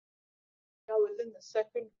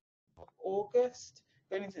second August,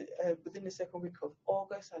 going into within the second week of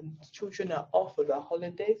August, and children are off for the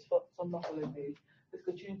holidays, for summer holidays. Let's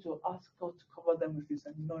continue to ask God to cover them with His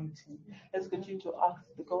anointing. Let's continue to ask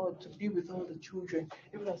the God to be with all the children,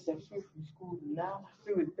 even as they're free from school now.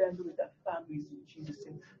 Be with them, be with their families in Jesus'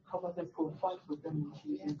 name. Cover them, provide for them in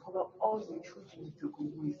Jesus' name. Cover all your children with your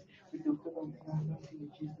grace, with your favor, with your anointing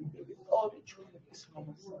in Jesus' name. Be with all the children of this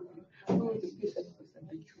mama. Be with the peace and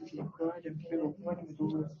the children. Provide them favor, provide them with the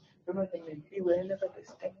words. Remember them and be wherever they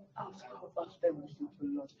step out, cover them with your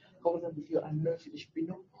blood. Cover them with your anointing. There should be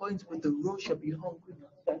no point when the road shall be hungry and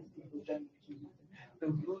thirsty for them. The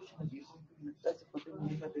road shall be hungry and thirsty for them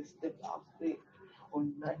whenever they step out day or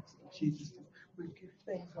night in Jesus' name. We give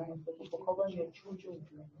thanks, Lord, for covering your children with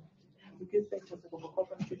your anointing. We give thanks, Lord, for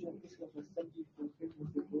covering children in this of assembly for the faith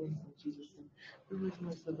of the glory in Jesus' name. We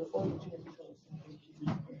rejoice that the all children in this of assembly in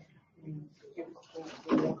Jesus' name. We give thanks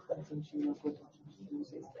for your thanks unto you, God. We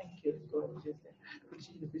say thank you, God, in Jesus' name. We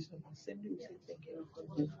see the vision of assembly. We say thank you,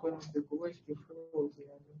 God, for going on the glory, your favor of your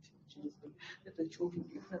anointing in Jesus' name. Let the children,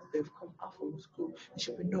 even as they've come out from school, there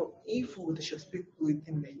should be no evil that shall speak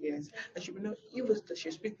within their ears. There should be no evil that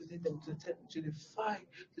shall speak within them to defy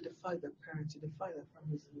their parents, to defy their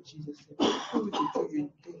families in Jesus' name. Be with the children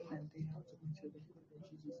day in and day out in Jesus' name.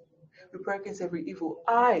 We pray against every evil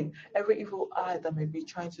eye that may be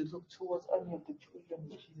trying to look towards any of the children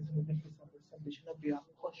in Jesus' name. They should not be our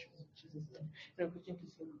portion in Jesus' name. We begin to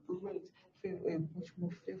see great favor, much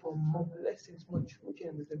more favor, more blessings, more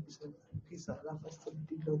children with them, peace and love and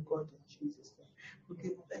stability, Lord God, in Jesus' name. We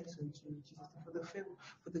give thanks unto you in Jesus' name for the favor,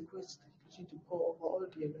 for the grace to continue to pour over all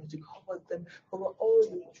the anointing, cover them, cover all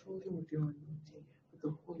your children with your anointing, with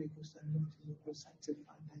the Holy Ghost anointing, with your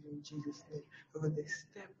sanctified them in Jesus' name. Wherever they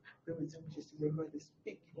step, wherever they majesty, wherever they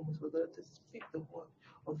speak, almost whether they speak the word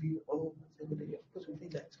of you, whatever they have put within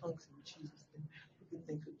their tongues in Jesus' name. We give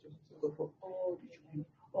thanks to God for all the children,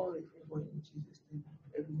 all the everyone in Jesus' name,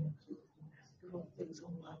 everyone in Jesus' name. Give all things,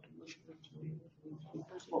 all adoration unto you.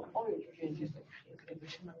 For all your children in Jesus' name. Look at the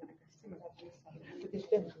vision, look at the casting, look at the sun. We give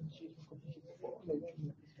thanks unto Jesus for all your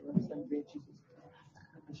children in Jesus' name.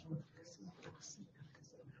 In Jesus' name.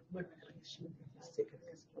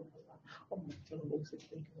 Oh my God, we say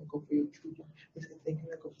thank you, God, for your children. We say thank you,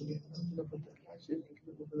 God, for the anointing of their lives. We thank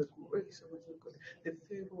you, God, for the grace of God, the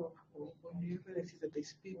favor of whenever they see that they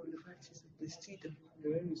speak, whenever they see that they see them,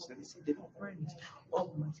 whenever they see their friends.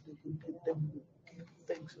 Almighty God, give them give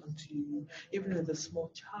thanks unto you. Even as a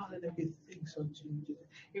small child, let them give thanks unto you.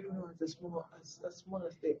 Even as small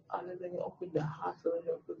as they are, let them open their hearts, let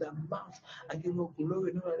them open their mouths and give you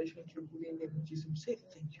glory, no relation to your holy name in Jesus. We say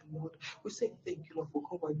thank you, Lord. We say thank you, Lord, for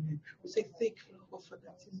covering them. We say thank you, Lord, for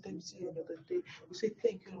letting them see another day. We say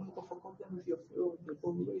thank you, Lord, for covering them with your favor, with your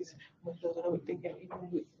grace. My Lord, I would thank you,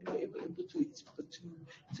 even with able to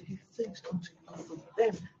give thanks unto you for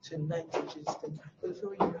them tonight in Jesus' name. For the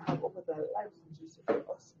favor you have over their lives in Jesus' name,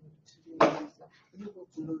 for us today in Jesus' name. We give all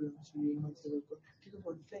glory unto you, mighty Lord God. Give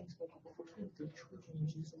all thanks, my God, for fulfilling the children in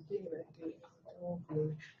Jesus' name. Day and day, all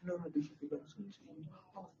glory and all adoration belongs unto you.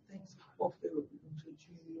 All thanks, all favor belongs unto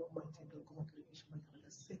you, Almighty Lord God. My God,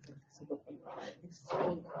 the second, it's all unto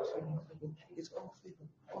you, my God. It's all favor,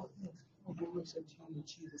 all thanks, all glory unto you in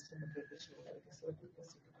Jesus' name.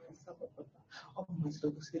 Oh my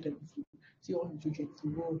God, we say that if you see all the children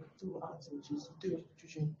through us in Jesus, do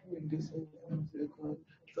children doing this and God,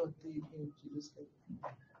 throughout the evening in Jesus' name.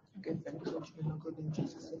 Give thanks unto you, Lord God, in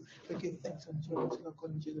Jesus' name. We give thanks unto you, Lord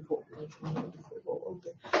God, in Jesus' for all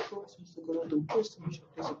the grace, Mr. God, all the wisdom which you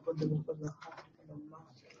place upon them, upon their heart, upon their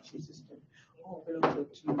mouth, in Jesus' name. All belongs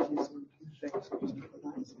unto you, Jesus, and we give thanks unto you for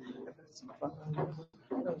that. Everlasting Father,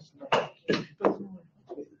 no, it's not. There's no one to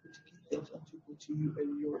be able to give thanks unto but to you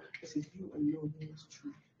alone. This is you alone who is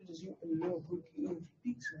true. It is you alone who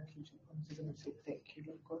speaks and keeps your promises, and we say thank you,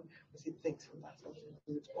 Lord God. We say thanks for that.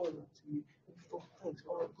 It's all unto you. For thanks,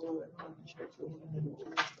 all glory and honor, church, your holy name,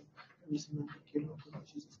 Jesus. Every single thank you, Lord God,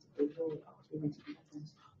 Jesus. The Lord, out of it to be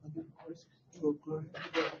praised. I give praise, your glory,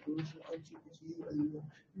 your adoration unto you alone.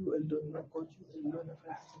 You alone, Lord God, you alone,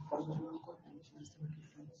 everlasting Father, Lord God, in Jesus' name, we give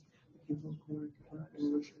thanks. We give all glory, give all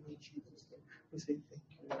adoration in Jesus' name. We say thank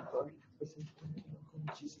you, Lord God. We say thank you, Lord God,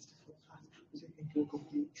 in Jesus' name, for that. We say thank you, Lord God,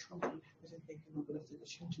 for your children. We say thank you, Lord God, that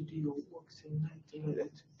you to do your works tonight, and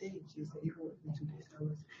today, Jesus, even in today's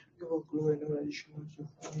hours. Give all glory and all adoration unto your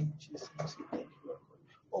holy name, Jesus. We say thank you, Lord God.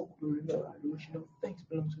 All glory and all adoration, all thanks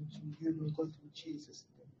belongs unto you, Lord God, in Jesus'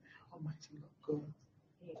 name. Almighty Lord God.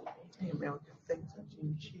 Amen. We give thanks unto you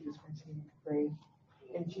in Jesus' mighty name. Pray.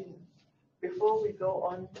 In Jesus. Before we go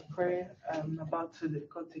on to pray about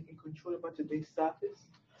God taking control about today's service,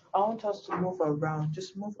 I want us to move around,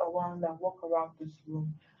 just move around and walk around this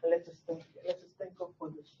room, and let us think of for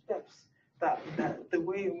the steps that the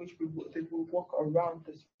way in which they will walk around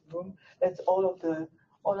this room. Let all of the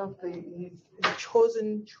his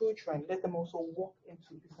chosen children, let them also walk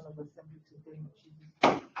into this kind of assembly today in Jesus.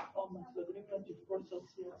 Oh my God, even as you brought us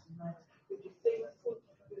here tonight, with the same foot,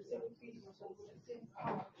 with the same feet, with the same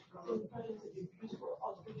power, the same passion that you used for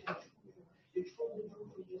us, which is true. You show the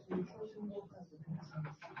truth, which is you show them all kinds of things.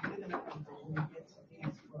 Let them come to you again today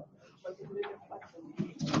as well. But you let them fight for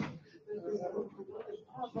you.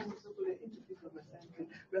 Power from the people into this of assembly.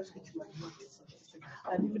 We ask that you are not this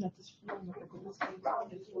and even at this moment, because this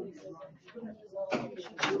around this holy ground, even at this moment,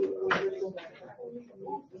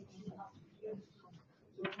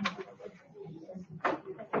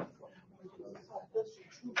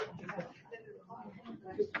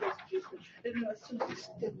 as soon as you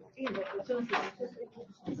step in, as soon as you step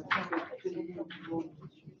into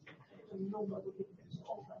no matter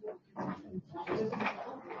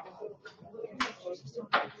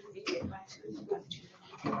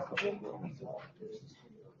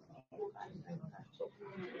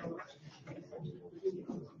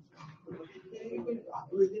even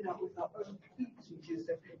within our with our own feet, in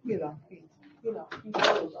Jesus, heal our feet, heal our feet, all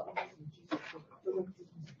our feet, in Jesus.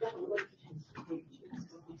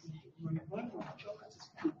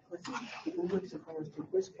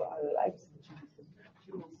 Grace for our lives in Jesus.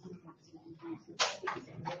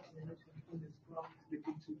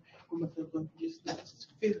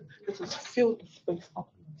 Let us fill the space up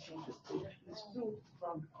in Jesus' name. Let's fill the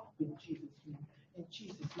ground up in Jesus' name. In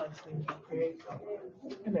Jesus' mighty name, we pray.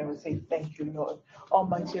 And I will say thank you, Lord.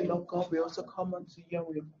 Almighty Lord God, we also come unto you and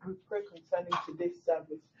we pray concerning today's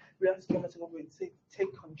service. We ask you, Almighty God, we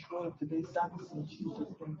take control of today's service in Jesus'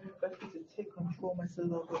 name. We ask you to take control, my son,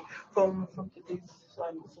 Lord God, from today's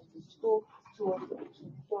service, from the school to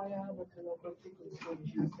choir, my son, Lord God, take control in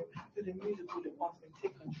Jesus' name. To the musical department,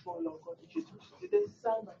 take control, Lord God, in Jesus' name. Today's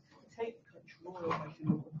sermon, take control, Almighty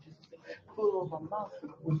Lord God, in Jesus' name. Fill our mouth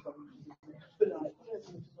with wisdom, in Jesus' name. Fill our ears,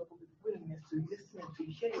 Almighty Lord God, with willingness to listen and to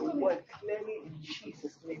hear your word clearly in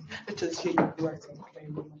Jesus' name. Let us hear your words and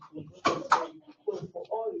clearly, Almighty Lord God. For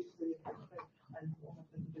all you say and all of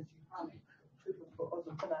them that you have for us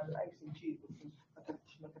upon our lives in Jesus' name.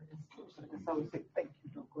 That's how we say thank you,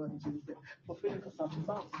 Lord God, in Jesus' name. For filling us our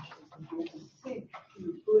mouth in Jesus' name. To sing to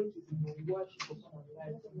your praises and your worship upon our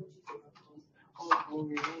lives in Jesus' name. All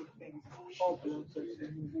glory, all thanks, all belongs to you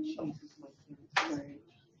in Jesus' mighty name. Pray.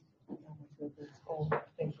 Oh my God, that's all.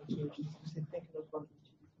 Thank you, Lord Jesus. We say thank you, Lord God, in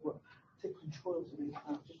Jesus' word. Take control of today's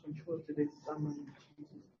time. Take control of today's sermon in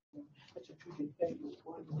Jesus' name. Let your children hear your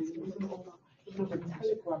word. Even over the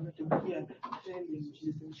telegram, let them hear clearly in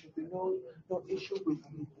Jesus' name. There should be no issue with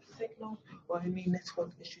the signal or any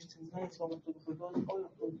network issues tonight. So I'm going to those all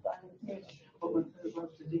of those dialing in over the telegram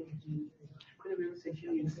today in Jesus' name. Let them be able to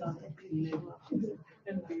hear your sound clearly in Jesus' name.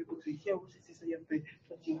 Let them be able to hear what it is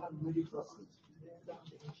that you have ready for us.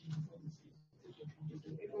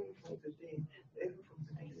 Even from today,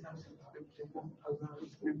 service, they walk around,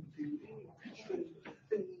 next,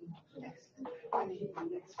 next,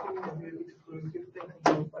 give them a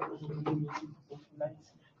by the name of Jesus tonight.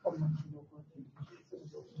 Almighty Lord God,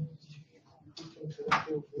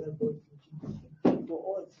 for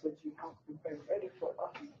all that you have prepared ready for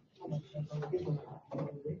us. Give us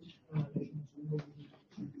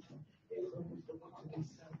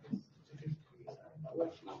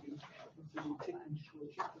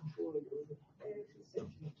take control of every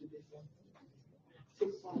section of today's life.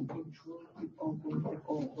 Take all control, take all glory, take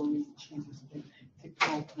all glory in Jesus' name. Take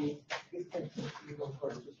all glory. Give thanks to you, Lord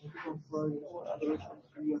God. Give all glory and all adoration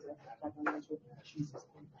to you in Jesus'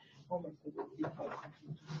 name. Oh my God, give thanks to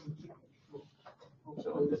you. Take control. Oh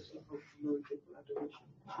God, take all glory, take all adoration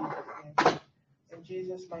in Jesus' name. In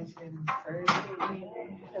Jesus' mighty name, we pray.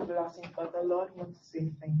 Everlasting Father, Lord, I want to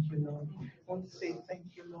say thank you, Lord. I want to say thank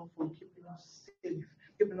you, Lord, for keeping us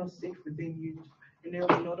safe within you. In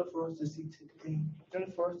order for us to see today, in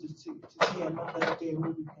order for us to see another day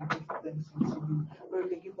where we can give thanks unto you, where we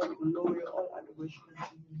can give all glory, all adoration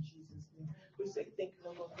unto you in Jesus' name. We say thank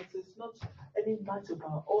you, Lord, because it's not any night of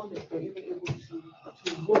our own that we're even able to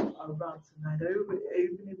walk around tonight, are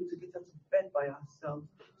even able to get out of bed by ourselves.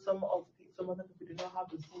 Some other people do not have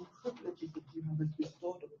the same privileges that you have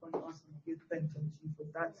bestowed upon us, and give thanks unto you for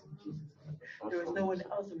that in Jesus' name. There is no one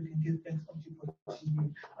else that we can give thanks unto but to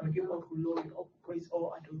you. And we give all glory, all praise,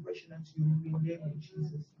 all adoration unto you in name in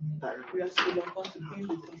Jesus' name. We ask you, Lord God, to be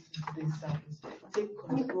with us in today's service. Take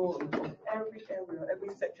control of every area, every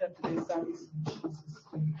section of today's service in Jesus'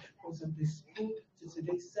 name. From Sunday school to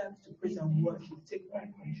today's service to praise and worship. Take all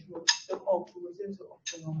control. Take all glory. Take all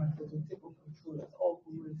honor, my God. Take all control. That's all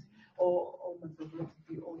glory. All my God, let it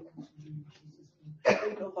be all unto you in Jesus' name.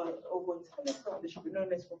 Take over telephone. There should be no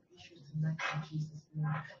less of issues tonight in Jesus' name.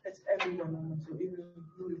 Let everyone on to even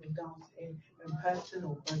who even down in person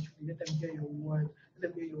or virtually, let them hear your word.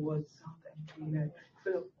 Let them hear your word sound and clear.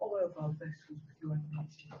 Fill up all of our vessels with your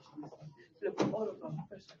anointing in Jesus' name. Fill up all of our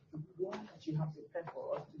vessels with the word that you have prepared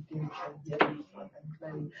for us today. We shall hear it loud and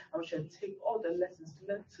clearly. And we shall take all the lessons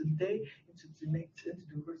learned today into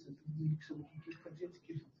the rest of the week so we can continue to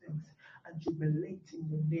give you thanks and jubilate in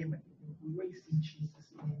your name and in your grace in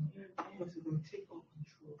Jesus' name. Because we're going to take all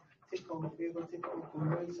control, take all favor, take all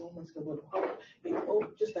grace, almost God.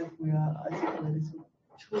 Just like we are, as if we're little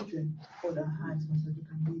children, hold our hands so that you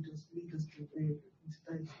can lead us the way into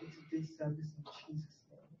today's service in Jesus'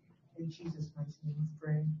 name. In Jesus' mighty name we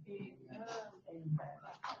pray. Amen.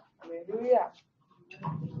 Hallelujah.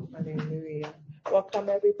 Hallelujah. Welcome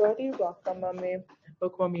everybody. Welcome Mommy.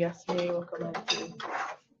 Welcome Yasmin. Welcome Auntie.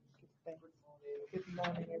 Good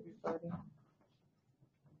morning everybody.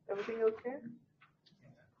 Everything okay?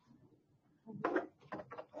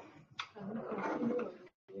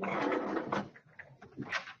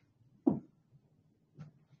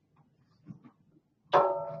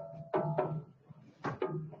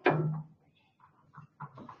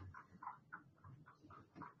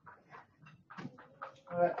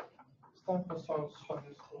 Alright, it's time for Psalms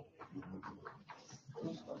 24.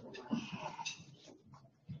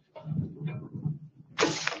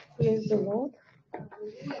 Praise the Lord.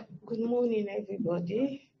 Good morning,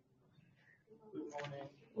 everybody. Good morning.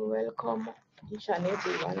 We welcome each and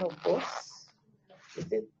every one of us.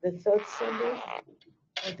 Is it the third Sunday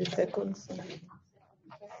or the second Sunday?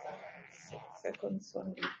 Second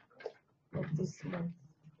Sunday of this month.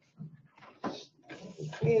 We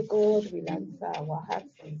pray God will answer our heart's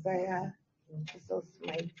desire in Jesus'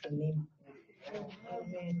 mighty name.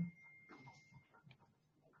 Amen.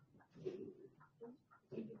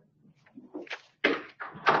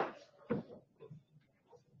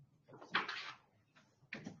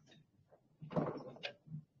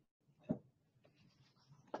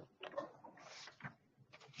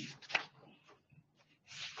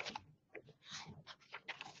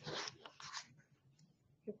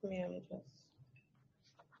 Give me a just.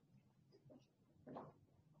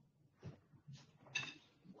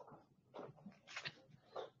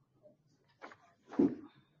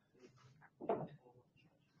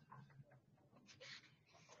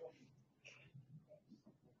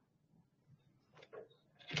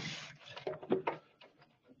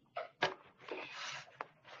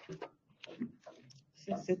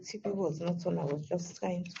 Since the TV was not on, I was just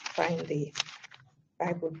trying to find the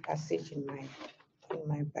Bible passage in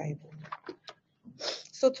my Bible.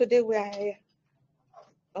 So today we are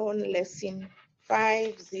on lesson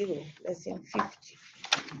 50, lesson 50.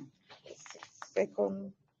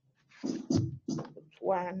 Second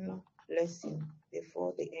one lesson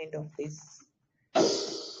before the end of this.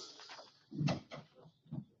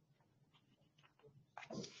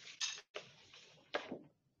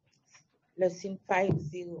 Lesson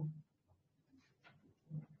 50.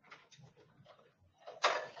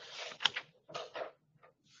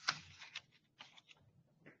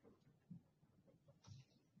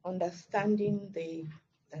 Understanding the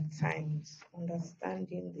times.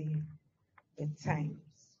 Understanding the times.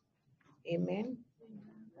 Amen.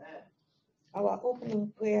 Our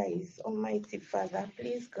opening prayer is, Almighty Father,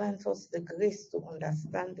 please grant us the grace to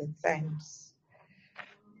understand the times.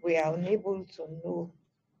 We are unable to know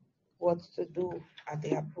what to do at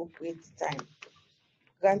the appropriate time.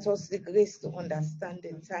 Grant us the grace to understand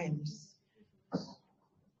the times.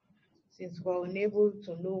 Since we're unable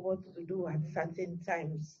to know what to do at certain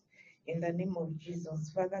times, in the name of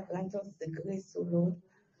Jesus, Father, grant us the grace, O Lord.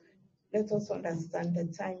 Let us understand the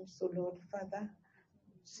times, O Lord, Father.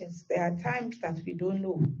 Since there are times that we don't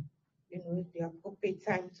know, the appropriate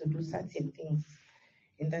time to do certain things.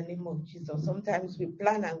 In the name of Jesus. Sometimes we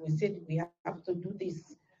plan and we say we have to do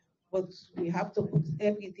this, but we have to put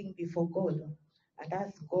everything before God and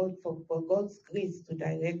ask God for God's grace to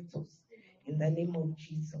direct us. In the name of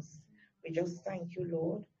Jesus. We just thank you,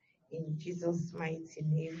 Lord. In Jesus' mighty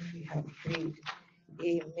name we have prayed.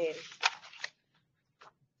 Amen.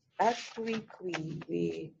 Last week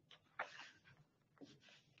we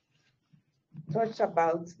touched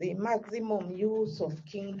about the maximum use of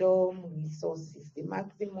kingdom resources. The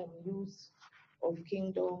maximum use of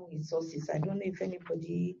kingdom resources. I don't know if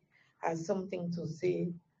anybody has something to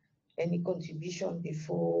say, any contribution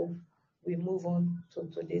before we move on to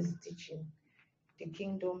today's teaching. The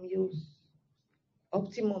kingdom use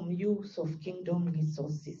optimum use of kingdom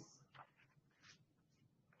resources.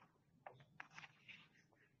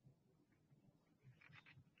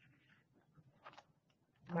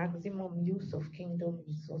 Maximum use of kingdom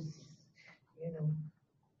resources. You know,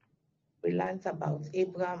 we learned about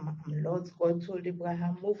Abraham. Lord God told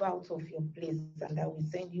Abraham, move out of your place and I will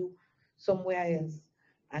send you somewhere else.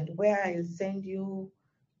 And where I will send you,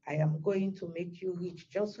 I am going to make you rich.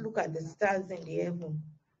 Just look at the stars in the heaven.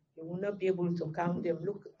 You will not be able to count them.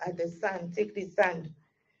 Look at the sun, take the sand.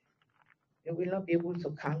 You will not be able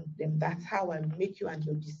to count them. That's how I make you and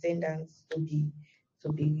your descendants to be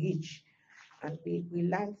rich. And we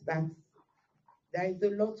learned that there is a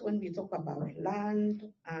lot when we talk about land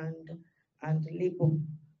and labor.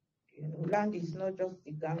 You know, land is not just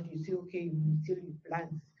the ground. You say, okay, you till you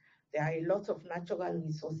plant. There are a lot of natural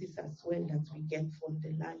resources as well that we get from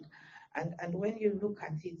the land. And when you look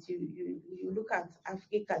at it, you look at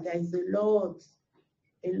Africa, there is a lot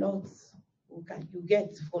you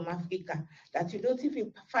get from Africa that you don't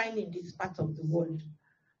even find in this part of the world.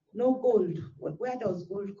 No gold. Where does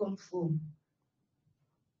gold come from?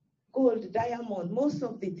 Gold, diamond, most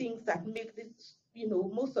of the things that make this,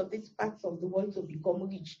 most of these parts of the world to become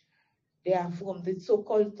rich, they are from the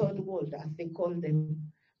so-called third world, as they call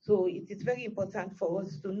them. So it is very important for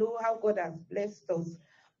us to know how God has blessed us,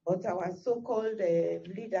 but our so-called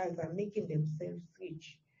leaders are making themselves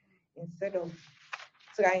rich instead of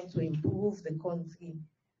trying to improve the country.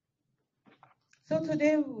 So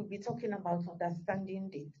today we will be talking about understanding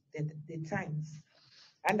the times.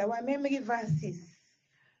 And our memory verse is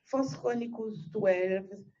 1 Chronicles 12,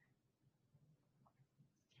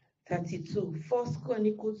 32. 1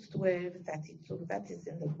 Chronicles 12, 32. That is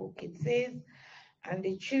in the book. It says, and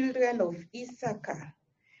the children of Issachar,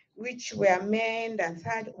 which were men that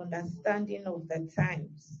had understanding of the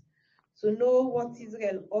times, to know what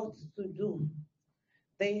Israel ought to do.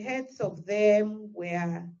 The heads of them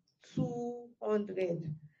were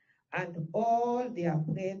 200, and all their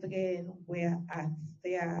brethren were at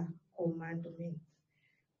their commandment.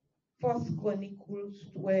 1 Chronicles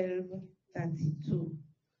 12, 32.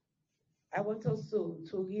 I want us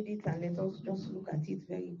to read it and let us just look at it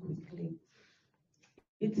very quickly.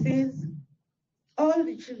 It says, all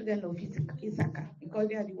the children of Issachar, because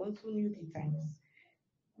they are the ones who knew the times,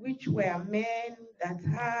 which were men that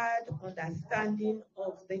had understanding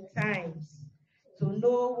of the times, to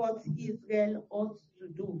know what Israel ought to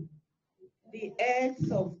do. The heads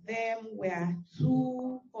of them were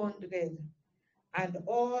 200, and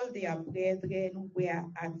all their brethren were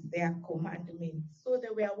at their commandment. So they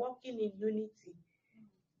were working in unity.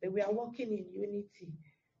 They were working in unity.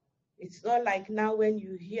 It's not like now when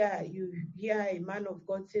you hear a man of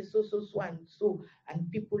God say so and so,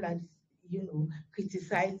 and people are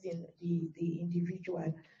criticizing the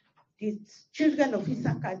individual. The children of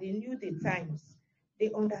Issachar, they knew the times. They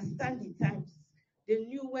understand the times. They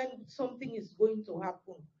knew when something is going to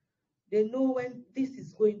happen. They know when this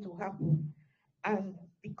is going to happen. And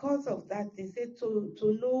because of that, they said to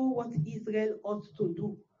know what Israel ought to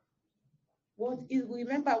do.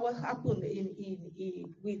 Remember what happened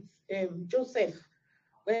with Joseph,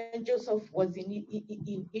 when Joseph was in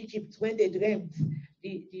Egypt, when they dreamt,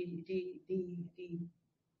 the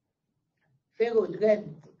Pharaoh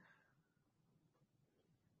dreamt,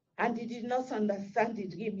 and he did not understand the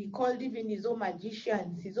dream. He called even his own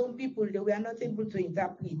magicians, his own people. They were not able to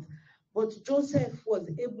interpret. But Joseph was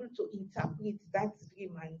able to interpret that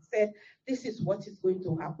dream and said, this is what is going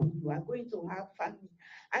to happen. You are going to have famine.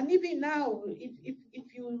 And even now,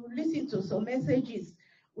 if you listen to some messages,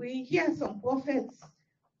 we hear some prophets,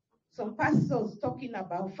 some pastors talking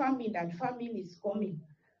about famine, and famine is coming.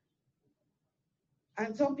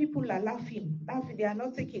 And some people are laughing. They are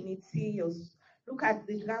not taking it serious. Look at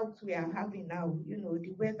the drought we are having now,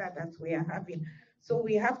 the weather that we are having. So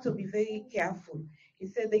we have to be very careful. He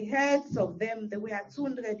said the heads of them, they were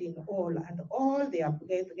 200 in all, and all their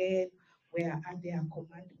brethren were at their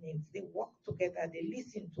commandments. They worked together. They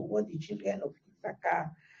listened to what the children of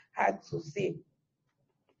Issachar had to say.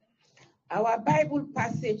 Our Bible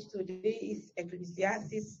passage today is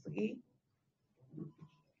Ecclesiastes 3.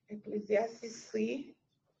 Ecclesiastes 3.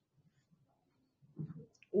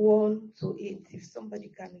 1 to 8. If somebody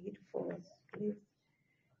can read for us, please.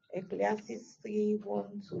 Ecclesiastes 3,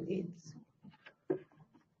 1 to 8.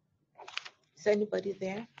 Is anybody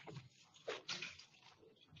there?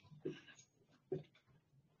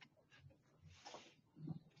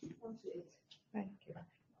 Thank you.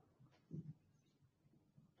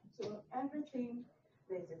 So everything,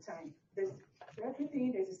 there's a time. For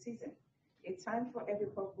everything, there's a season. A time for every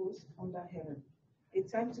purpose under heaven. A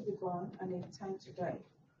time to be born and a time to die.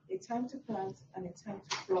 a time to plant and a time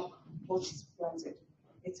to pluck what is planted,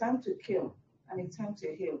 a time to kill and a time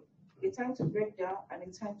to heal, a time to break down and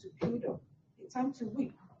a time to build up, a time to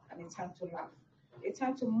weep and a time to laugh, a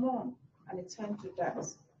time to mourn and a time to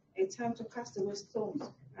dance, a time to cast away stones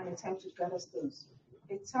and a time to gather stones,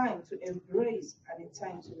 a time to embrace and a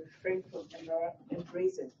time to refrain from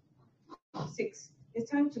embracing. 6, a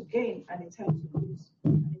time to gain and a time to lose,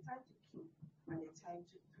 and a time to keep and a time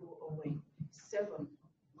to throw away. 7,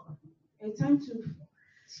 a time to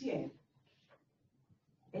tear,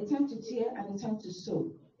 a time to tear and a time to sow,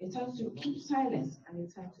 a time to keep silence and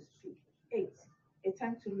a time to speak. 8, a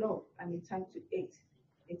time to love and a time to hate,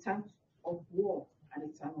 a time of war and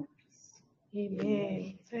a time of peace.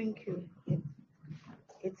 Amen. Thank you.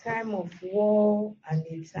 A time of war and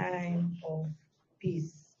a time of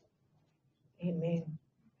peace. Amen.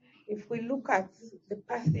 If we look at the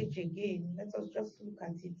passage again, let us just look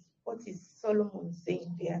at it. What is Solomon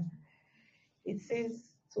saying there? It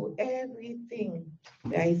says, to everything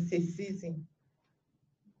there is a season.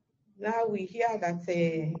 Now we hear that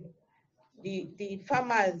the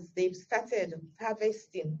farmers, they've started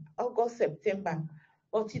harvesting August, September,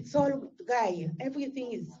 but it's all dry.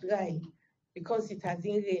 Everything is dry because it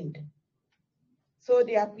hasn't rained. So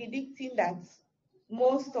they are predicting that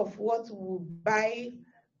most of what we'll buy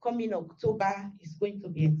coming October is going to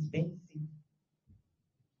be expensive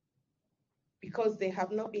because they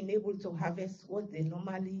have not been able to harvest what they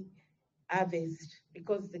normally harvest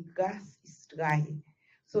because the grass is dry.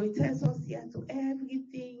 So it tells us here, to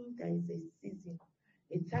everything there is a season,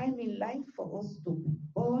 a time in life for us to be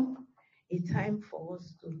born, a time for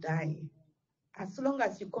us to die. As long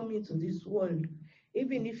as you come into this world,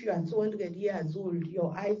 even if you are 200 years old,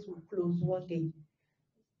 your eyes will close one day.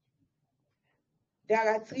 There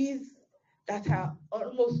are trees that are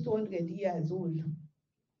almost 200 years old,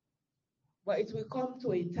 but it will come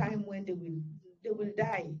to a time when they will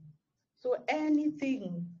die. So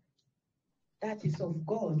anything that is of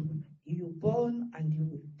God, you born and you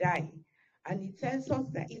will die. And it tells us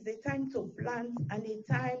that it's a time to plant and a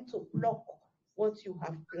time to pluck what you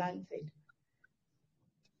have planted.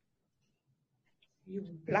 You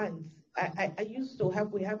plant. I used to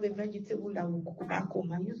have, we have a vegetable that we cook back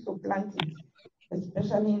home. I used to plant it,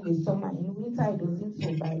 especially in the summer. In winter, it doesn't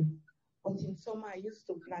survive. But in summer, I used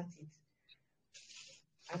to plant it.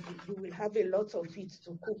 And you will have a lot of it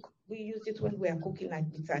to cook. We use it when we are cooking like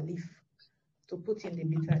bitter leaf, to put in the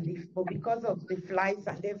bitter leaf. But because of the flies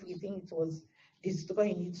and everything, it was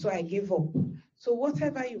destroying it, so I gave up. So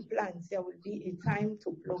whatever you plant, there will be a time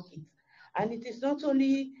to pluck it. And it is not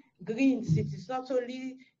only greens, it is not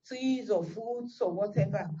only trees or fruits or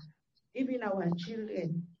whatever. Even our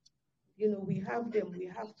children, you know, we have them, we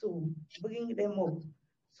have to bring them up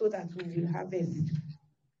so that we will harvest.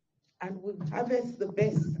 And we'll harvest the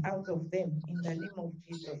best out of them in the name of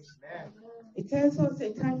Jesus. Amen. It tells us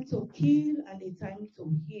a time to kill and a time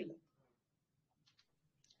to heal.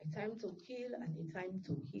 A time to kill and a time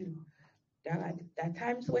to heal. There are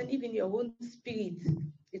times when even your own spirit,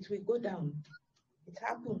 it will go down. It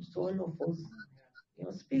happens to all of us.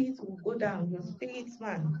 Your spirit will go down, your spirit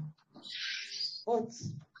man. But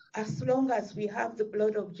as long as we have the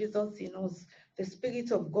blood of Jesus in us, the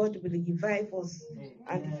Spirit of God will revive us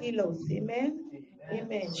and heal us. Amen?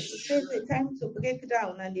 Amen. It says a time to break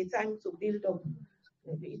down and a time to build up.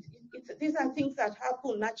 These are things that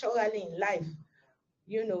happen naturally in life,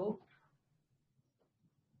 you know.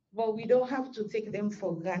 But we don't have to take them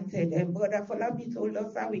for granted. And Brother Folabi told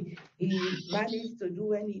us how he managed to do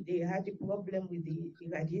when they had a problem with the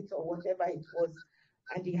radiator or whatever it was,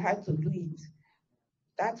 and he had to do it.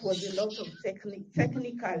 That was a lot of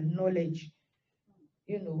technical knowledge,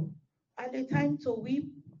 you know. And a time to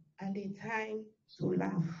weep and a time to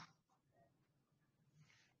laugh.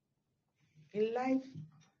 In life,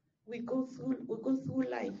 we go through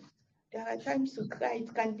life. There are times to cry.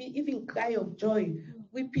 It can be even cry of joy,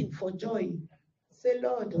 weeping for joy. Say,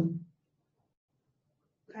 Lord,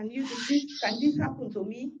 can this happen to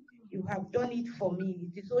me? You have done it for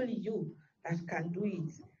me. It is only you that can do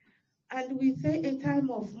it. And we say a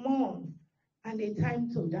time of mourn and a time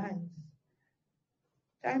to dance.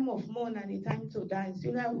 Time of mourn and a time to dance.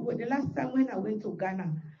 You know, the last time when I went to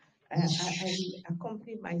Ghana, I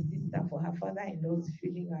accompanied my sister for her father-in-law's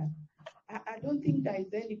funeral. I don't think there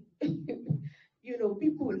is any, you know,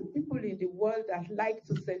 people in the world that like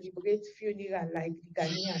to celebrate funeral like the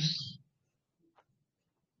Ghanaians.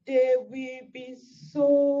 They will be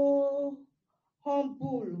so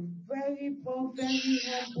humble, very humble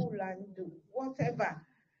and whatever,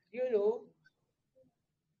 you know,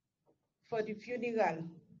 for the funeral.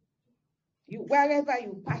 Wherever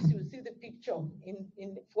you pass, you see the picture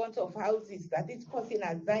in front of houses that this person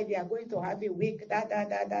has died. They are going to have a wake,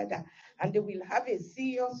 and they will have a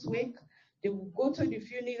serious wake. They will go to the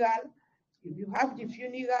funeral. You have the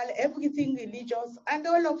funeral, everything religious, and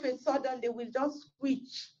all of a sudden they will just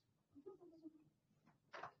switch.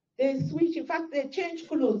 They switch. In fact, they change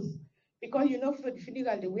clothes because for the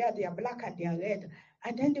funeral they wear their black and their red,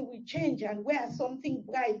 and then they will change and wear something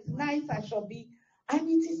bright, nice as shall be, and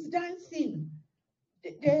it is dancing.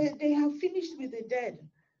 They have finished with the dead,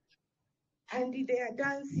 and they are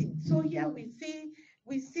dancing. So here we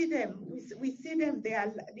see them.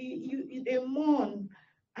 They mourn,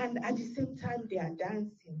 and at the same time they are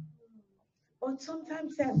dancing. But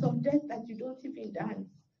sometimes there are some deaths that you don't even dance.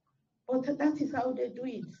 But that is how they do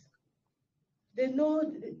it. They know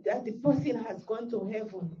that the person has gone to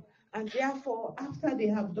heaven, and therefore, after they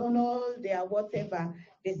have done all their whatever,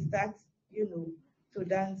 they start, to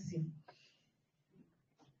dancing.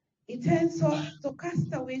 It tells us to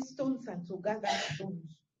cast away stones and to gather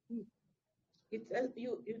stones. You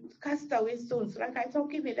cast away stones. Like I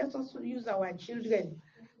told you, let us use our children.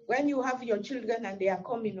 When you have your children and they are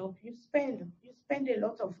coming up, you spend a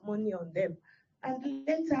lot of money on them, and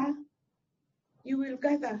later you will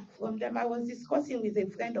gather from them. I was discussing with a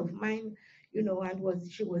friend of mine, and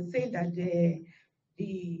she was saying that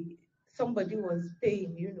somebody was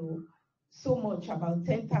paying, so much, about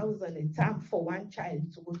 10,000 a term for one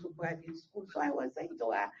child to go to private school. So I was saying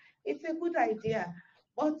to her, it's a good idea,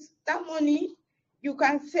 but that money, you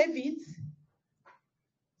can save it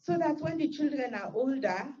so that when the children are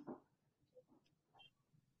older,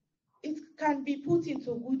 it can be put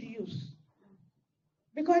into good use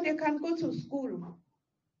because they can go to school.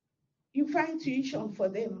 You find tuition for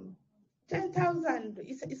them. 10,000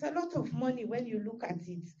 is a lot of money when you look at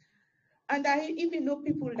it. And I even know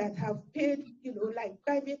people that have paid, like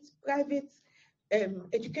private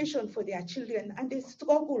education for their children, and they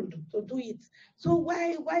struggled to do it. So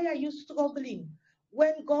why are you struggling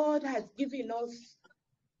when God has given us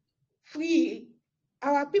free?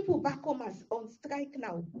 Our people back home are on strike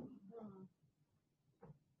now.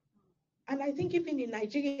 And I think even in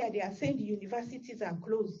Nigeria, they are saying the universities are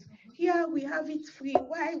closed. Here we have it free.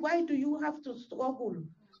 Why do you have to struggle?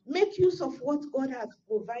 Make use of what God has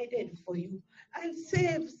provided for you and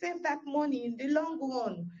save that money in the long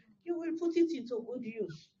run. You will put it into good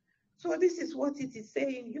use. So this is what it is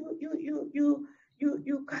saying.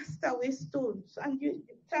 You cast away stones, and the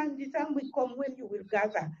time will come when you will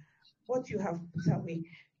gather what you have put away.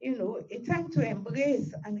 A time to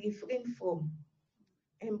embrace and refrain from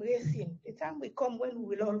embracing. The time will come when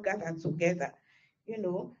we will all gather together.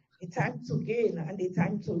 A time to gain and a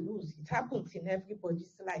time to lose. It happens in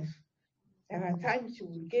everybody's life. There are times you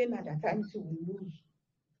will gain and there are times you will lose.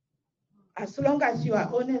 As long as you are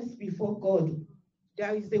honest before God,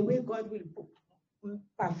 there is a way God will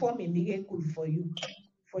perform a miracle for you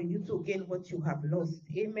to gain what you have lost.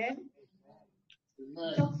 Amen?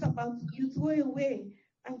 It talks about you throw away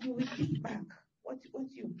and you will keep back. What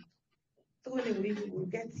you throw away, you will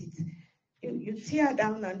get it. You tear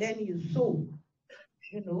down and then you sow.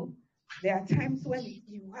 There are times when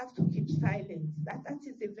you have to keep silent. That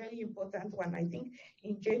is a very important one. I think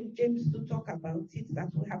in James to talk about it, that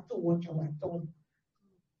we have to watch our tongue.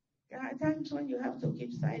 There are times when you have to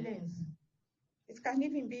keep silence. It can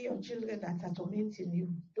even be your children that are tormenting you.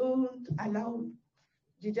 Don't allow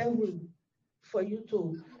the devil for you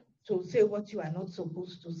to say what you are not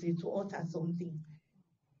supposed to say, to utter something.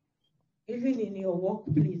 Even in your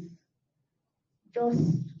workplace,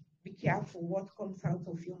 just be careful what comes out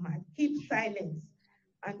of your mouth. Keep silence.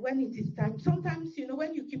 And when it is time, sometimes,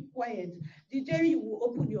 when you keep quiet, the day you will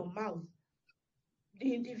open your mouth,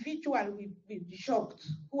 the individual will be shocked,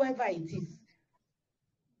 whoever it is.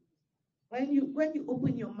 When you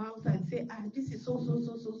open your mouth and say, this is so,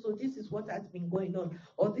 this is what has been going on,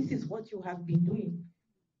 or this is what you have been doing.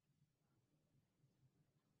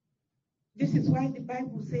 This is why the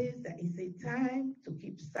Bible says there is a time to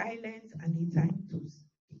keep silent and a time to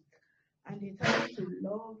speak, and a time to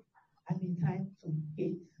love and a time to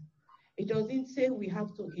hate. It doesn't say we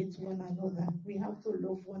have to hate one another. We have to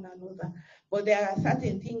love one another. But there are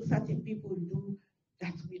certain things certain people do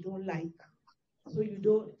that we don't like. So you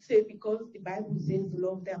don't say because the Bible says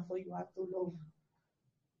love, therefore you have to love.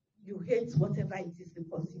 You hate whatever it is the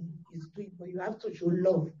person is doing, but you have to show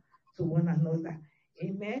love to one another.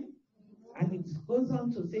 Amen? And it goes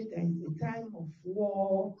on to say there is a time of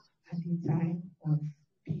war and a time of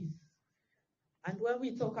peace. And when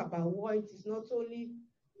we talk about war, it is not only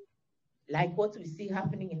like what we see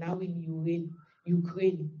happening now in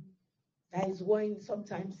Ukraine. There is war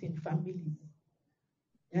sometimes in families.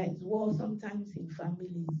 There is war sometimes in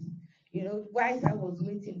families. You know, whilst I was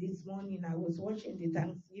waiting this morning, I was watching the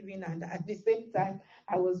Thanksgiving, and at the same time,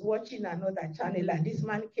 I was watching another channel, and this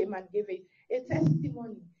man came and gave a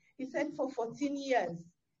testimony. He said for 14 years,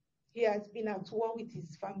 he has been at war with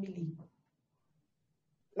his family.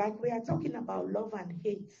 Like we are talking about love and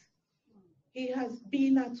hate. He has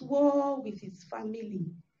been at war with his family.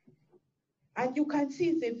 And you can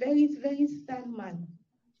see he's a very, very stern man.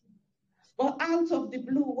 But out of the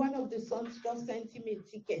blue, one of the sons just sent him a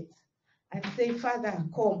ticket and said, Father,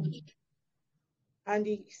 come. And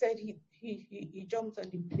he said he jumped on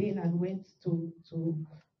the plane and went to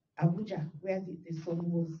Abuja, where the son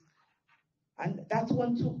was. And that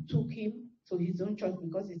one took him to his own church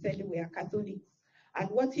because he said we are Catholics. And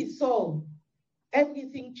what he saw,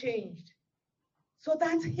 everything changed. So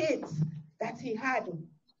that hate that he had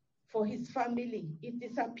for his family, it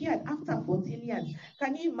disappeared after 14 years.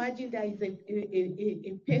 Can you imagine there is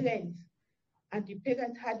a parent, and the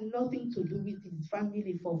parent had nothing to do with his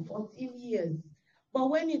family for 14 years. But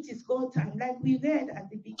when it is God time, like we read at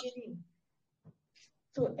the beginning,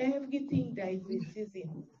 to everything there is a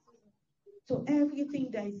season. To everything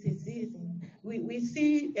there is a season. We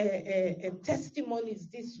see testimonies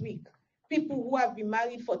this week. People who have been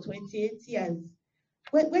married for 28 years.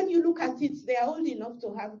 When you look at it, they are old enough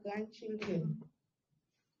to have grandchildren.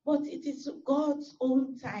 But it is God's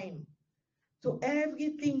own time. To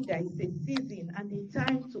everything there is a season and a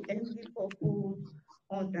time to every purpose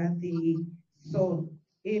under the sun.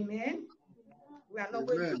 Amen. We are not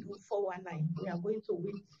going to do 419. We are going to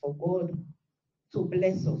wait for God to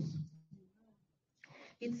bless us.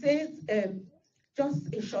 It says,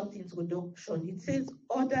 just a short introduction. It says,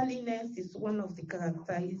 orderliness is one of the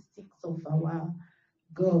characteristics of our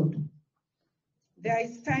God. There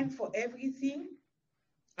is time for everything,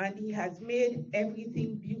 and he has made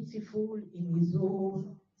everything beautiful in his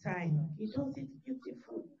own time. He does it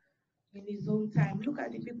beautiful in his own time. Look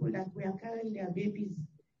at the people that were carrying their babies.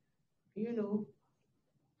 You know,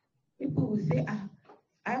 people will say,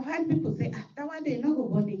 I've had people say, that one day not go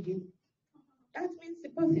born again. That means the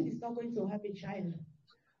person is not going to have a child.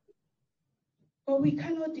 But we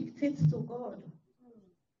cannot dictate to God.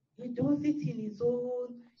 He does it in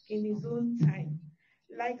his own time.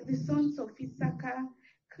 Like the sons of Issachar,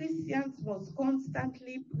 Christians must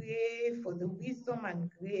constantly pray for the wisdom and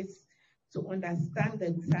grace to understand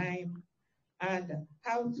the time and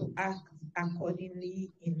how to act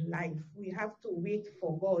accordingly in life. We have to wait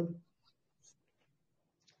for God.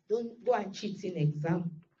 Don't go and cheat in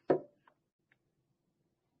exam.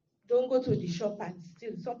 Don't go to the shop and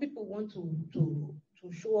steal. Some people want to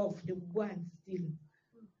show off. They go and steal.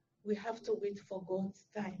 We have to wait for God's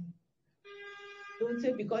time. Don't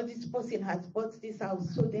say because this person has bought this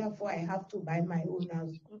house, so therefore I have to buy my own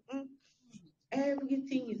house.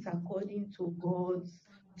 Everything is according to God's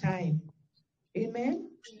time.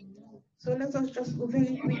 Amen? So let us just go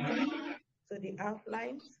very quickly to the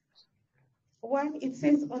outlines. One, it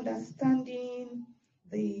says understanding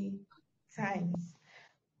the times,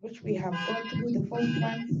 which we have gone through. The first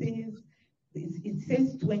one says, it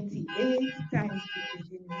says 28 times it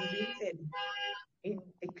is enumerated in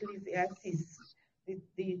Ecclesiastes,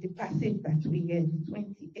 the passage that we read,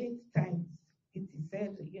 28 times. It is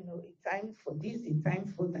said, you know, a time for this, a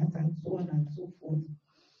time for that, and so on and so forth.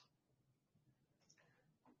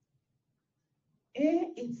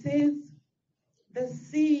 It says the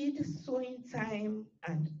seed sowing time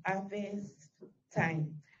and harvest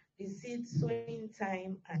time. The seed sowing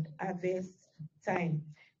time and harvest time.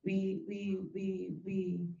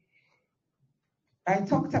 I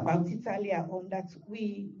talked about it earlier on that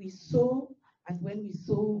we sow, and when we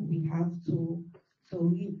sow, we have to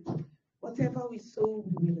reap. Whatever we sow,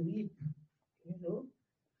 we will reap. You know,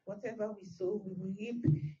 whatever we sow, we will reap.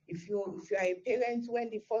 If you are a parent, when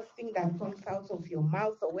the first thing that comes out of your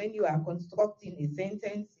mouth, or when you are constructing a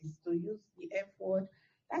sentence, is to use the F word,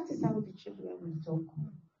 that is how the children will talk.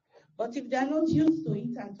 But if they are not used to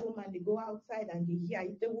it at home and they go outside and they hear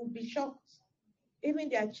it, they will be shocked. Even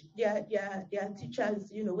their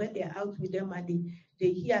teachers, you know, when they're out with them and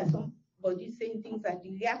they hear somebody saying things and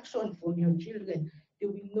the reaction from your children, they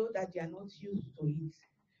will know that they are not used to it.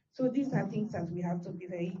 So these are things that we have to be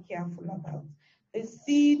very careful about. The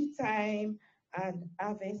seed time and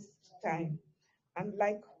harvest time. And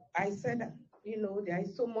like I said, you know, there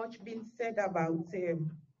is so much being said about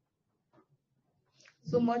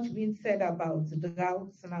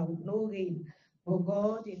droughts now, no rain. But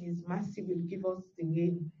God in his mercy will give us the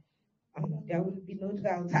rain, and there will be no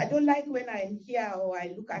drought. I don't like when I hear or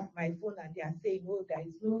I look at my phone and they are saying, oh, there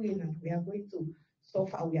is no rain and we are going to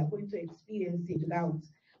suffer, we are going to experience a drought.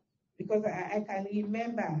 because I can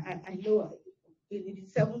remember, I know in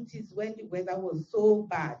the 70s when the weather was so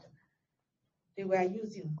bad, they were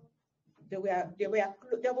using, there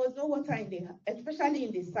was no water especially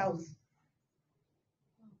in the south.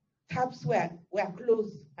 Taps were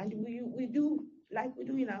closed, and we do like we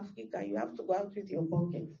do in Africa. You have to go out with your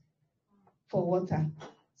bucket for water.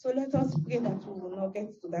 So let us pray that we will not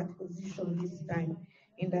get to that position this time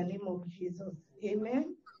in the name of Jesus.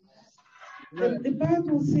 Amen. The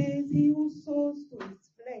Bible says, he who sows to his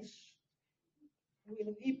flesh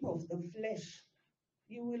will reap of the flesh.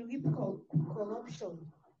 You will reap corruption.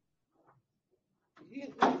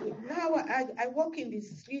 Now I walk in the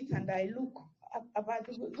street and I look about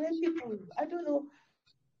when people, I don't know,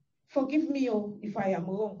 forgive me if I am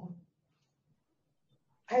wrong.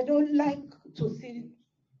 I don't like to see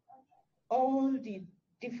all the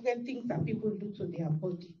different things that people do to their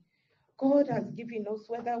body. God has given us,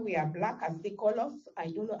 whether we are black as they call us, I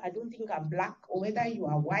don't know, I don't think I'm black, or whether you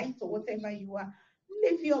are white or whatever you are,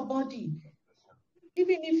 live your body.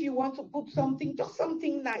 Even if you want to put something, just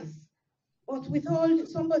something nice. But with all,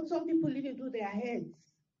 some people even do their heads.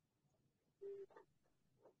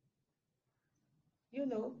 You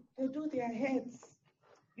know, they do their heads.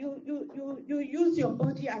 You use your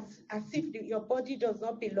body as if your body does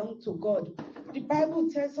not belong to God. The Bible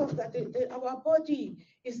tells us that our body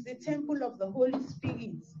is the temple of the Holy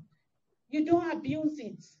Spirit. You don't abuse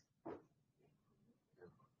it.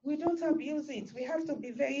 We don't abuse it. We have to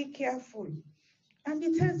be very careful. And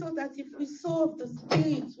it tells us that if we sow the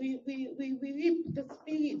Spirit, we reap the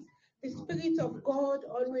Spirit. The Spirit of God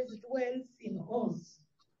always dwells in us.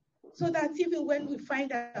 So that even when we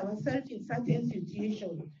find ourselves in certain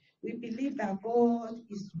situations, we believe that God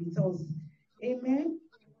is with us. Amen.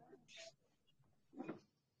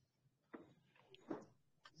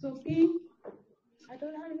 So I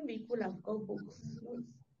don't have any people have got books.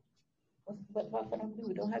 But for example,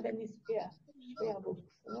 we don't have any spare books,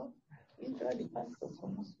 no? Usually pastor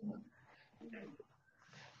comes.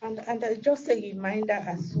 And just a reminder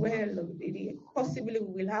as well, possibly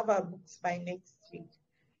we will have our books by next week.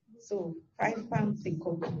 So £5 a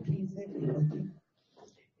copy, please, everybody.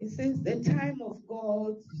 It says the time of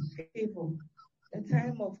God's favor. The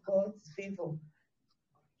time of God's favor.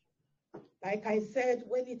 Like I said,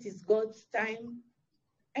 when it is God's time,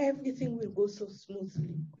 everything will go so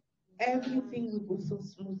smoothly. Everything will go so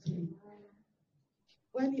smoothly.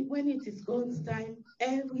 When it is God's time,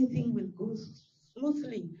 everything will go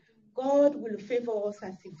smoothly. God will favor us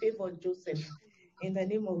as he favored Joseph in the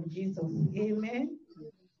name of Jesus. Amen.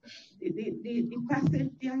 The passage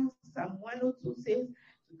there, Psalm 102 says,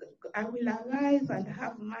 I will arise and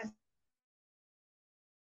have mercy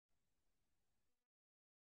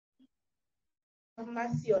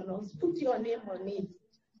on us. Put your name on it.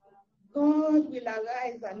 God will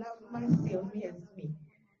arise and have mercy on me as me.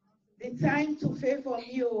 The time to favor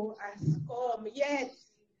me has come.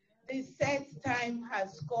 Yes, the set time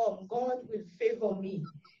has come. God will favor me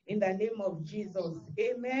in the name of Jesus.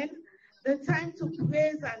 Amen. The time to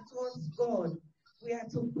praise and trust God. We are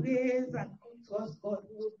to praise and trust God.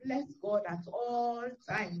 We will bless God at all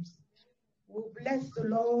times. We will bless the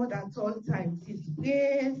Lord at all times. His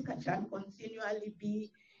praise shall continually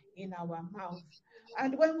be in our mouth.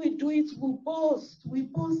 And when we do it, we boast. We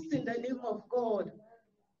boast in the name of God.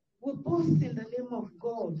 We boast in the name of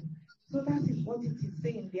God. So that is what it is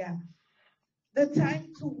saying there. The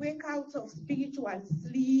time to wake out of spiritual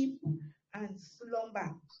sleep and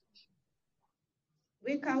slumber.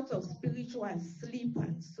 Wake out of spiritual sleep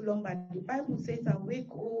and slumber. The Bible says, awake,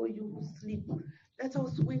 oh, you who sleep. Let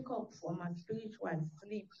us wake up from our spiritual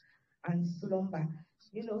sleep and slumber.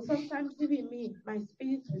 You know, sometimes even me, my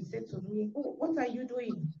spirit will say to me, oh, what are you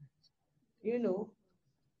doing? You know,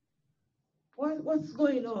 what's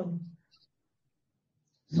going on?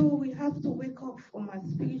 So we have to wake up from our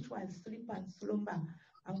spiritual sleep and slumber,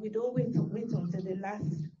 and we don't wait until the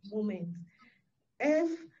last moment.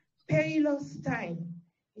 Perilous time.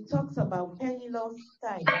 It talks about perilous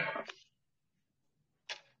time.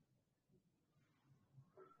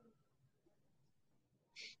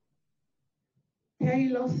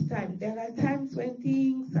 Perilous time. There are times when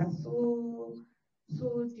things are so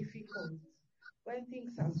difficult. When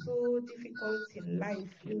things are so difficult in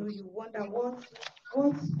life, you know, you wonder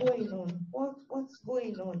what's going on? What's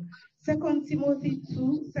going on? 2 Timothy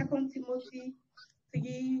 2, 2 Timothy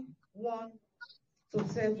 3, 1 to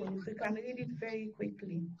 7. If we can read it very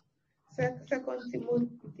quickly. 2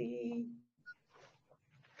 Timothy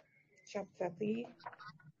chapter 3.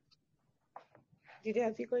 Did you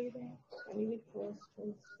have to go there? Can you read for us,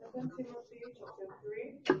 please? 2 Timothy chapter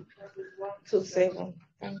 3, verses 1 to 7.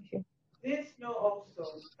 Thank you. This know also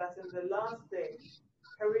that in the last days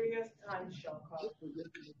perilous times shall come.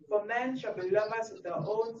 For men shall be lovers of their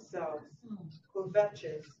own selves,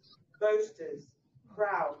 covetous, boasters,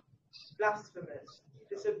 proud, blasphemers,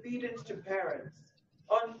 disobedient to parents,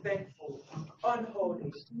 unthankful,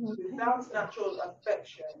 unholy, without natural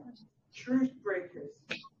affection, truth breakers,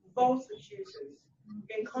 false accusers,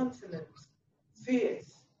 incontinent,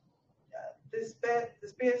 fierce,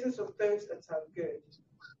 dispersers of those that are good,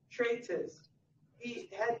 traitors,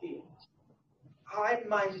 heady,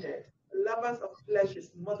 high-minded, lovers of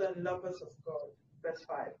pleasures more than lovers of God. Verse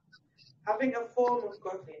 5. Having a form of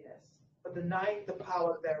godliness, but denying the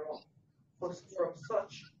power thereof. For from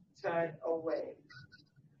such turn away.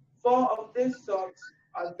 For of this sort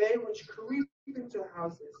are they which creep into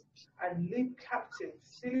houses and lead captive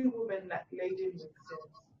silly women laden with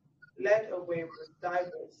sins, led away with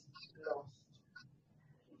divers lost,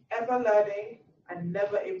 ever learning and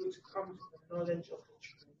never able to come to the knowledge of the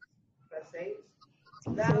truth. Verse 8.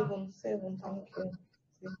 Now, 7, thank you.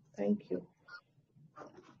 Thank you.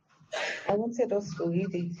 I wanted us to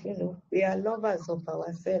read it, we are lovers of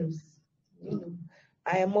ourselves.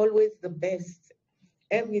 I am always the best.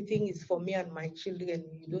 Everything is for me and my children.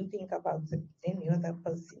 You don't think about any other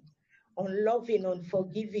person. Unloving,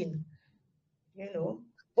 unforgiving,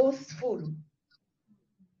 boastful.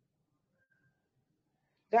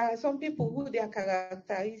 There are some people who their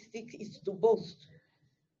characteristic is to boast.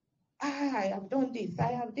 I have done this,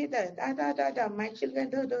 I have did that, my children,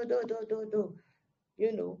 do.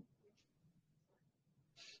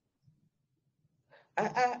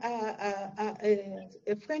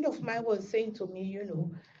 A friend of mine was saying to me,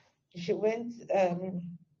 she went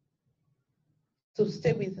to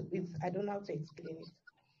stay with I don't know how to explain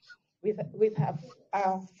it, with her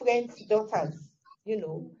friend's daughters,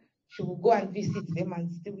 she would go and visit them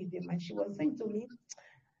and stay with them. And she was saying to me,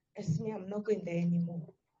 Esme, I'm not going there anymore.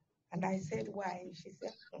 And I said, why? She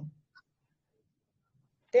said,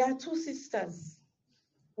 there are two sisters.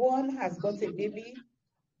 One has got a baby,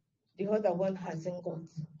 the other one hasn't got.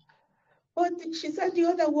 But she said the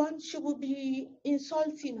other one, she will be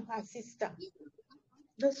insulting her sister.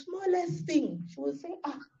 The smallest thing, she will say,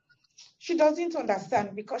 she doesn't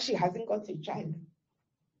understand because she hasn't got a child,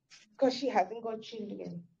 because she hasn't got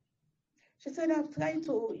children. She said, I've tried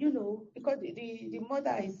to, because the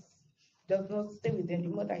mother does not stay with them, the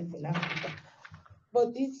mother is in Africa.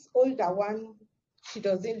 But this older one, she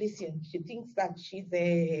doesn't listen. She thinks that she's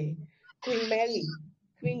a Queen Mary,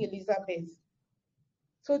 Queen Elizabeth.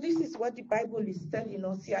 So this is what the Bible is telling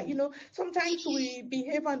us here. Sometimes we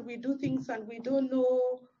behave and we do things and we don't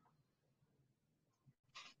know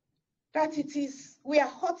that we are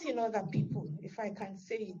hurting other people, if I can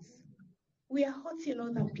say it. We are hurting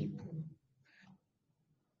other people.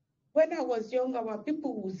 When I was young, our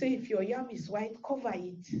people would say, if your yam is white, cover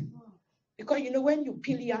it. Because when you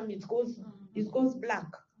peel yam, it goes black.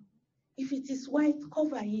 If it is white,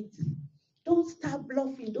 cover it. Don't start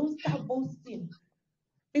bluffing, don't start boasting.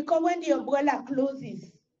 Because when the umbrella closes,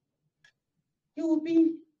 you will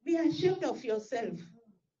be ashamed of yourself.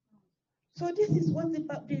 So this is what the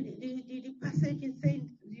passage is saying.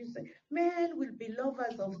 Men will be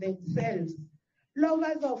lovers of themselves,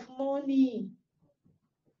 lovers of money.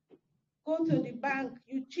 Go to the bank,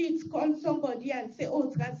 you cheat, call somebody and say,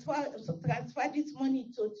 transfer this money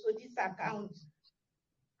to this account.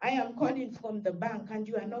 I am calling from the bank and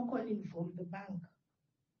you are not calling from the bank.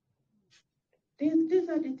 These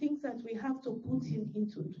are the things that we have to put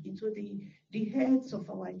into the heads of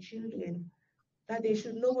our children, that they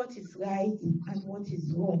should know what is right and what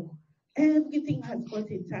is wrong. Everything has got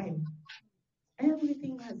a time.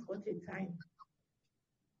 Everything has got a time.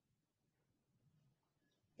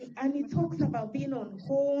 And it talks about being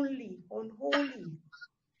unholy.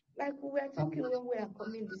 Like we were talking when we are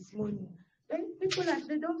coming this morning. Then people,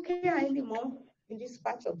 they don't care anymore in this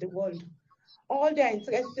part of the world. All they are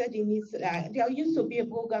interested in is, there used to be a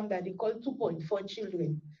program that they call 2.4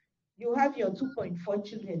 children. You have your 2.4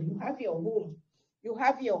 children, you have your home, you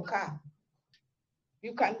have your car,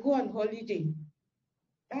 you can go on holiday.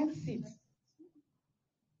 That's it.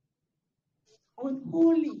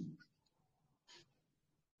 Unholy.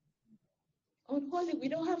 Unholy, we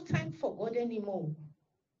don't have time for God anymore.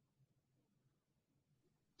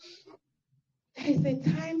 There is a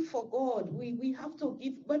time for God. We have to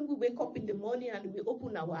give, when we wake up in the morning and we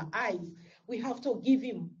open our eyes, we have to give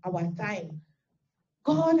him our time.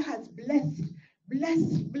 God has blessed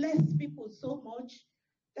people so much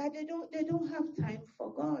that they don't have time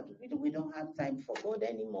for God. We don't have time for God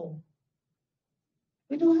anymore.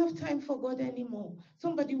 We don't have time for God anymore.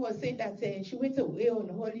 Somebody was saying that she went away on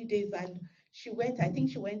holidays and she went, I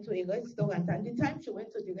think she went to a restaurant, and the time she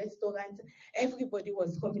went to the restaurant, everybody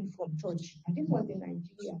was coming from church. And this was in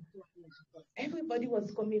Nigeria. Everybody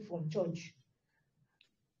was coming from church.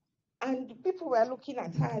 And people were looking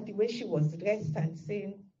at her, the way she was dressed, and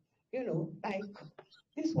saying, you know, like,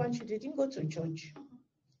 this one, she didn't go to church.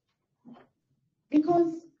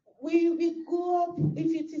 Because we go up,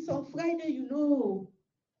 if it is on Friday, you know,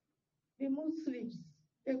 the Muslims,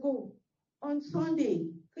 they go. On Sunday,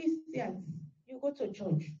 Christians, you go to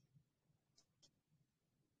church.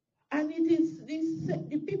 And it is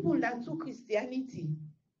the people that took Christianity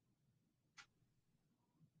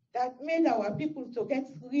that made our people to get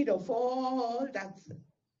rid of all that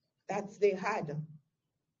they had.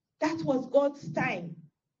 That was God's time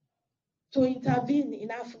to intervene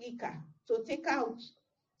in Africa, to take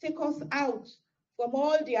us out from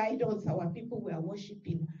all the idols our people were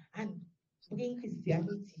worshiping and bring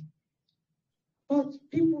Christianity. But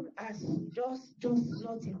people are just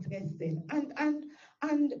not interested.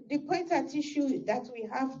 And the point at issue that we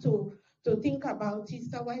have to think about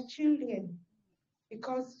is our children.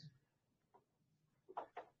 Because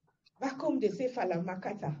back home they say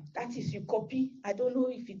falamakata. That is, you copy. I don't know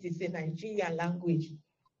if it is a Nigerian language.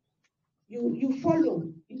 You follow.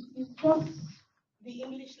 It's just the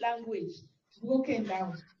English language broken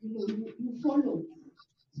down. You know, you follow.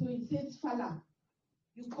 So it says fala.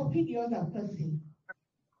 You copy the other person.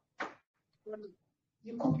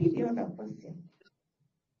 You copy the other person.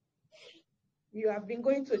 You have been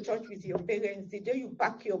going to church with your parents. The day you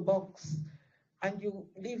pack your box and you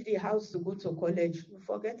leave the house to go to college, you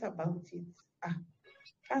forget about it.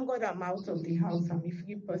 Thank God I'm out of the house. I'm a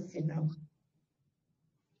free person now.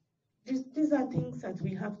 These are things that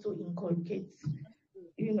we have to inculcate.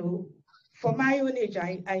 You know, for my own age,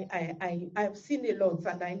 I've seen a lot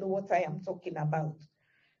and I know what I am talking about.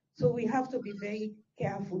 So we have to be very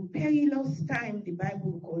careful. Perilous time, the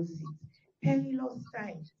Bible calls it. Perilous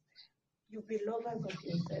time. You be lovers of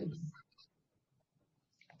yourselves.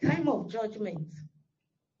 Time of judgment.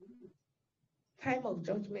 Time of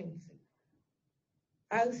judgment.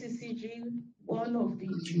 RCCG, one of the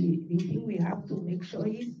thing we have to make sure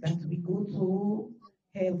is that we go to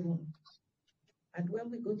heaven. And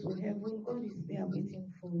when we go to heaven, God is there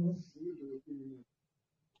waiting for us.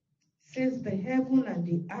 Says the heaven and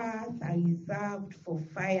the earth are reserved for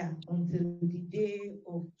fire until the day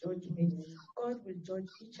of judgment. God will judge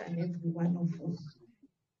each and every one of us.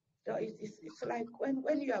 So it's like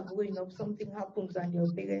when you are growing up, something happens and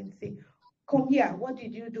your parents say, come here, what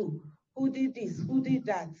did you do? Who did this? Who did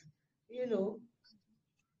that? You know.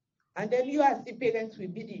 And then you as the parents will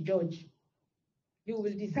be the judge. You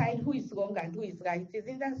will decide who is wrong and who is right.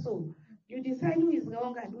 Isn't that so? You decide who is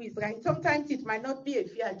wrong and who is right. Sometimes it might not be a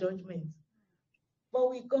fair judgment. But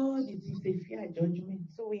with God, it is a fair judgment.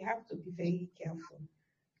 So we have to be very careful.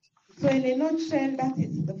 So in a nutshell, that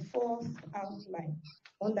is the first outline.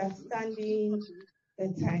 Understanding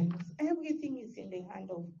the times. Everything is in the hand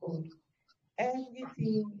of God.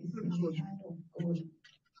 Everything is in the hand of God.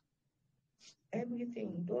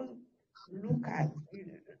 Everything. Don't look at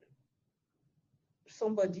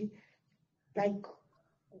somebody like,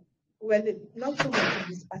 well, not so much in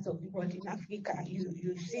this part of the world. In Africa,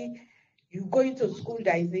 you see, you go into school,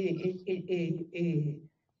 there is a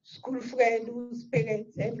school friend whose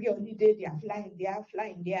parents every holiday they are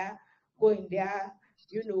flying there, going there,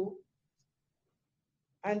 you know.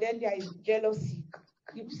 And then there is jealousy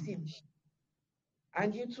creeps in.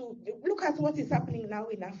 And you too, look at what is happening now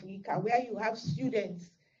in Africa, where you have students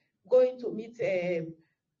going to meet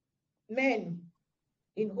men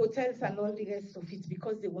in hotels and all the rest of it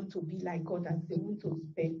because they want to be like others, they want to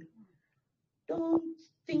spend. Don't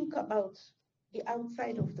think about the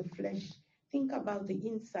outside of the flesh, think about the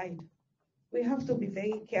inside. We have to be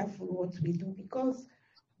very careful what we do, because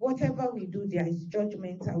whatever we do, there is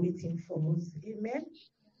judgment awaiting for us. Amen?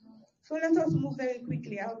 So let us move very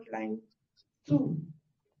quickly. Outline 2.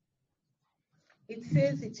 It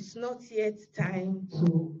says it is not yet time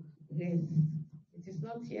to rest. It is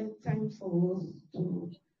not yet time for us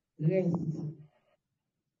to rest.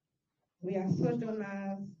 We are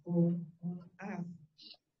sojourners on earth.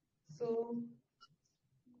 So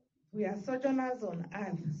we are sojourners on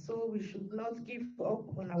earth, so we should not give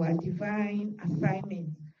up on our divine assignment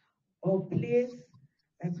or place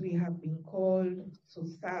that we have been called to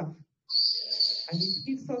serve. And it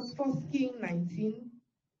gives us 1 Kings 19,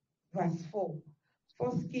 verse 4.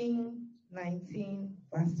 1 Kings 19,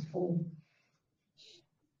 verse 4.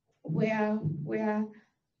 Where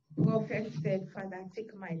prophet said, Father,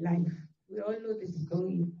 take my life. We all know the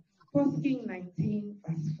story. 1 Kings 19,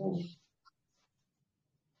 verse 4.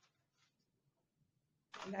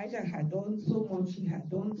 Elijah had done so much, he had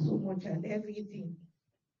done so much and everything.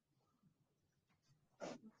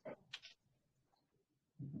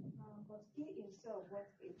 But he himself went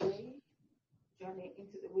a day journey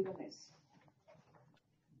into the wilderness.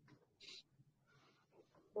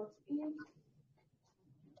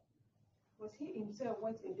 But he himself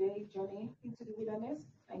went a day journey into the wilderness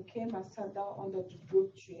and came and sat down under the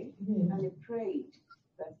brook tree, and he prayed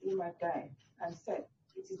that he might die, and said,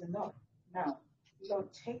 "It is enough now.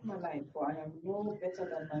 Lord, take my life, for I am no better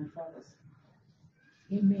than my fathers."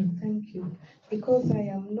 Amen. Thank you. Because I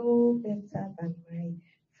am no better than my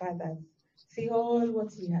fathers. See all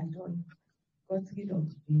what he had done. Got rid of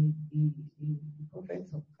the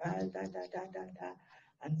prophets of Baal,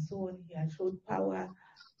 and so on. He had showed power.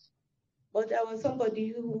 But there was somebody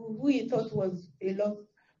who he thought was a lot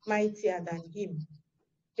mightier than him.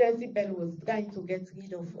 Jezebel was trying to get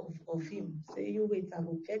rid of him. Say, you wait, I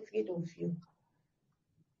will get rid of you.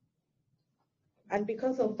 And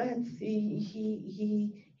because of that,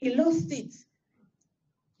 he lost it.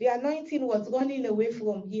 The anointing was running away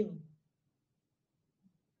from him.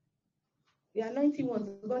 The anointing was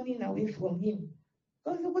running away from him.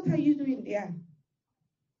 God said, what are you doing there?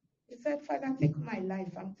 He said, Father, take my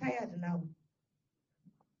life. I'm tired now.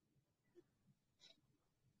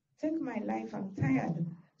 Take my life. I'm tired.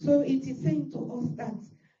 So it is saying to us that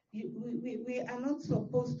we are not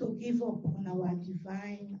supposed to give up on our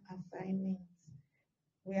divine assignments.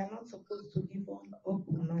 We are not supposed to give up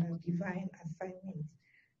on our divine assignments.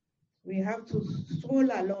 We have to stroll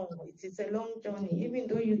along. It is a long journey, even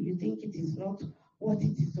though you think it is not what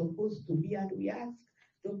it is supposed to be. And we ask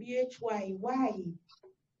the BHY, why?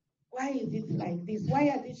 Why is it like this? Why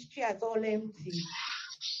are these chairs all empty?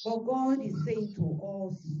 But God is saying to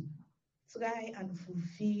us, try and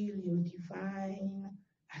fulfill your divine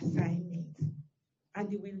assignment. And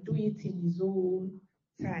He will do it in His own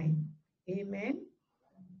time. Amen.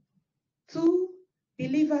 2,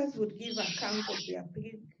 believers would give account of their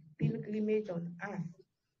pilgrimage on earth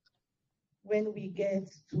when we get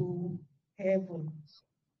to heaven.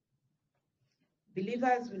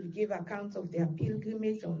 Believers will give account of their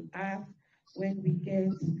pilgrimage on earth when we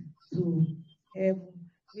get to heaven.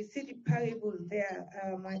 We see the parable there.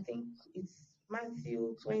 I think it's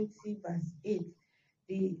Matthew 20, verse 8.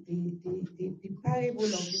 The parable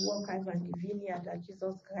of the workers and the vineyard that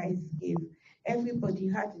Jesus Christ gave. Everybody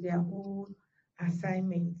had their own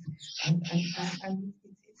assignment. And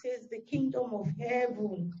it says the kingdom of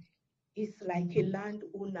heaven is like a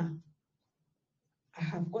landowner. I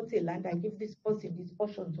have got a land, I give this person this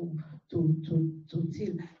portion to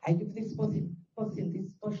till. I give this person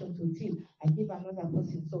this portion to till. I give another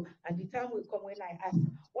person. So, and the time will come when I ask,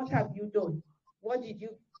 what have you done? What did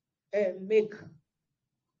you make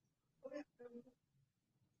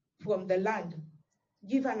from the land?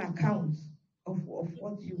 Give an account of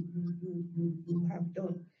what you have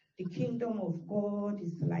done. The kingdom of God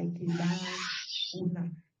is like a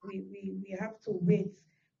landowner. We have to wait.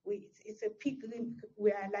 It's a pilgrim.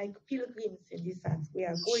 We are like pilgrims in this earth. We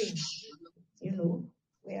are going,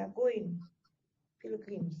 we are going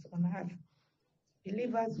pilgrims on earth.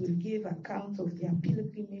 Believers will give account of their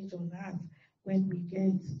pilgrimage on earth when we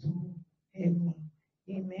get to heaven.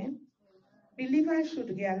 Amen. Believers should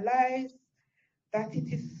realize that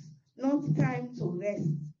it is not time to rest,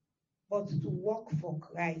 but to work for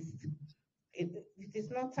Christ. It is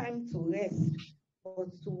not time to rest,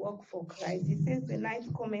 but to work for Christ. He says the night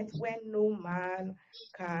cometh when no man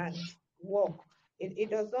can walk.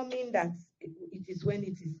 It does not mean that it is when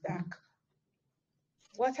it is dark.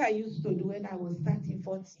 What I used to do when I was 30,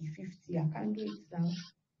 40, 50, I can't do it now.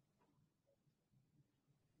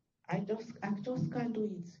 I just can't do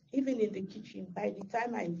it. Even in the kitchen, by the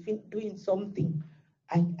time I finish doing something,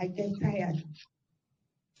 I get tired.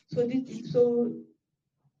 So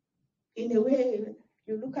in a way,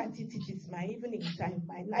 you look at it, it is my evening time,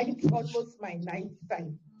 my night, almost my night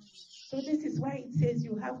time. So this is why it says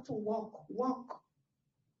you have to walk.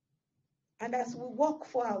 And as we walk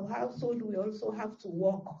for our household, we also have to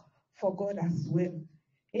walk for God as well.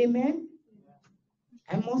 Amen?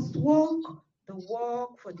 I must walk the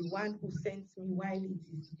walk for the one who sends me while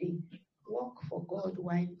it is day. Walk for God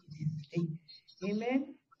while it is day.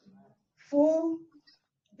 Amen? 4,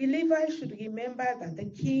 believers should remember that the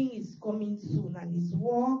King is coming soon and his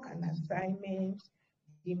work and assignment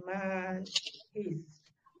demand haste.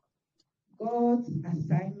 God's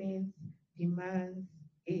assignment demands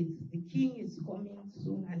haste. The King is coming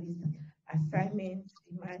soon and his assignment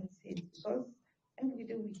demands haste. Because every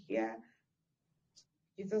day we hear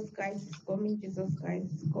Jesus Christ is coming, Jesus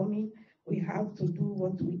Christ is coming. We have to do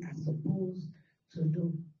what we are supposed to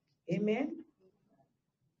do. Amen?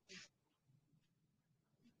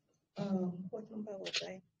 what number was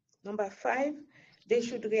I? Number 5, they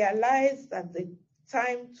should realize that the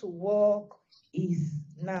time to work is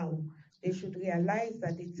now. They should realize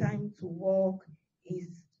that the time to work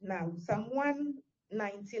is now. Psalm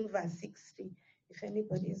 119, verse 60. If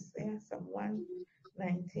anybody is there, Psalm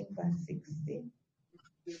 119, verse 60.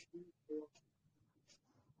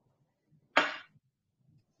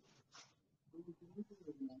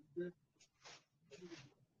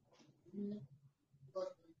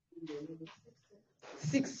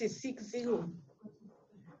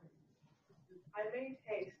 I made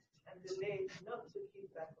haste and delayed not to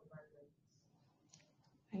keep thy commandments.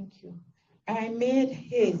 Thank you. I made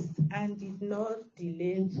haste and did not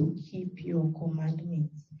delay to keep your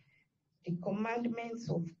commandments. The commandments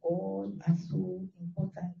of God are so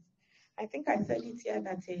important. I think I said it here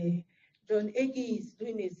that John Hagee is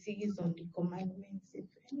doing a series on the commandments. If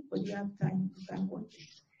anybody have time, you can watch it.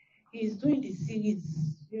 He's doing the series,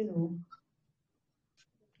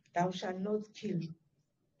 thou shalt not kill,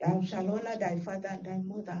 thou shalt honor thy father and thy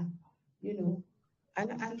mother,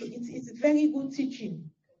 and it's very good teaching,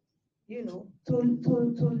 to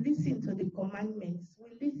listen to the commandments.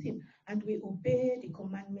 We listen and we obey the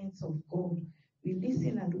commandments of God. We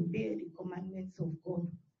listen and obey the commandments of God.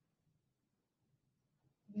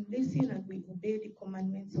 We listen and we obey the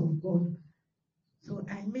commandments of God. So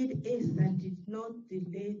I made haste and did not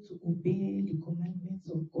delay to obey the commandments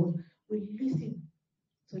of God. We listen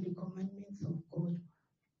to the commandments of God.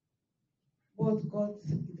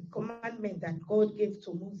 The commandment that God gave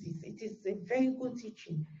to Moses, it is a very good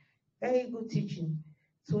teaching, very good teaching.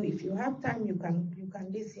 So if you have time, you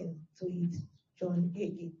can listen to it, John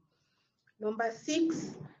Hagee. Number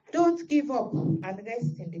 6, don't give up and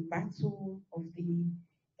rest in the battle of the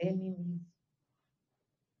enemy.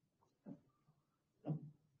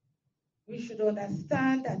 We should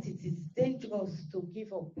understand that it is dangerous to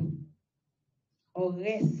give up or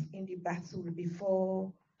rest in the battle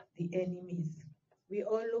before the enemies. We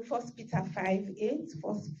all know 1 Peter 5:8,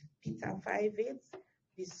 1 Peter 5:8,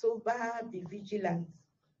 be sober, be vigilant,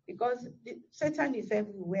 because Satan is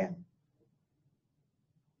everywhere.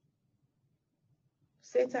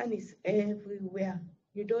 Satan is everywhere.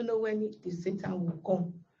 You don't know when the Satan will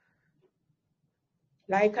come.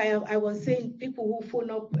 Like I was saying, people who phone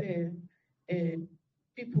up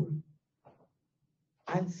people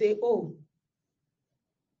and say, oh,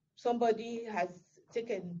 somebody has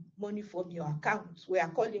taken money from your account. We are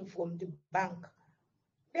calling from the bank.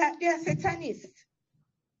 They are satanists.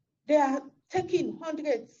 They are taking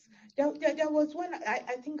hundreds. There was one,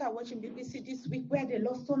 I think I watched in BBC this week, where they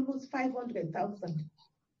lost almost 500,000.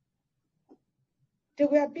 They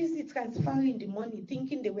were busy transferring the money,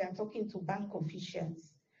 thinking they were talking to bank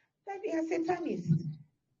officials. That they are satanists.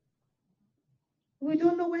 We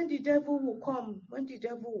don't know when the devil will come. When the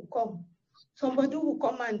devil will come. Somebody will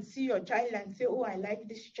come and see your child and say, oh, I like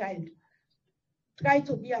this child. Try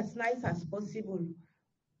to be as nice as possible.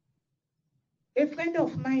 A friend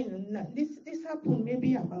of mine, this happened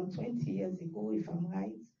maybe about 20 years ago, if I'm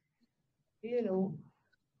right.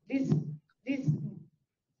 This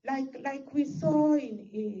like we saw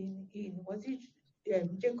in was it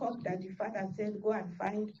Jacob, that the father said, go and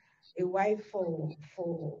find a wife for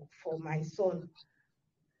my son.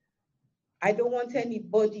 I don't want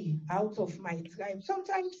anybody out of my tribe.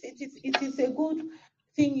 Sometimes it is a good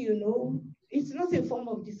thing, It's not a form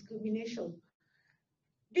of discrimination.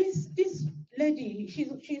 This lady,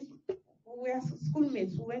 we are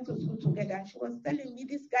schoolmates. We went to school together, and she was telling me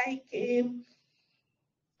this guy came,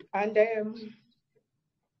 and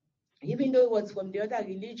even though he was from the other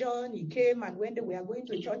religion, he came, and when they were going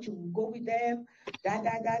to church, he would go with them,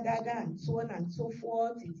 and so on and so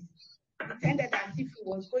forth. It pretended as if he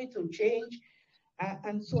was going to change,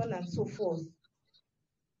 and so on and so forth.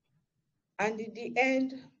 And in the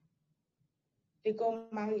end, they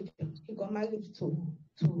got married. He got married to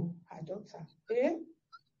her daughter.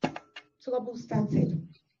 Trouble started.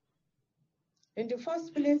 In the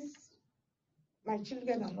first place, my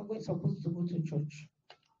children are not supposed to go to church.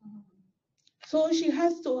 So she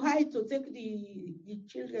has to hide to take the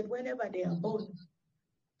children whenever they are born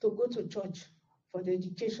to go to church for the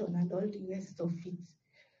education and all the rest of it.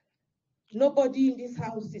 Nobody in this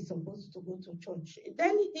house is supposed to go to church.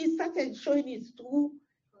 Then he started showing his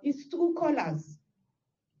true colors,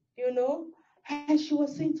 And she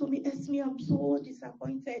was saying to me, Esme, I'm so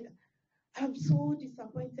disappointed. I'm so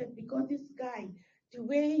disappointed because this guy, the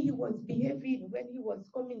way he was behaving when he was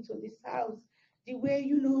coming to this house, the way,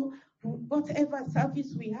 whatever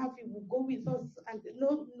service we have, he will go with us, and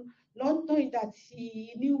not knowing that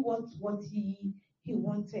he knew what he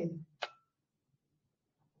wanted.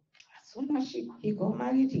 soon as he got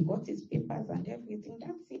married, he got his papers and everything.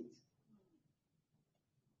 That's it.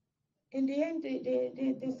 In the end,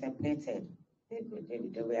 they separated.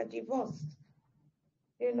 They were divorced.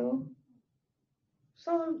 You know.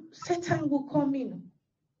 So Satan will come in.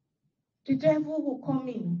 The devil will come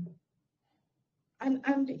in.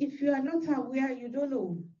 And if you are not aware, you don't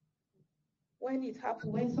know when it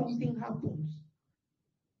happens, when something happens.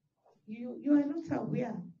 You are not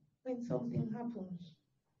aware when something happens.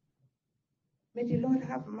 May the Lord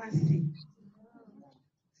have mercy.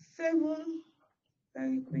 7,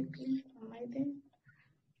 very quickly, am I there?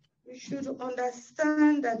 We should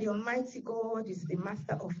understand that the Almighty God is the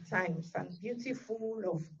master of times and beautiful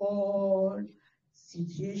of all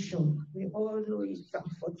situations. We all know it. Psalm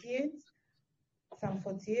 48,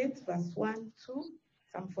 verse 1, 2.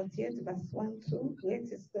 Psalm 48, verse 1, 2.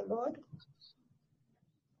 Great is the Lord.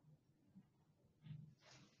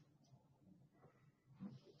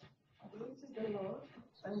 Great is the Lord,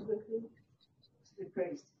 and greatly to be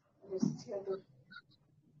praised. The city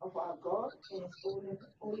of our God in his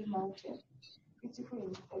holy mountain, beautiful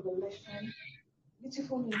in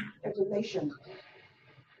revelation.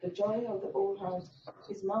 The joy of the whole heart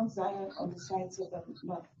is Mount Zion on the sides of the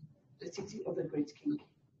north, the city of the great King.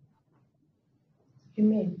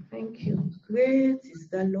 Amen. Thank you. Great is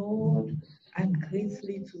the Lord and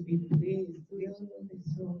greatly to be praised. We all know the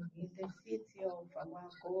song. In the city of our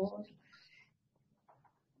God,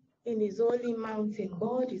 in his holy mountain,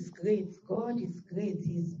 God is great. God is great.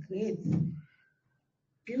 He is great.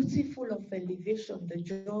 Beautiful of elevation, the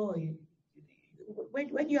joy.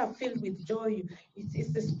 When you are filled with joy,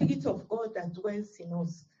 it's the Spirit of God that dwells in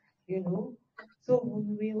us, you know. So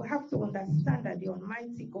we have to understand that the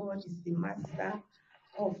Almighty God is the master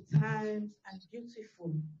of times and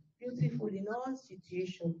beautiful in all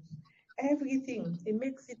situations. Everything, he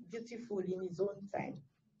makes it beautiful in his own time.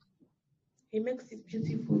 He makes it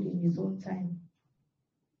beautiful in his own time.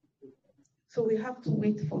 So we have to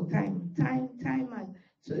wait for time, and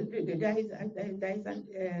so there is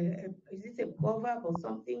it a proverb or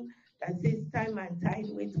something that says time and tide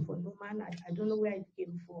wait for no man? I don't know where it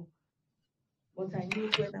came from, but I knew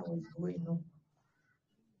it when I was growing up.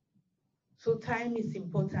 So time is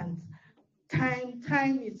important.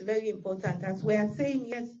 Time is very important. As we are saying,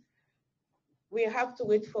 yes, we have to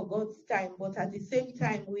wait for God's time, but at the same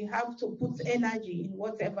time, we have to put energy in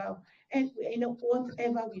whatever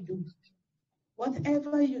we do.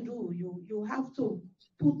 Whatever you do, you have to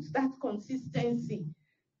put that consistency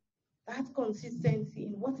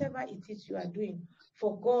in whatever it is you are doing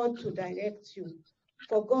for God to direct you,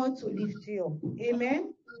 for God to lift you up.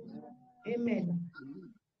 Amen? Amen.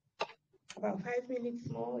 About 5 minutes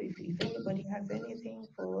more, if anybody has anything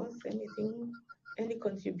for us, any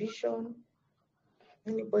contribution,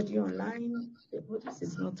 anybody online. Oh, this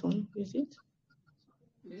is not on, is it?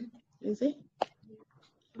 Is it?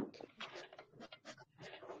 Okay.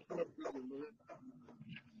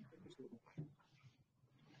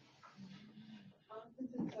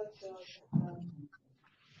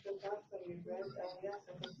 The verse that we read, yes,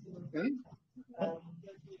 Second Timothy,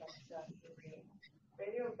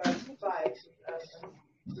 Many of verse 5,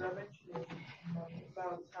 eventually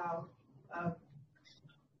about how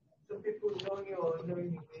some people know you or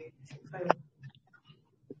knowing you may kind of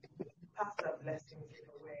pass their blessings in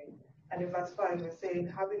a way. And in verse 5, we're saying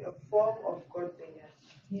having a form of godliness,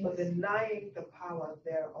 but denying the power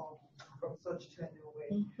thereof, from such turning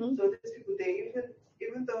away. So these people, they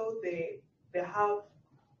even though they have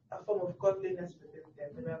a form of godliness within them,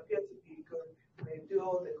 they may appear to be good, they do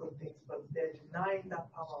all the good things, but they're denying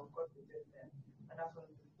that power of God within them. And that's one of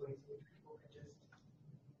the ways in which people can just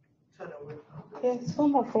turn away from God. Yes,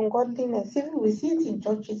 form of ungodliness. Even we see it in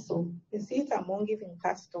churches, so we see it among even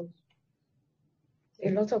pastors. A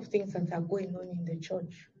lot of things that are going on in the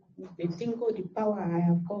church. They think, oh, the power, I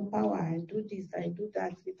have got power, I do this, I do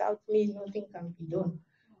that. Without me, nothing can be done.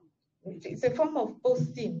 It's a form of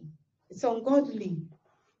boasting. It's ungodly.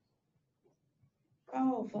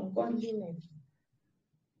 Power of ungodliness.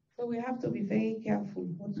 So we have to be very careful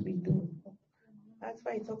what we do. That's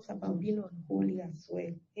why it talks about being unholy as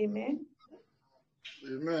well. Amen?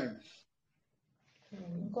 Amen.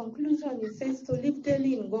 In conclusion, it says to live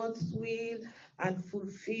daily in God's will and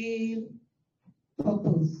fulfill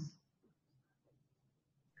purpose.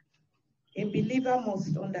 A believer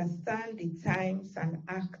must understand the times and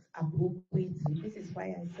act appropriately. This is why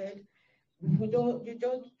I said, you don't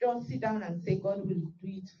just sit down and say, God will do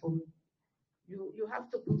it for me. You have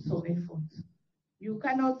to put some effort. You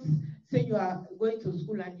cannot say you are going to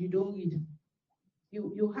school and you don't read.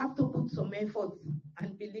 You have to put some effort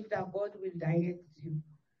and believe that God will direct you.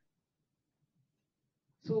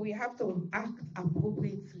 So we have to act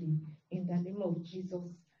appropriately in the name of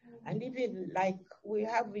Jesus. And even like we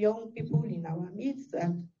have young people in our midst,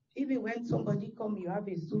 and even when somebody come, you have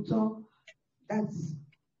a tutor, that's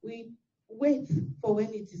we wait for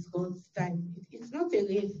when it is God's time. It's not a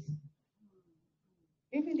race.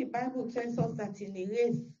 Even the Bible tells us that in a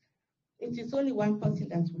race, it is only one person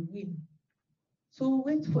that will win. So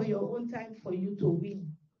wait for your own time for you to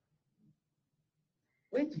win.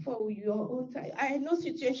 Wait for your own time. I know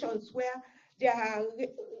situations where there are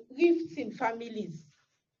rifts in families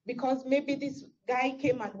because maybe this guy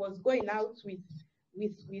came and was going out with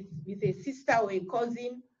a sister or a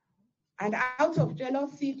cousin, and out of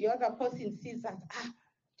jealousy, the other person sees that,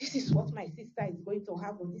 this is what my sister is going to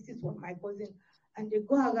have, or this is what my cousin, and they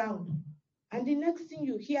go around. And the next thing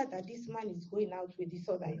you hear that this man is going out with this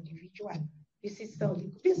other individual, the sister,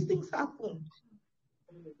 these things happen.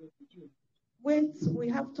 We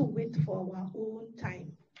have to wait for our own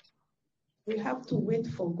time. We have to wait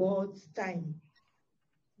for God's time.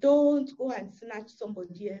 Don't go and snatch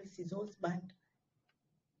somebody else's husband.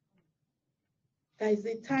 There is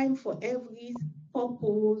a time for every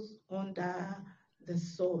purpose under the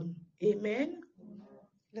sun. Amen.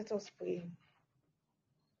 Let us pray.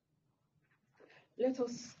 Let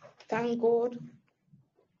us thank God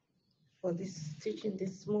for this teaching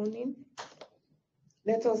this morning.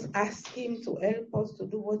 Let us ask him to help us to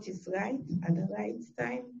do what is right at the right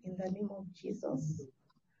time in the name of Jesus.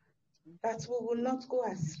 That we will not go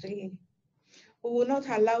astray. We will not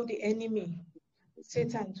allow the enemy,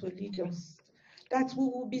 Satan, to lead us. That we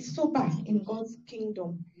will be sober in God's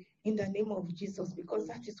kingdom in the name of Jesus, because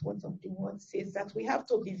that is what the word says, that we have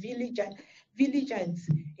to be vigilant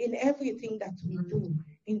in everything that we do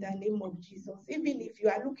in the name of Jesus. Even if you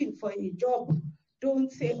are looking for a job,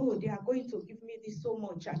 don't say, oh, they are going to give me this so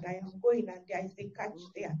much and I am going and there is a catch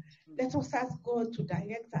there. Let us ask God to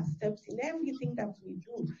direct our steps in everything that we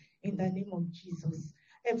do in the name of Jesus.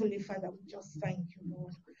 Heavenly Father, we just thank you,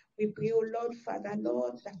 Lord. We pray, oh Lord, Father,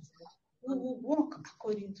 Lord, that we will walk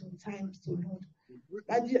according to time, so Lord.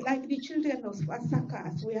 Like the children of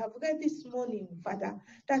Issachar, we have read this morning, Father,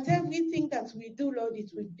 that everything that we do, Lord,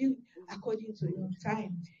 it will be according to your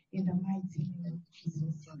time in the mighty name of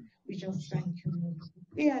Jesus. We just thank you, Lord.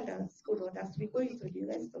 Pray and ask, oh Lord, as we go into the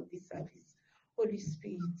rest of this service, Holy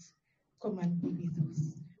Spirit, come and be with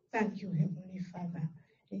us. Thank you, Heavenly Father.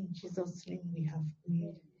 In Jesus' name we have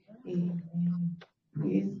prayed. Amen.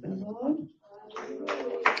 Praise the Lord. Thank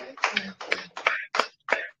you.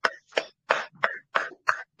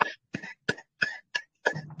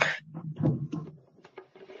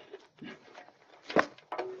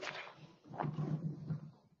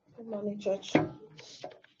 Good morning, church.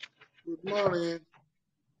 Good morning.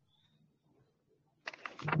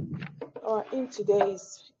 Our hymn today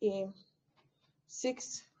is hymn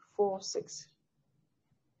 646.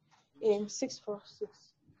 Hymn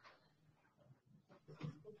 646.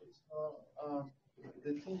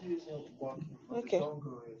 The TV isn't working. Okay. The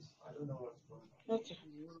dongle is. I don't know what's going on. Okay.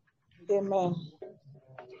 Amen.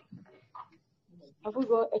 Have we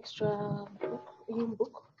got extra hymn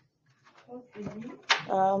book?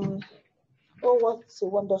 Oh, what a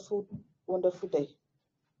wonderful, wonderful day.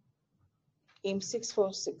 Hymn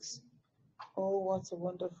 646. Oh, what a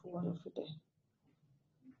wonderful, wonderful day.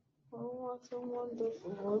 Oh, what a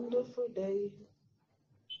wonderful, wonderful day.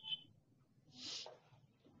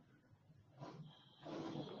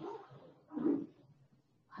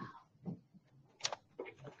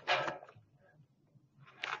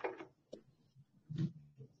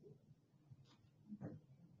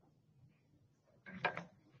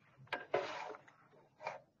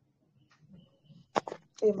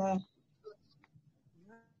 Amen.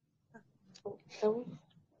 Oh, shall we?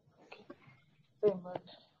 Okay. Amen.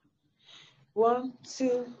 1,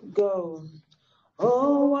 2, go.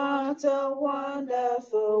 Oh, what a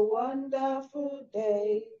wonderful, wonderful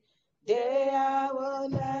day. Day I will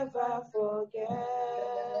never forget.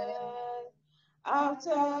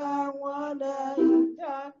 After I wander in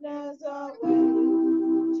darkness away,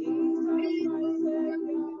 Jesus, my Savior, I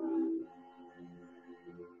met.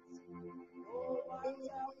 Oh, what a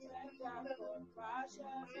friend and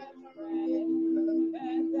compassionate friend,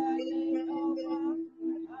 bending over.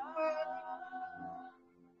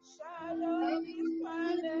 Shadow is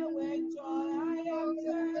burning with joy. I am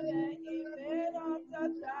turning in bed of the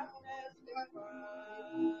darkness before.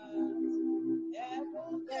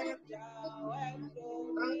 Heaven came down and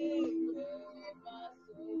glory filled my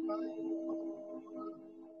soul.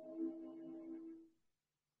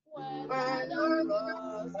 When I the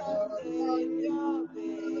cross of Savior,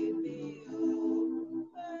 baby,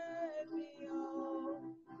 oh,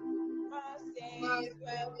 my sins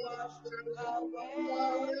were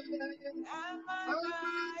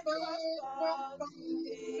Lord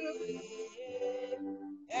today.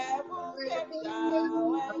 Heaven came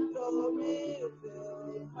down and glory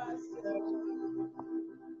filled my soul.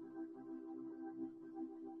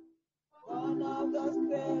 One of the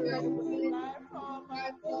Spirit will rise from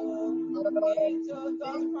above into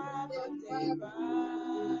the Father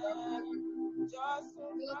divine. Just to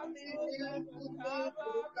fulfill the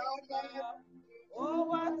Calvary's love. Oh,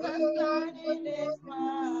 what a standing is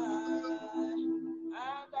mine,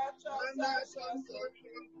 and the transaction so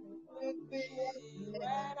with me when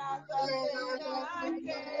at the sinner I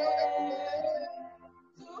came.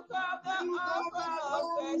 Took up the offer of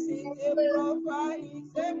facing the profile, he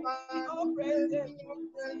saved me, oh praise the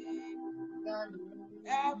Lord.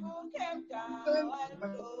 Heaven came down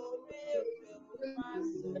and glory filled my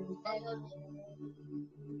soul.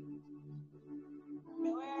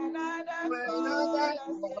 When I saw the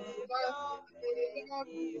Savior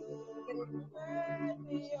made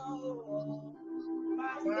me whole,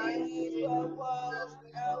 my sins were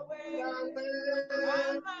washed away,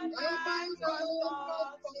 and my night was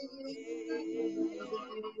gone today.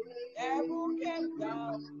 Heaven came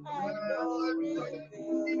down and glory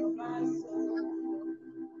filled my soul.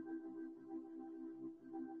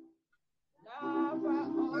 Now for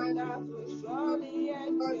all that will surely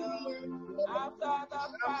endure after the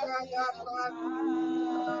passing of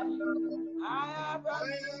time. I have a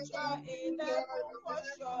future in heaven for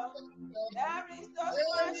sure. There is no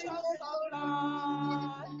precious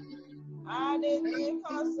supply, and it's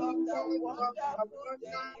because of the wonderful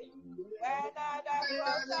day when at the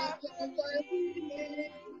cross I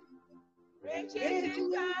believe. Riches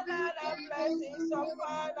eternal and blessings of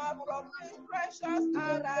Father from His precious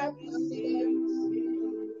hand I receive.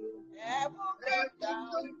 Heaven came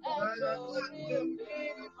down and glory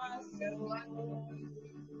filled my soul.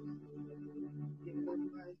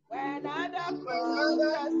 When at the cross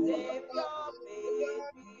the Savior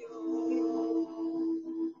made me whole,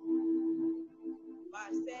 my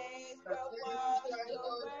sins were washed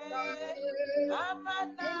away, and my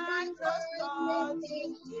night was gone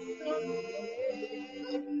today.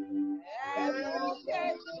 Heaven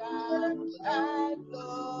came down and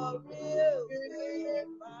glory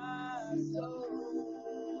filled my soul.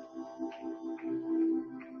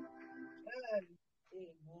 Amen.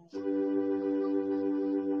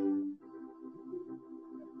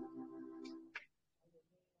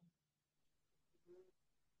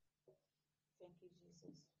 Thank you,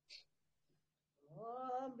 Jesus.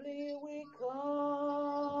 Humbly we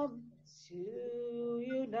come to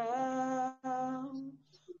you now.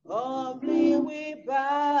 Humbly we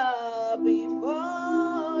bow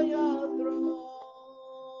before your throne.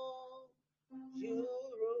 You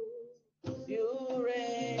rule, you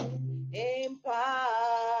reign in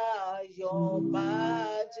power, your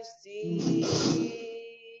majesty.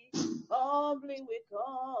 Humbly we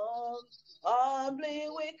come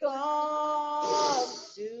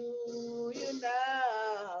to you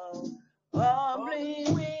now. Humbly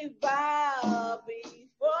we bow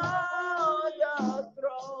before your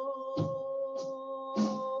throne.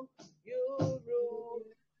 You rule,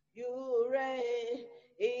 you reign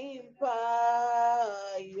in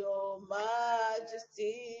power, your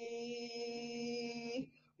majesty.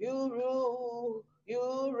 You rule,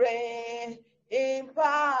 you reign in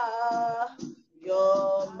power,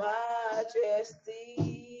 your majesty.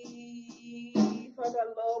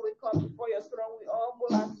 Father Lord, we come before your throne. We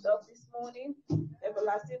humble ourselves this morning.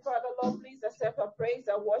 Everlasting Father Lord, please accept our praise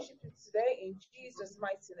and worship you today in Jesus'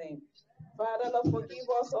 mighty name. Father Lord, forgive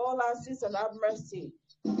us all our sins and have mercy.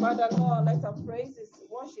 Father Lord, let our praises,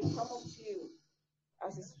 worship come up to you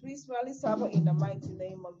as a sweet smelling savour in the mighty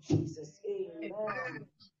name of Jesus. Amen.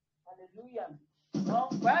 Hallelujah.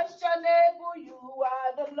 Unquestionable, you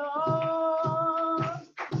are the Lord.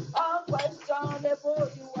 Unquestionable,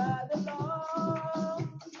 you are the Lord.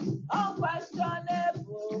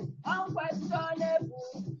 Unquestionable,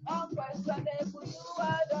 unquestionable, unquestionable, you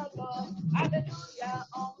are the Lord. Hallelujah.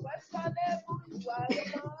 Unquestionable, you are the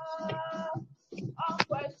Lord.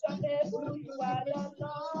 Unquestionable, you are the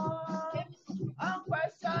Lord.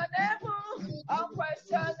 Unquestionable,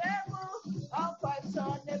 unquestionable,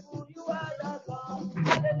 unquestionable, you are the Lord.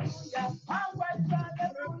 Hallelujah.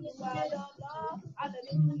 Unquestionable, you are the Lord.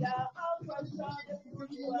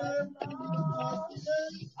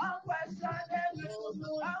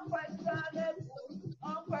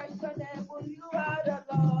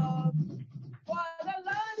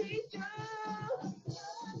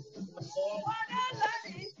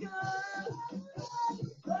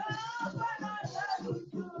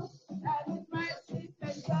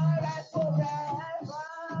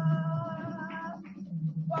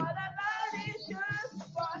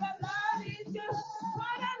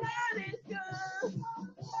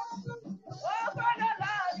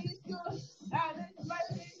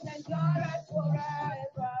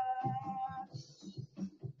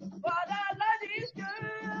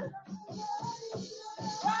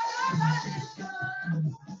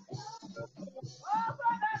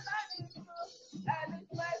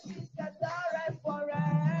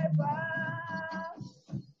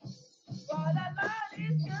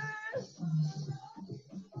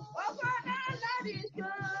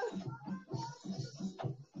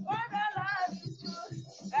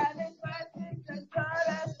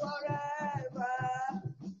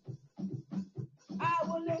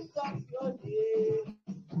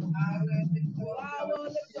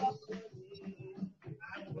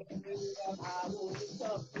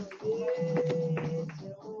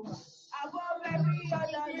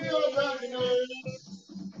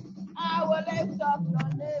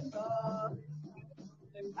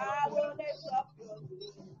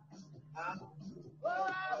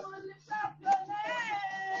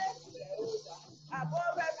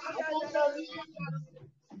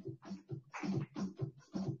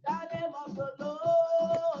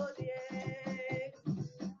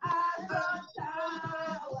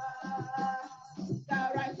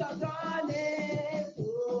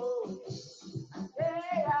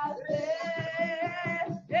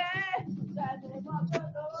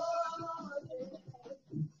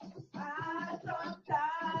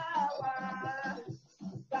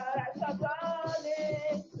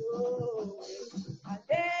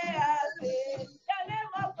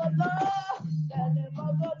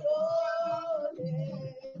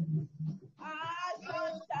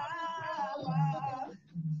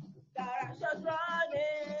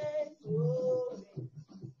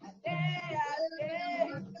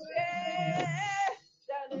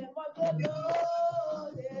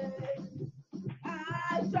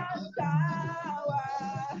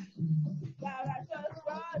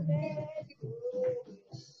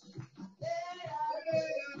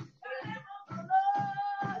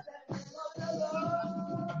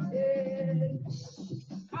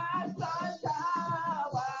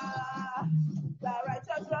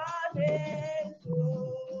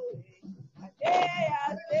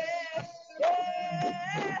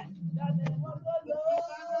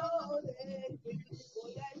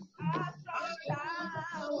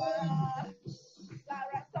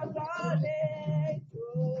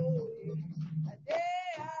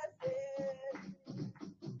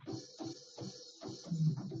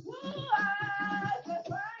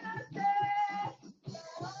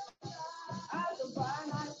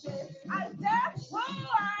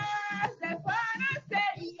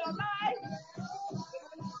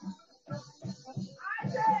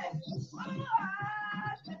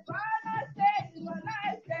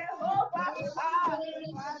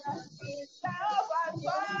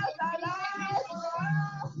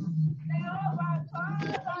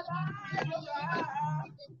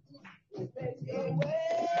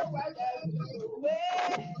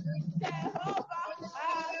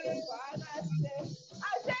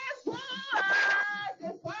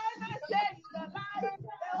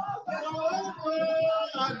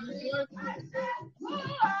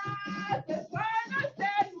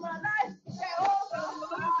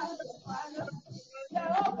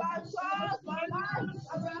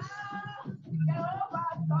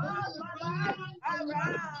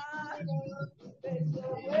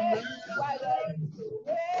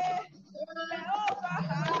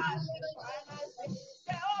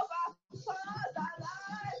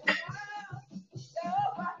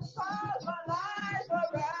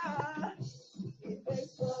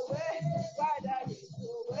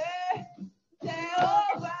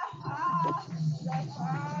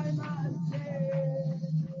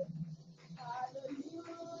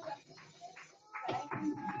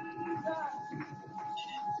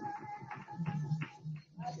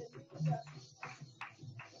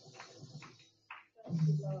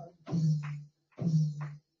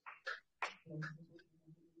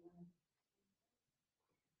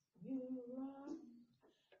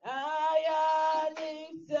 I am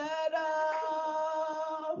lifted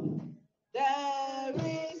up. There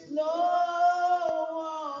is no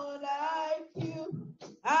one like you.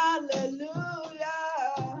 Hallelujah.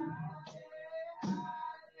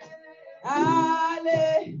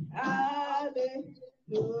 Hallelujah.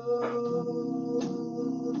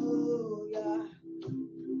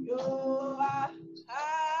 You are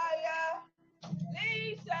higher,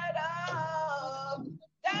 lifted up.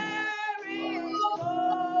 There is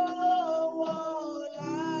no one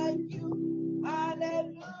like you.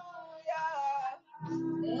 Hallelujah.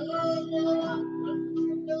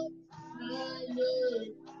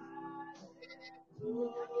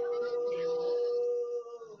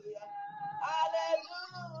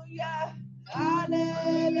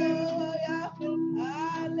 Hallelujah.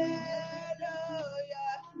 Hallelujah.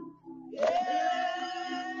 Yeah.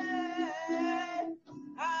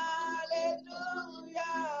 Hallelujah.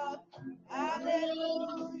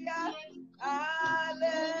 Hallelujah. Hallelujah.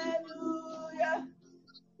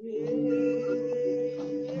 Yeah.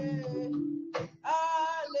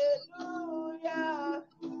 Hallelujah.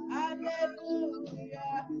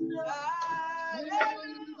 Hallelujah.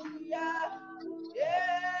 Hallelujah.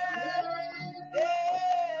 Yeah.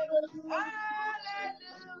 Yeah.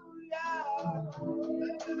 Hallelujah.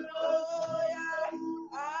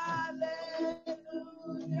 Hallelujah.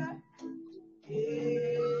 Hallelujah. Amen.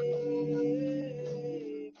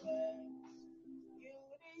 You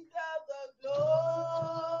deserve the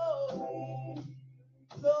glory,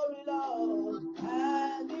 glory, Lord,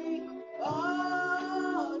 and the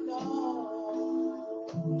honor.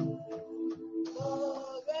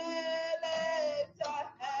 Oh, we lift our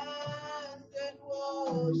hands and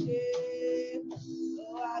worship. So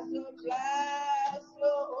as to bless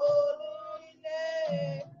your holy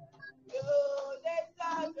name, you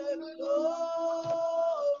deserve the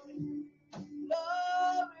glory,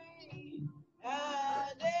 glory,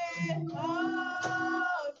 and the honor.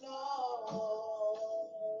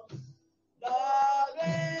 Lord,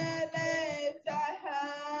 we lift our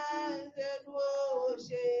hands and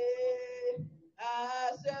worship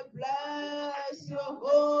as we bless your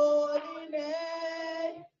holy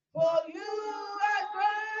name. For you are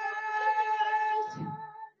great,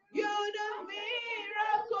 you do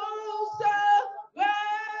miracles so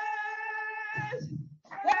great.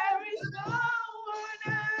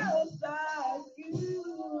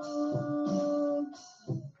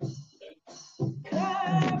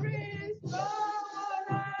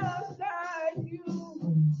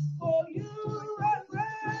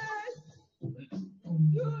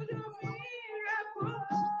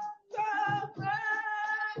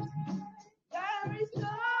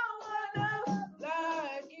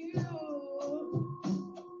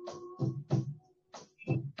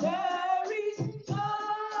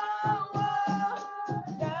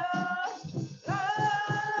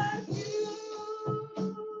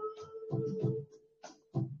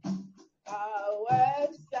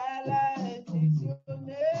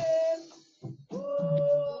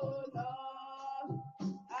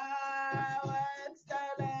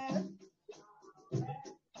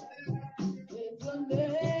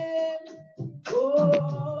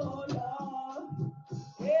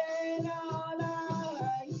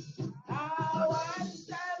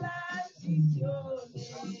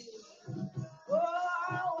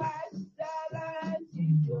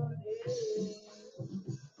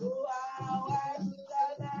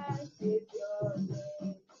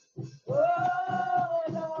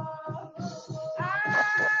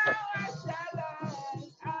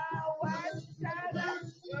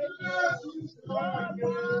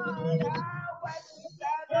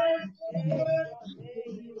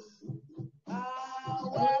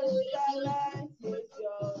 excellent is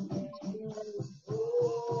your name,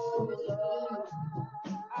 oh Lord.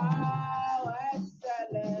 How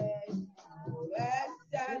excellent, oh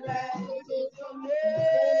excellent is your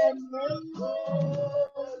name,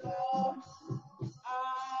 oh Lord.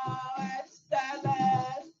 How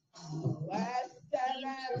excellent, oh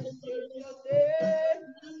excellent is your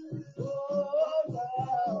name, oh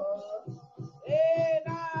Lord. In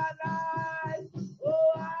our lives,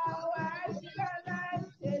 oh how excellent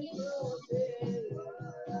is your name,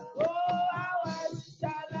 oh how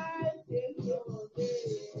excellent is your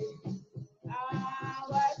name, how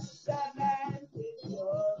excellent is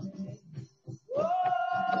your name,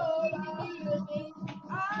 oh Lord.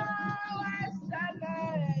 How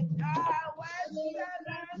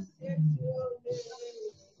excellent is your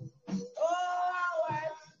name. Oh, how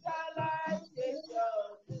excellent is your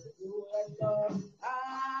name, Lord.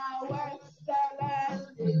 How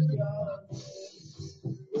excellent is your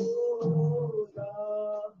name, oh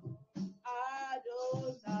Lord.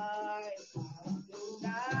 Adonai,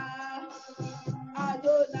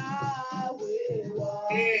 Adonai, we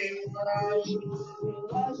worship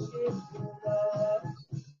you, Lord.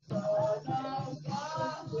 Son of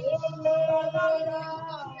God, you are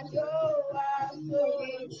so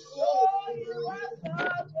good. Oh, you are so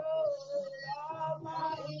good,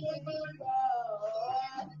 Almighty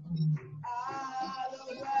God.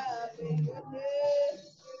 Hallowed be your name.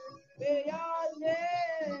 Be your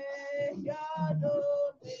name, your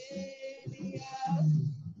dominion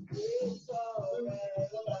is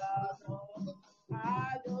forevermore.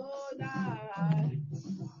 Adonai,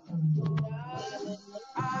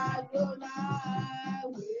 Adonai,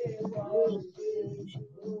 we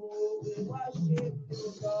worship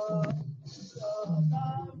you, God. Son of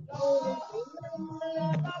God,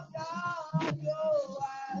 you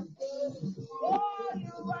are good. Oh,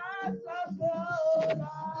 you are so good,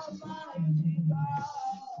 Almighty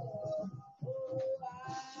God. Oh,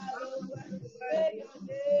 hallowed be your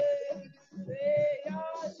name,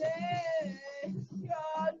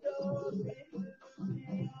 your dominion.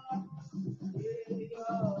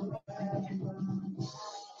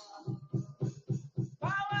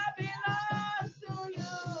 Power belongs to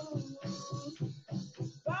you.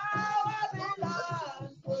 Power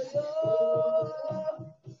belongs to you.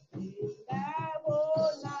 In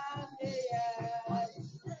heaven and the earth.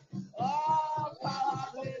 Oh, power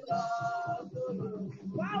belongs to you.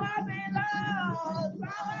 Power belongs to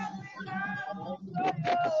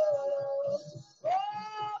you. Oh,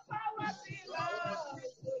 power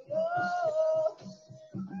belongs to you.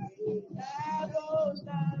 In heaven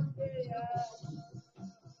and the earth.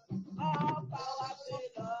 All power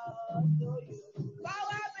belongs to you.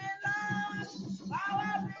 Power belongs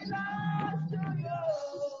to you,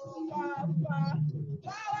 Papa.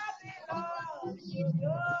 Power belongs to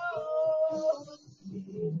you.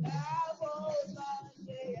 In heaven and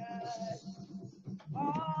the earth.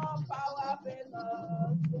 All power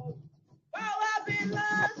belongs to you. Power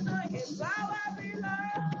belongs to you. Power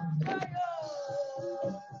belongs to you.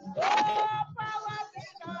 Oh, power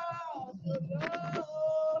belongs to you.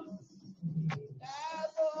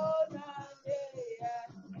 Heaven and the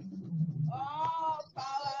earth. All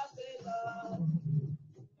power belongs.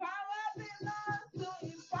 Power belongs to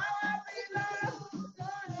you. Power belongs to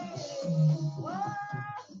you. Oh,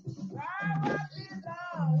 power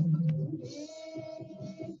belongs to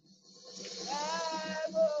you.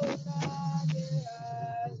 Heaven and the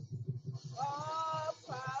earth. All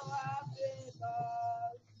power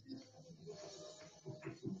belongs to you.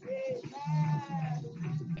 Amen.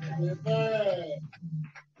 Amen.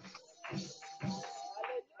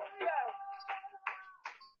 Hallelujah.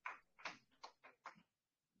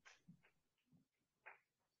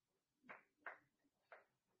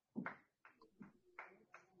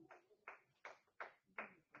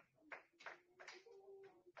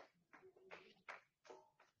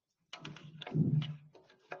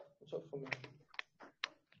 What's up for me?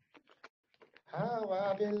 How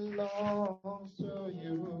I belong to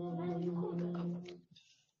you.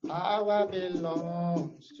 How I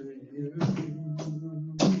belong to you.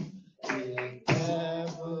 In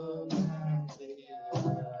heaven and the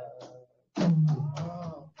earth.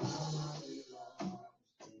 Oh, how I belong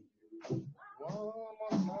to you. One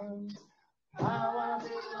more time. How I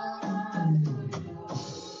belong to you.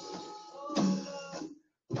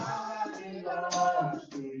 How I belong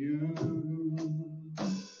to you.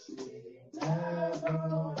 In heaven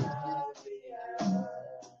and the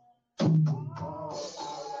earth. Oh,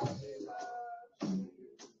 how I belong to you.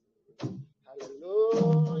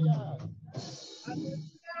 Hallelujah.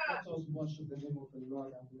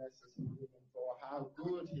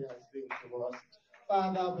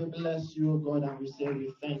 Father, we bless you, O God, and we say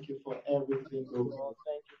we thank you for everything, O God.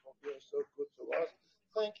 Thank you for being so good to us.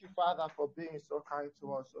 Thank you, Father, for being so kind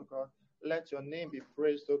to us, O God. Let your name be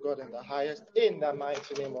praised, O God, in the highest, in the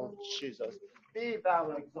mighty name of Jesus. Be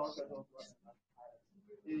thou exalted, O God,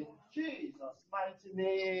 in the highest. In Jesus' mighty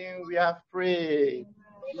name we have prayed.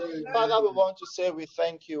 Father, we want to say we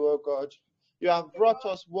thank you, O God. You have brought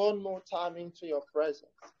us one more time into your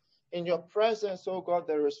presence. In your presence, O God,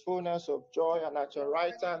 there is fullness of joy, and at your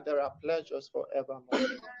right hand there are pleasures forevermore.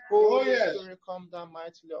 Holy Spirit, come down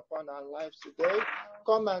mightily upon our lives today.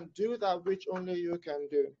 Come and do that which only you can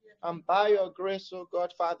do. And by your grace, O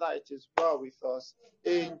God, Father, it is well with us.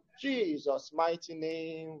 In Jesus' mighty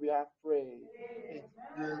name we have prayed.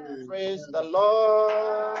 Praise the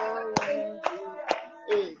Lord.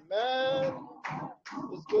 Amen.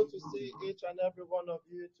 It's good to see each and every one of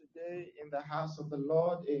you today in the house of the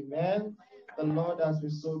Lord. Amen. The Lord has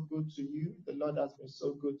been so good to you. The Lord has been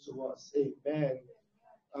so good to us. Amen.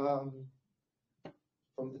 From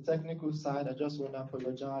the technical side, I just want to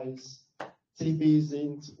apologize. TV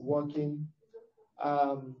isn't working.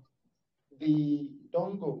 The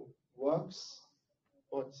dongle works,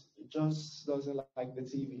 but it just doesn't like the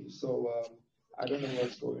TV. So I don't know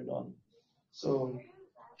what's going on. So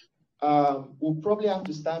we'll probably have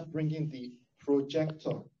to start bringing the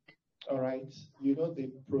projector. All right, you know, the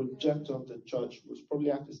projector of the church. We'll probably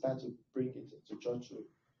have to start to bring it into church. So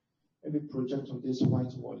maybe project on this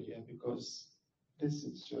white wall here, because this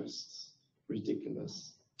is just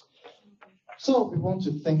ridiculous. So we want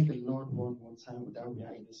to thank the Lord one more time that we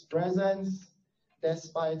are in his presence,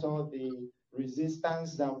 despite all the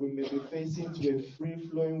resistance that we may be facing to a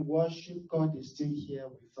free-flowing worship. God is still here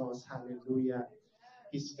with us. Hallelujah.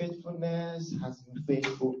 His faithfulness has been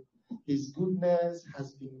faithful. His goodness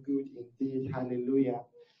has been good indeed. Hallelujah.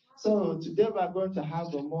 So today we are going to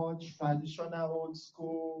have a more traditional old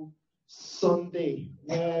school Sunday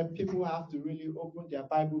where people have to really open their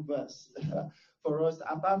Bible verse. For us,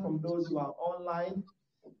 apart from those who are online,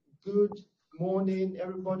 good morning,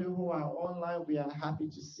 everybody who are online. We are happy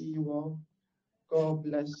to see you all. God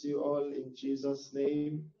bless you all in Jesus'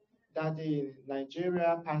 name. Daddy in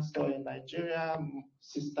Nigeria, Pastor in Nigeria,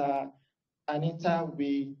 Sister Anita,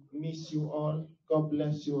 we miss you all. God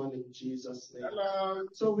bless you all in Jesus' name. Hello.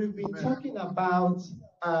 So we've been talking about,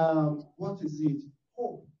 what is it?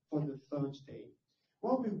 Hope for the third day.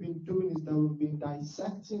 What we've been doing is that we've been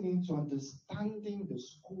dissecting into understanding the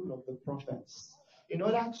school of the prophets in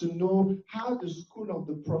order to know how the school of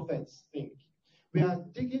the prophets think. We are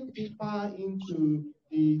digging deeper into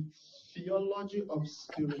the theology of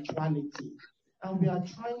spirituality, and we are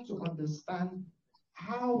trying to understand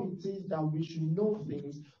how it is that we should know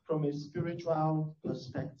things from a spiritual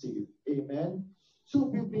perspective. Amen. So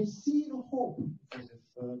we've been seeing hope for the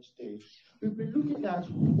third day. We've been looking at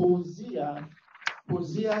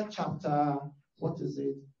Hosea chapter,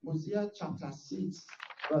 Hosea chapter 6,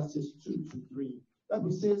 verses 2 to 3.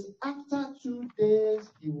 Bible says, after 2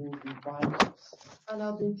 days he will revive us. And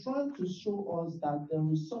I've been trying to show us that there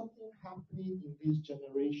is something happening in this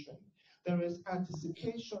generation. There is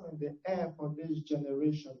anticipation in the air for this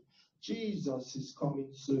generation. Jesus is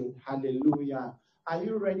coming soon. Hallelujah. Are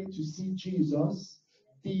you ready to see Jesus?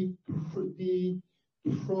 The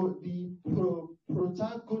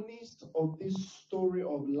protagonist of this story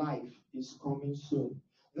of life is coming soon.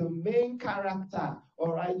 The main character,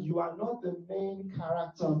 all right, you are not the main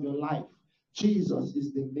character of your life. Jesus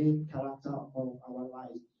is the main character of our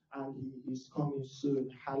lives, and he is coming soon.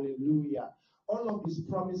 Hallelujah. All of his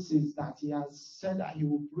promises that he has said that he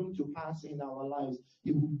will bring to pass in our lives,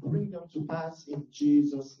 he will bring them to pass in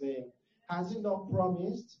Jesus' name. Has he not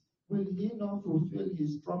promised? Will he not fulfill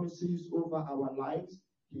his promises over our lives?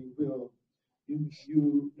 He will.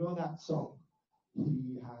 You know that song.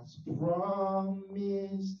 He has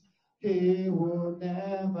promised he will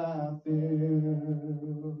never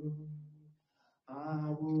fail. I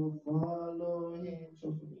will follow him.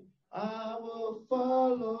 So for me, I will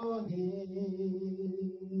follow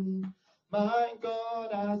him. My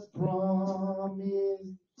God has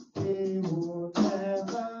promised he will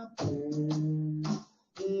never fail.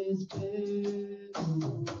 His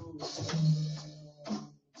faithfulness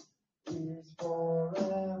is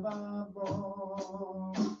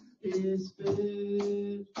forevermore. His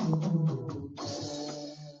faithfulness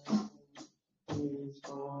is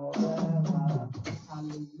forever.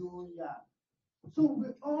 Hallelujah. So we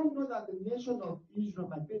all know that the nation of Israel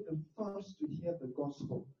might be the first to hear the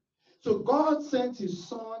gospel. So God sent his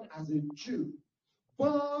son as a Jew,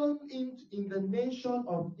 born in the nation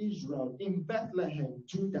of Israel, in Bethlehem,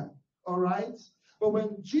 Judah. All right? But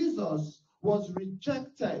when Jesus was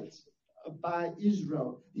rejected by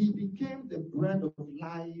Israel. He became the bread of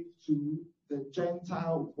life to the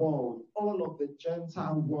Gentile world, all of the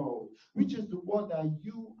Gentile world, which is the one that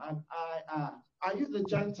you and I are. Are you the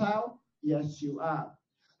Gentile? Yes, you are.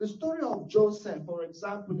 The story of Joseph, for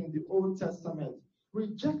example, in the Old Testament,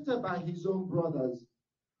 rejected by his own brothers,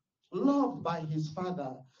 loved by his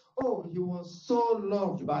father. Oh, he was so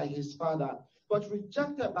loved by his father, but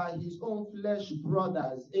rejected by his own flesh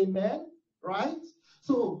brothers. Amen? Right?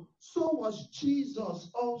 So was Jesus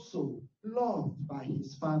also loved by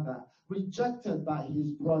his father, rejected by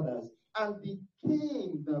his brothers, and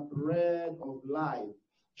became the bread of life.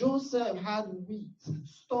 Joseph had wheat,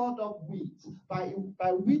 stored up wheat, by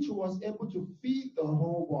which he was able to feed the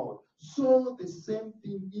whole world. So the same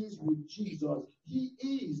thing is with Jesus. He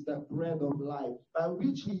is the bread of life, by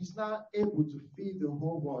which he is now able to feed the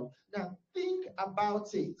whole world. Now think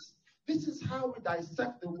about it. This is how we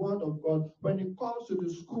dissect the word of God when it comes to the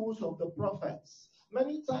schools of the prophets.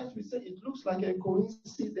 Many times we say it looks like a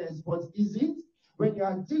coincidence, but is it? When you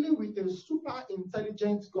are dealing with a super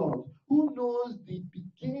intelligent God who knows the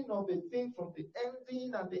beginning of a thing from the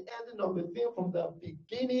ending and the ending of a thing from the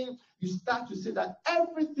beginning, you start to see that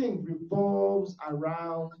everything revolves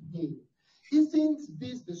around him. Isn't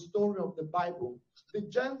this the story of the Bible? The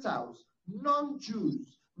Gentiles,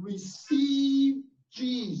 non-Jews, receive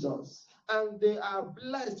Jesus and they are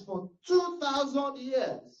blessed for 2,000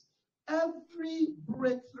 years. Every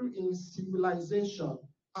breakthrough in civilization,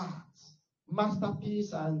 art,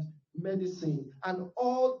 masterpiece and medicine, and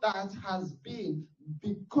all that has been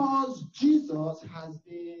because Jesus has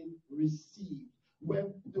been received.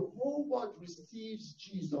 When the whole world receives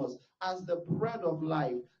Jesus as the bread of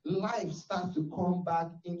life, life starts to come back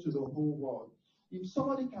into the whole world. If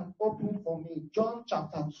somebody can open for me John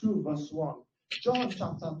chapter 2 verse 1. John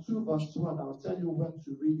chapter 2 verse 1, I'll tell you when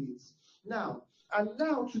to read it. Now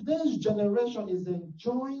today's generation is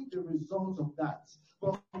enjoying the results of that.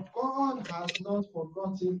 But God has not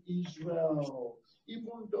forgotten Israel.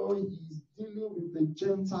 Even though he's dealing with the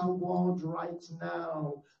Gentile world right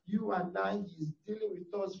now, you and I, he's dealing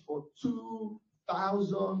with us for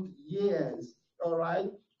 2,000 years. All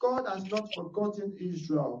right? God has not forgotten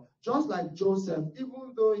Israel. Just like Joseph,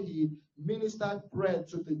 even though he ministered bread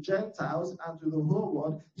to the Gentiles and to the whole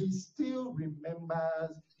world, he still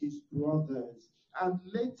remembers his brothers. And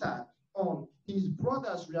later on, his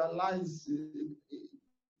brothers realized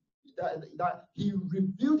that he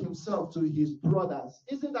revealed himself to his brothers.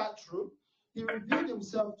 Isn't that true? He revealed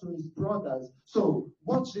himself to his brothers. So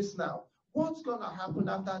watch this now. What's going to happen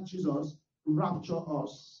after Jesus rapture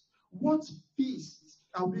us? What feast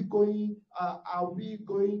are we going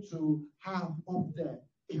to have up there?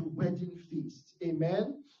 A wedding feast.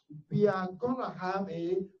 Amen. We are going to have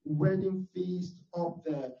a wedding feast up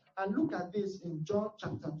there. And look at this in John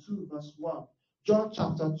chapter 2 verse 1. John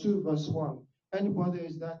chapter 2 verse 1. Anybody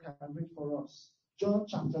is that can read for us? John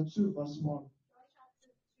chapter 2 verse 1. John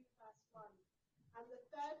chapter 2 verse 1. And the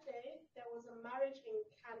third day there was a marriage in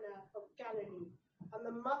Cana of Galilee, and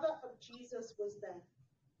the mother of Jesus was there.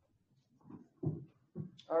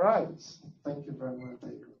 All right. Thank you very much,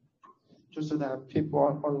 David. Just so that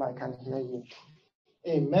people online can hear you.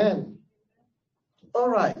 Amen. All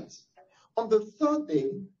right. On the third day,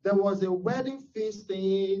 there was a wedding feast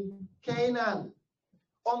in Canaan.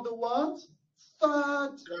 On the what?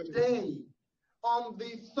 Third day. On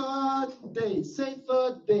the third day. Say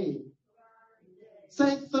third day.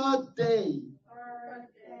 Say third day.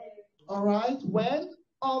 All right. When?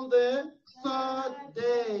 On the third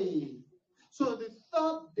day. So the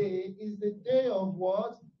third day is the day of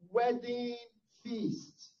what? Wedding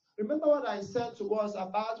feast. Remember what I said to us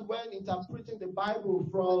about when interpreting the Bible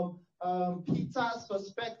from Peter's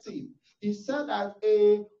perspective. He said that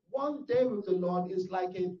one day with the Lord is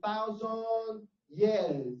like 1,000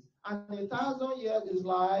 years, and 1,000 years is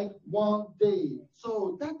like one day.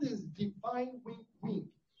 So that is divine wink.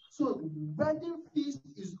 So the wedding feast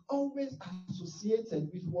is always associated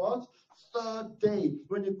with what? Third day.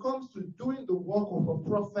 When it comes to doing the work of a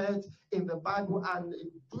prophet in the Bible and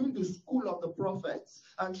doing the school of the prophets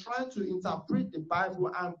and trying to interpret the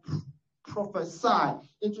Bible and prophesy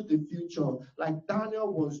into the future like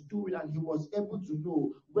Daniel was doing, and he was able to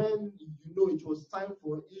know when it was time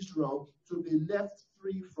for Israel to be left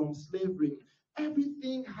free from slavery.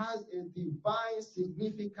 Everything has a divine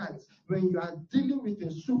significance when you are dealing with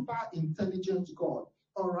a super intelligent God.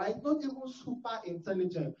 All right, not even super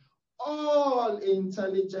intelligent, all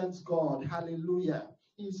intelligent God. Hallelujah.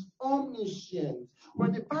 He's omniscient.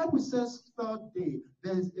 When the Bible says third day,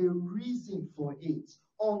 there's a reason for it.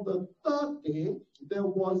 On the third day, there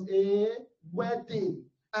was a wedding.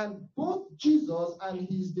 And both Jesus and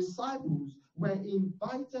his disciples were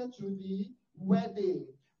invited to the wedding.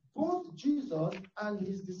 Both Jesus and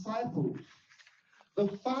his disciples. The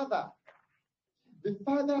Father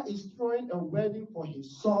is throwing a wedding for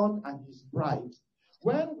his son and his bride.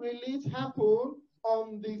 When will it happen?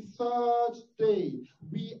 On the third day.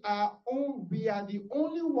 We are the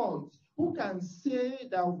only ones who can say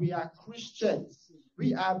that we are Christians.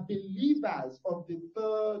 We are believers of the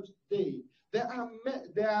third day. There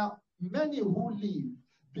are many who live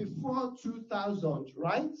before 2000,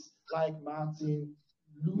 right? Like Martin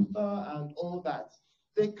Luther and all that.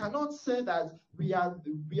 They cannot say that we are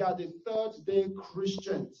the third day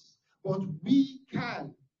Christians, but we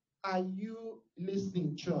can. Are you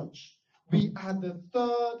listening, church? We are the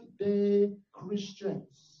third day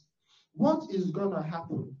Christians. What is going to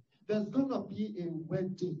happen? There's going to be a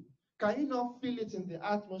wedding. Can you not feel it in the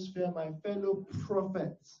atmosphere, my fellow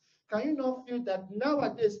prophets? Can you not feel that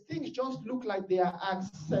nowadays things just look like they are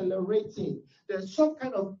accelerating? There's some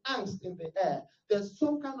kind of angst in the air. There's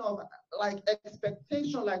some kind of like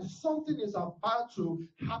expectation, like something is about to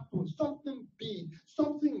happen, something big,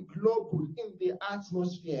 something global in the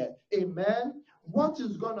atmosphere. Amen. What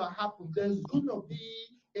is going to happen? There's going to be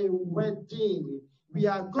a wedding. We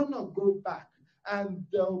are going to go back and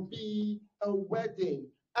there'll be a wedding.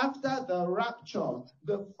 After the rapture,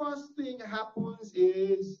 the first thing happens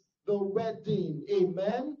is the wedding.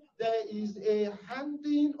 Amen. There is a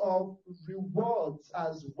handing of rewards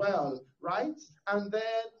as well, right? And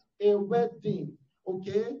then a wedding.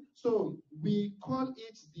 Okay, so we call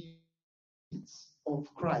it the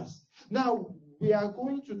of Christ. Now we are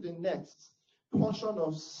going to the next portion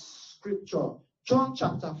of scripture, John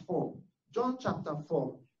chapter 4. John chapter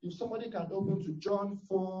 4. If somebody can open to John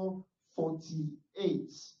 4:48.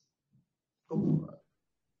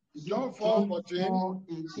 John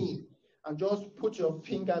 4:18. And just put your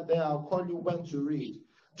finger there. I'll call you when to read.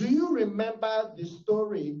 Do you remember the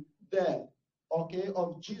story there, okay,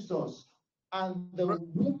 of Jesus and the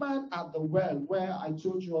woman at the well where I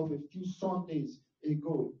told you of a few Sundays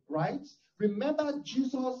ago, right? Remember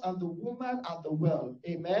Jesus and the woman at the well,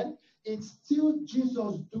 amen? It's still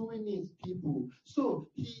Jesus doing it, people. So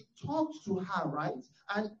he talked to her, right?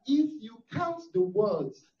 And if you count the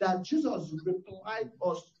words that Jesus replied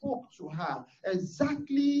or spoke to her,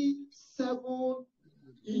 exactly 7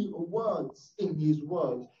 words in his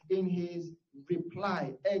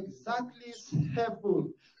reply, exactly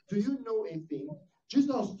 7. Do you know a thing?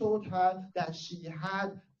 Jesus told her that she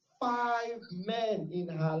had 5 men in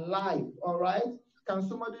her life, all right? Can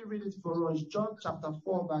somebody read it for us? John chapter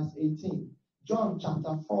 4, verse 18. John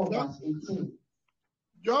chapter 4, verse 18.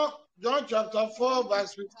 John chapter 4,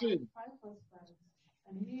 verse 15. 5 husbands,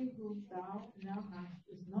 and he whom thou now hast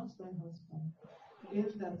is not thy husband.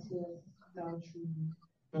 If that says thou truly.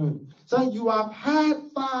 So you have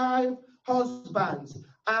had 5 husbands,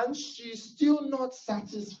 and she's still not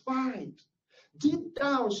satisfied. Deep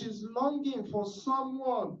down, she's longing for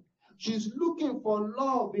someone. She's looking for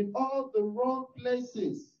love in all the wrong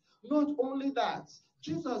places. Not only that,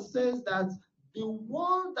 Jesus says that the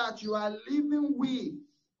one that you are living with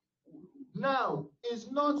now is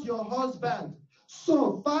not your husband.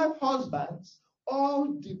 So 5 husbands,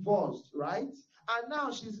 all divorced, right? And now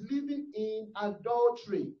she's living in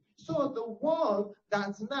adultery. So the one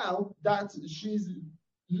that she's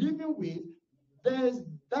living with,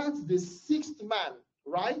 that's the 6th man,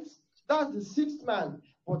 right? That's the 6th man.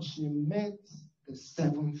 But she met the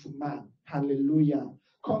 7th man. Hallelujah.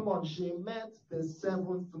 Come on, she met the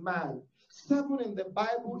 7th man. 7 in the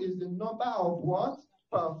Bible is the number of what?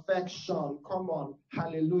 Perfection. Come on.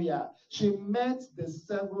 Hallelujah. She met the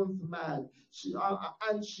 7th man.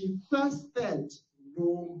 And she thirsted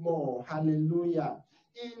no more. Hallelujah.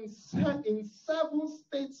 In 7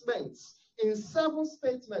 statements,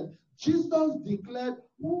 Jesus declared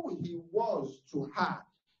who he was to her.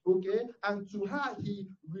 Okay, and to her he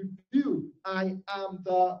revealed, I am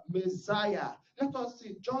the Messiah. Let us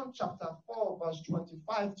see John chapter 4, verse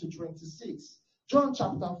 25 to 26. John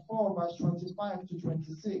chapter 4, verse 25 to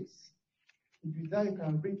 26. If you there, you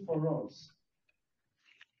can read for us.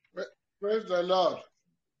 Praise the Lord.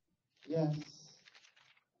 Yes.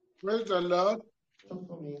 Praise the Lord. Talk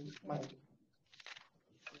for me, Mike.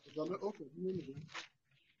 Okay.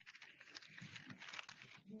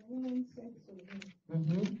 The woman said to him,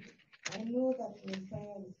 Mm-hmm. I know that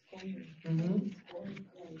Messiah is coming. Mm-hmm. He is called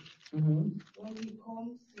Christ. Mm-hmm. When he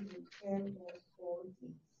comes, he will tell us all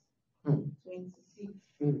things. 26.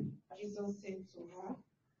 Jesus said to her,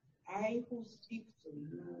 I who speak to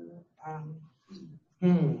you am he.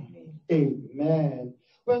 Amen.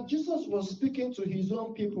 When Jesus was speaking to his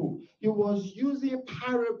own people. He was using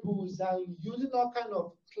parables and using all kind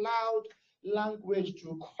of cloud language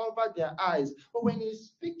to cover their eyes. But when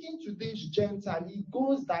he's speaking to this Gentile, he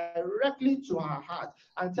goes directly to her heart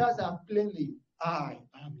and tells her plainly, I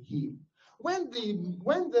am he. When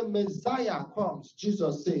the Messiah comes,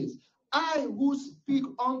 Jesus says, I who speak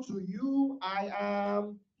unto you, I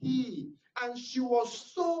am he. And she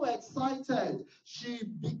was so excited. She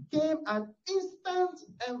became an instant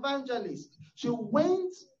evangelist. She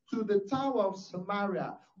went to the town of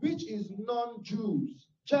Samaria, which is non-Jews,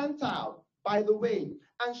 Gentile, by the way,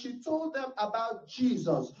 and she told them about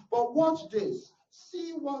Jesus. But watch this.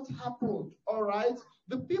 See what happened, all right?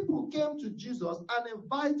 The people came to Jesus and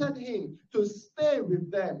invited him to stay with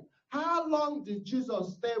them. How long did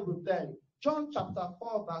Jesus stay with them? John chapter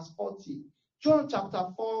 4, verse 40. John chapter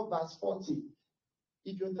 4, verse 40.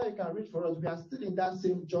 If you're there, you can read for us. We are still in that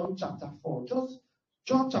same John chapter 4. Just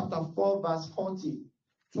John chapter 4, verse 40.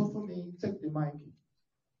 So for me, take the mic.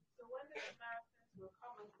 So when the Samaritans were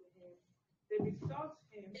coming to him, they besought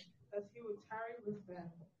him that he would tarry with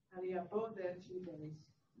them, and he abode there 2 days.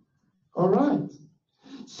 All right.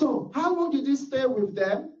 So how long did he stay with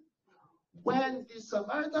them? When the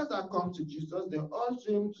Samaritans had come to Jesus, they urged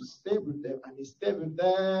him to stay with them, and he stayed with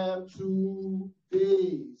them 2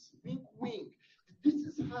 days. Wink, wink. This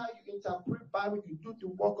is how you interpret Bible. You do the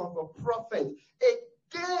work of a prophet.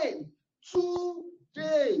 Again, 2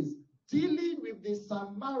 days dealing with the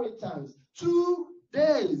Samaritans. 2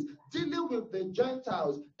 days dealing with the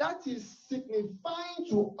Gentiles. That is signifying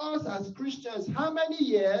to us as Christians how many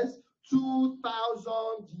years?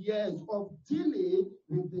 2,000 years of dealing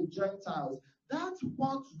with the Gentiles. That's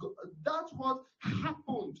what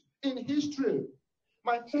happened in history.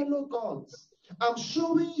 My fellow gods, I'm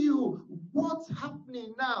showing you what's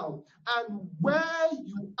happening now and where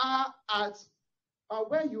you are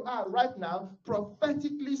right now,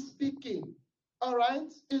 prophetically speaking. All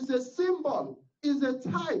right? It's a symbol, it's a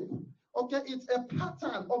type. Okay, it's a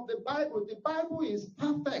pattern of the Bible. The Bible is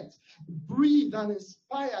perfect, breathed and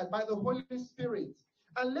inspired by the Holy Spirit.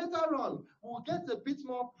 And later on, we'll get a bit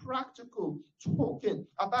more practical, talking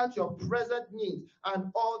about your present needs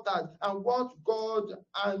and all that, and what God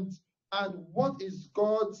and what is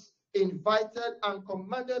God's invited and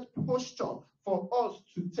commanded posture for us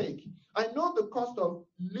to take. I know the cost of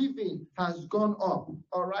living has gone up,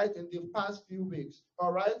 all right, in the past few weeks,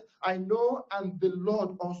 all right? I know, and the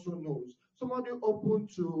Lord also knows. Somebody open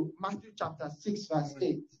to Matthew chapter 6, verse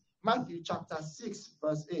 8. Matthew chapter 6,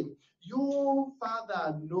 verse 8. Your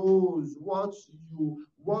Father knows what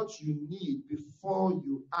you need before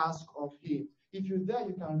you ask of him. If you're there,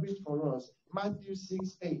 you can read for us. Matthew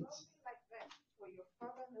 6, 8. Don't be like them, for your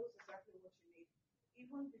Father knows exactly what you need,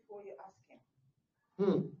 even before you ask him.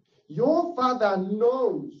 Your Father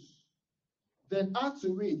knows, then add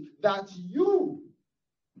to it, that you,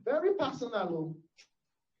 very personal,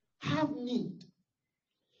 have need.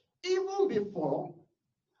 Even before,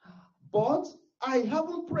 but I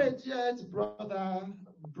haven't prayed yet, brother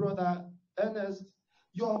Ernest.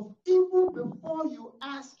 Even before you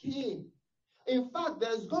ask him. In fact,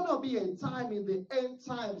 there's going to be a time in the end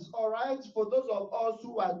times, all right, for those of us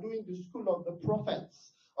who are doing the school of the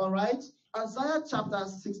prophets, all right? Isaiah chapter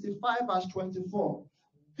 65, verse 24.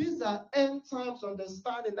 These are end times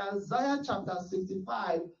understanding. Isaiah chapter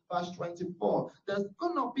 65, verse 24. There's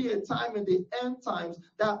going to be a time in the end times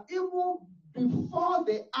that even before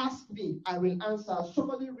they ask me, I will answer.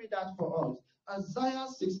 Somebody read that for us. Isaiah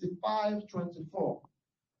 65, 24.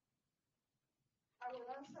 I will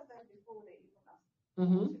answer them before they even ask to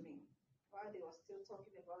me. While they were still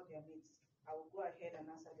talking about their needs, I will go ahead and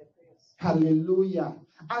answer their prayers. Hallelujah.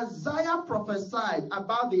 Isaiah prophesied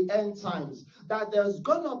about the end times, that there's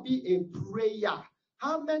going to be a prayer.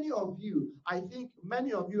 How many of you, I think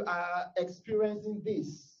many of you are experiencing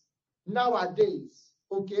this nowadays,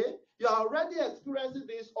 okay? You're already experiencing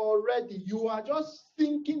this already. You are just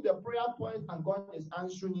thinking the prayer point and God is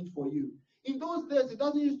answering it for you. In those days, it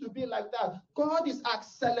doesn't used to be like that. God is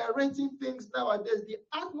accelerating things nowadays. The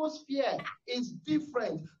atmosphere is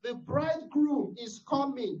different. The bridegroom is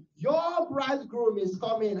coming. Your bridegroom is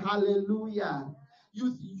coming. Hallelujah.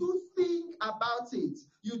 You think about it.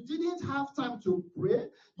 You didn't have time to pray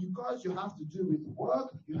because you have to do with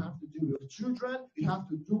work, you have to do with children, you have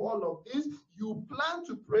to do all of this. You plan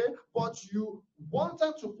to pray, but you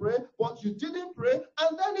wanted to pray, but you didn't pray,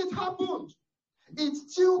 and then it happened. It's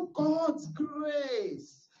still God's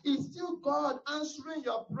grace. It's still God answering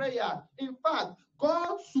your prayer. In fact,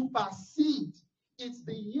 God supersedes. It's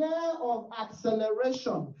the year of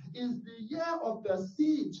acceleration. It's the year of the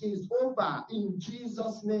siege is over in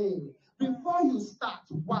Jesus' name. Before you start,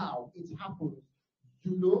 wow, it happened.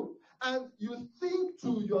 You know, and you think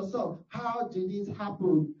to yourself, how did it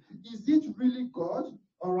happen? Is it really God?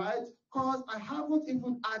 All right, because I haven't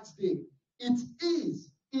even asked him. It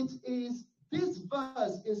is this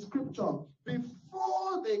verse in scripture.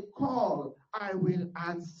 Before they call, I will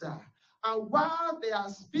answer. And while they are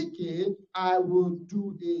speaking, I will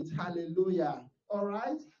do it. Hallelujah. All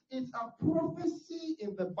right, it's a prophecy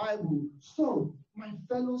in the Bible. So, my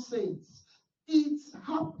fellow saints, it's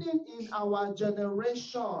happening in our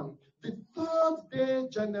generation, the third day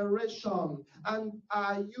generation. And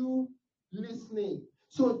are you listening?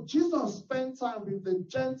 So Jesus spent time with the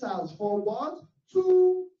Gentiles for what?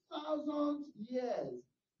 2,000 years.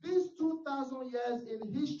 These 2,000 years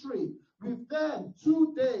in history, with them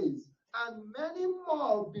 2 days. And many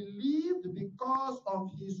more believed because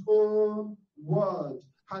of his own word.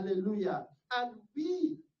 Hallelujah. And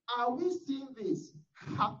are we seeing this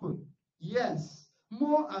happen? Yes,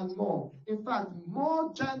 more and more. In fact,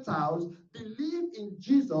 more Gentiles believe in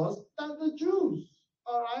Jesus than the Jews.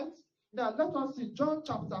 All right? Now, let us see John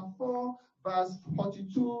chapter 4, verse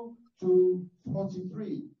 42 to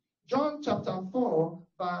 43. John chapter 4,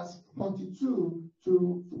 verse 42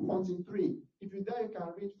 to 43. If you're there, you can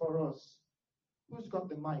read for us. Who's got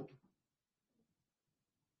the mic?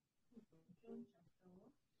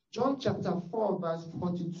 John chapter 4, verse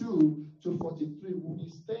 42 to 43. We'll be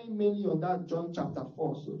staying mainly on that John chapter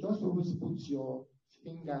 4. So just always put your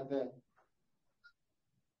finger there.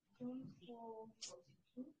 John 4,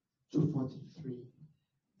 42. To 43.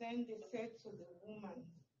 Then they said to the woman,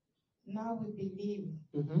 now we believe,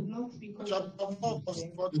 Mm-hmm. not because Chapter 4, verse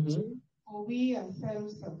said, 42. for we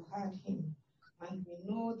ourselves have heard him, and we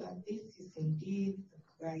know that this is indeed the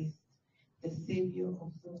Christ, the Savior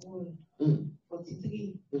of the world.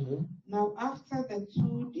 43. Mm-hmm. Now after the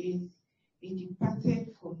 2 days, he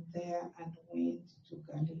departed from there and went to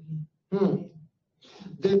Galilee.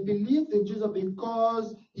 They believed in Jesus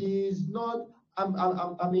because he is not,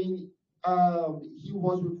 he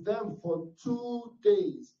was with them for 2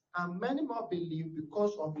 days. And many more believe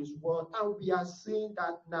because of his word. And we are seeing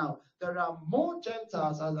that now. There are more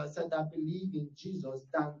Gentiles, as I said, that believe in Jesus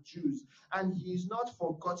than Jews. And he is not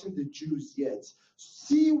forgotten the Jews yet.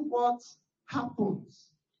 See what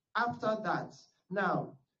happens after that.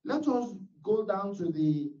 Now, let us go down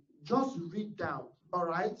to just read down, all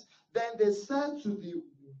right? Then they said to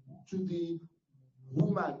the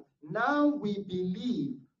woman, now we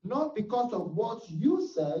believe, not because of what you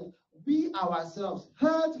said, we ourselves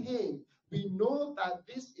heard him. We know that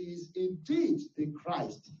this is indeed the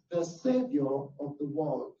Christ, the Savior of the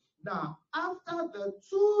world. Now, after the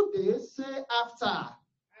 2 days, say after.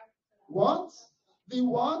 What? The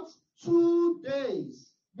what? 2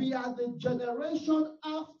 days. We are the generation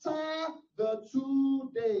after the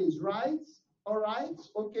 2 days, right? All right,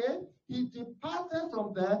 okay. He departed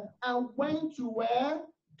from there and went to where?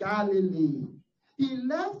 Galilee. He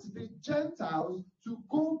left the Gentiles to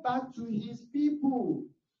go back to his people.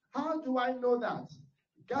 How do I know that?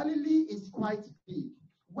 Galilee is quite big.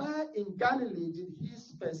 Where in Galilee did he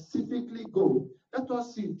specifically go? Let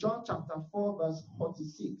us see John chapter 4, verse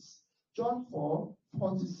 46. John 4,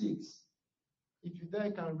 46. If you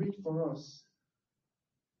there can read for us.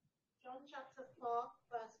 John chapter 4,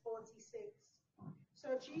 verse 46.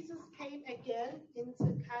 So Jesus came again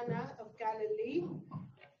into Cana of Galilee,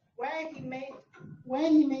 where he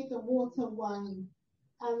made the water wine.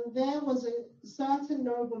 And there was a certain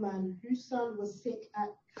nobleman whose son was sick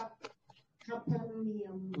at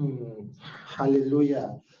Capernaum.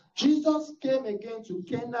 Hallelujah. Jesus came again to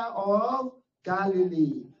Cana of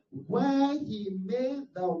Galilee, where he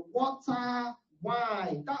made the water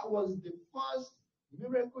wine. That was the first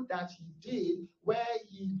miracle that he did, where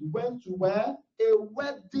he went to where? A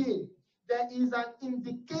wedding. There is an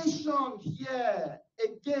indication here,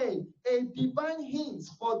 again, a divine hint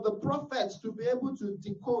for the prophets to be able to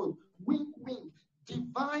decode. Wink, wink,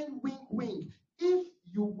 divine wink, wink, if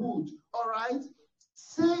you would, all right?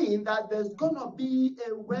 Saying that there's going to be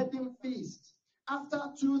a wedding feast after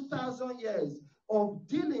 2,000 years of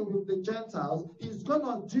dealing with the Gentiles. He's going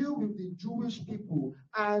to deal with the Jewish people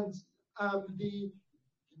and the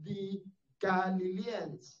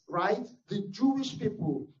Galileans, right? The Jewish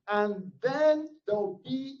people. And then there'll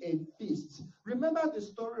be a feast. Remember the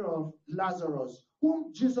story of Lazarus,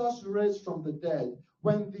 whom Jesus raised from the dead.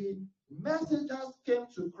 When the messengers came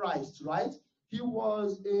to Christ, right? He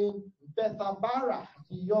was in Bethabara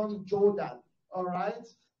beyond Jordan, all right?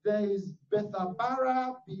 There is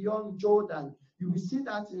Bethabara beyond Jordan. You will see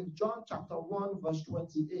that in John chapter 1, verse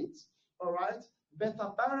 28, all right?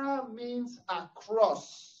 Bethabara means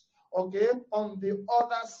across, okay, on the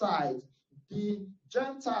other side, the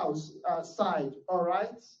Gentiles side, all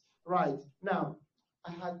right? Right. Now,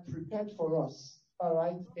 I had prepared for us, all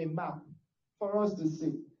right, a map for us to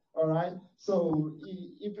see, all right? So,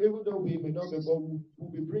 if even though we may not be, but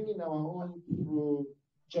we'll be bringing our own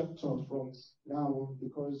projector from now on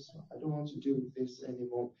because I don't want to deal with this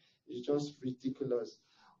anymore. It's just ridiculous.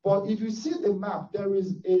 But if you see the map, there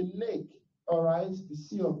is a lake, all right, the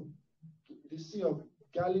Sea of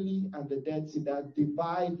Galilee and the Dead Sea that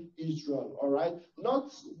divide Israel, all right?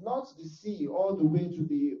 Not the sea all the way to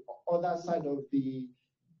the other side of the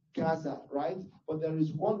Gaza, right? But there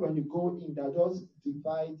is one when you go in that just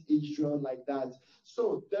divide Israel like that.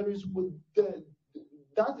 So that is the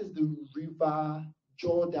river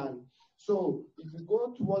Jordan. So if you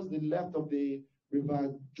go towards the left of the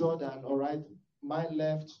river Jordan, all right, my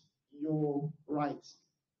left, your right,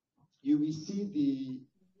 you will see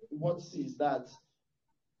what sea is that?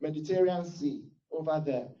 Mediterranean Sea over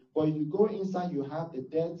there. But if you go inside, you have the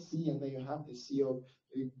Dead Sea and then you have the Sea of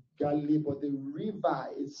Galilee. But the river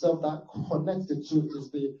itself that connects the two is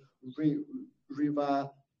the river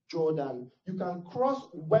Jordan. You can cross,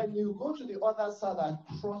 when you go to the other side that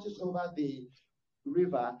crosses over the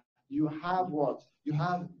river, you have what? You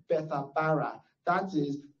have Bethabara. That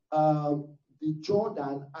is the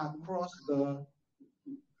Jordan across the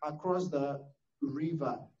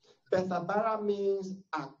river. Bethabara means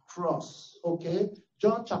across, okay?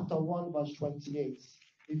 John chapter 1, verse 28.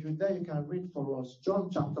 If you're there, you can read for us. John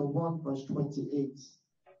chapter 1, verse 28.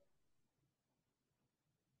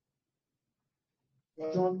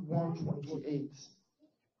 John 1:28.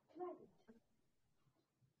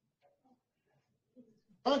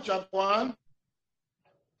 John chapter 1.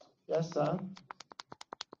 Yes, sir.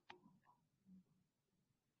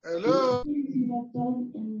 Hello.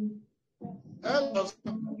 Hello.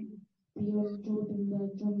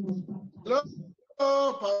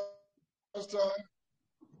 Hello, Pastor.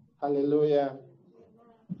 Hallelujah.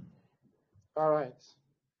 All right.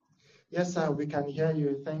 Yes, sir, we can hear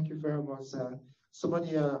you. Thank you very much, sir. Somebody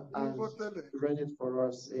has read it for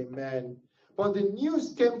us. Amen. But the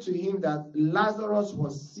news came to him that Lazarus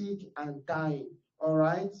was sick and dying. All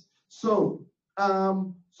right. So,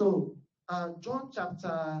 John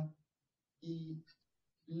chapter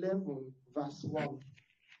 11, verse 1.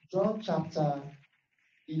 John chapter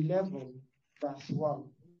 11, verse 1.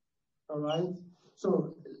 All right.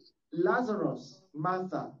 So, Lazarus,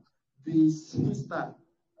 Martha, the sister,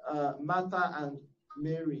 Martha and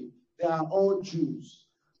Mary, they are all Jews.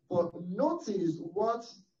 But notice what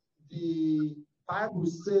the Bible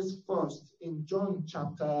says first in John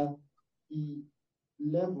chapter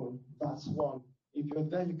 11, verse 1. If you're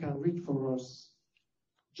there, you can read for us.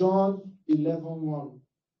 John 11, 1.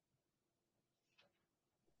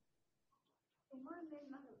 A man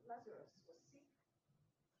named Lazarus was sick.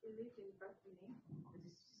 He lived in Bethany with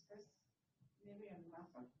his sisters, Mary and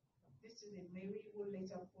Martha. This is the Mary who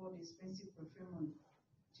later poured expensive perfume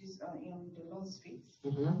on the Lord's feet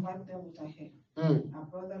and wiped them with her hair. Her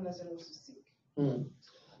brother Lazarus was sick.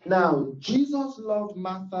 Now, Jesus loved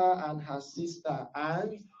Martha and her sister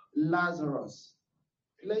and Lazarus.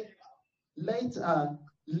 Later,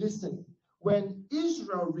 listen, when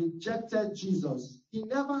Israel rejected Jesus, he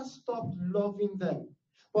never stopped loving them.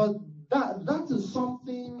 But that is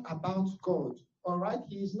something about God, all right?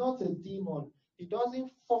 He is not a demon. He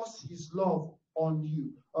doesn't force his love on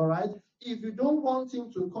you, all right? If you don't want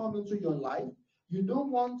him to come into your life, you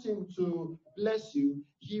don't want him to bless you,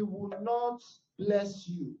 he will not bless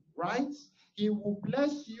you, right? He will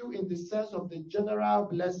bless you in the sense of the general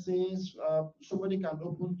blessings. Somebody can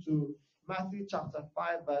open to Matthew chapter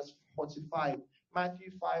 5, verse 45.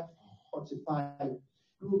 Matthew 5, 45.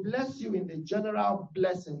 He will bless you in the general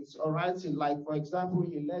blessings, all right? So like, for example,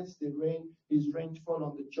 he lets his rain fall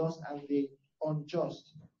on the just and the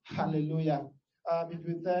unjust. Hallelujah. If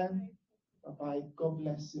you're there, bye-bye. God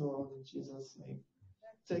bless you all in Jesus' name.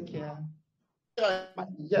 Take care.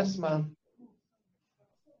 Yes, ma'am.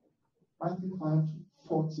 Matthew 5,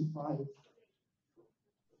 45.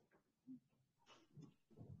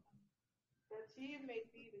 That ye may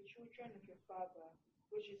be the children of your Father,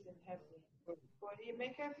 which is in heaven. For he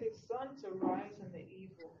maketh his sun to rise on the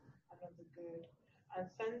evil and on the good, and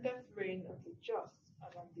sendeth rain on the just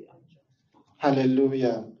and on the unjust.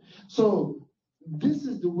 Hallelujah. So, this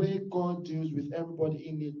is the way God deals with everybody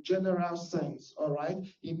in a general sense, all right?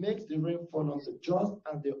 He makes the rain fall on the just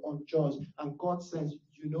and the unjust. And God says,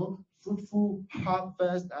 fruitful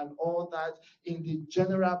harvest and all that in the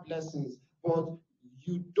general blessings. But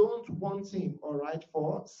you don't want him, all right,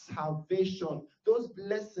 for salvation, those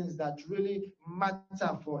blessings that really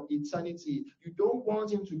matter for eternity. You don't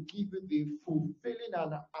want him to give you the fulfilling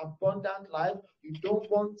and abundant life. You don't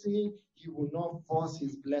want him, he will not force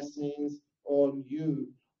his blessings on you.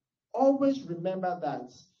 Always remember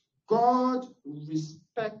that God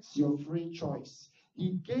respects your free choice.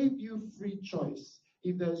 He gave you free choice.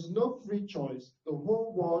 If there's no free choice, the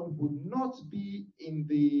whole world would not be in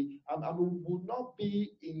would not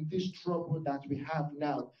be in this trouble that we have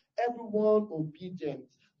now. Everyone obedient.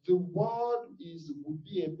 The world would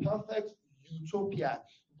be a perfect utopia.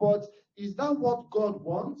 But is that what God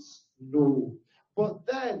wants? No. But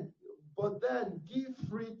then give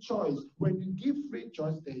free choice. When you give free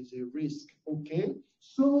choice, there is a risk. Okay?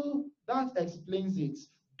 So that explains it.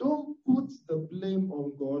 Don't put the blame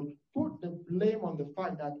on God. Put the blame on the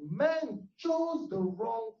fact that man chose the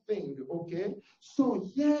wrong thing. Okay? So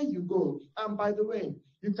here you go. And by the way,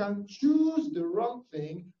 you can choose the wrong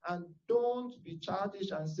thing and don't be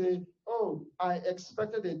childish and say, oh, I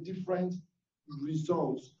expected a different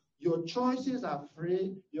result. Your choices are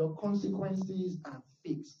free, your consequences are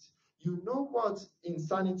fixed. You know what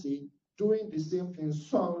insanity? Doing the same thing.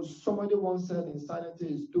 So somebody once said insanity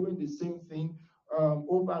is doing the same thing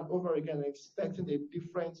over and over again, expecting a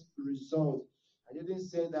different result. I didn't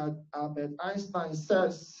say that. Albert Einstein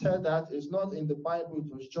said that. It's not in the Bible.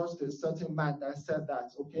 It was just a certain man that said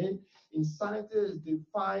that. Okay, insanity is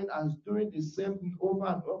defined as doing the same thing over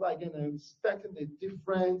and over again and expecting a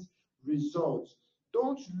different result.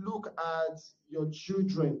 Don't look at your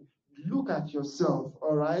children. Look at yourself.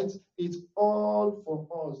 All right, it's all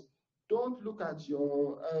for us. Don't look at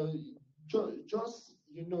your just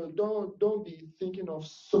don't be thinking of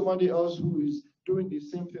somebody else who is doing the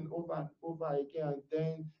same thing over and over again, and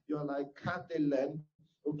then you're like, can't they learn?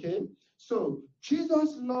 Okay, so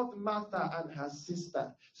Jesus loved Martha and her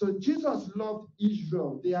sister. So Jesus loved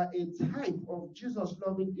Israel. They are a type of Jesus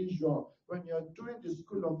loving Israel when you're doing the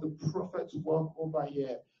school of the prophets work over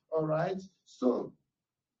here. All right, so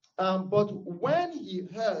but when he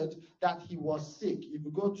heard that he was sick, if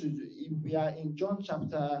we are in John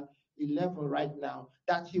chapter 11 right now,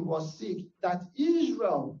 that he was sick, that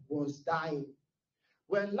Israel was dying.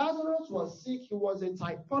 When Lazarus was sick, he was a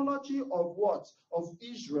typology of what? Of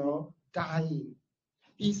Israel dying.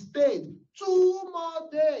 He stayed 2 more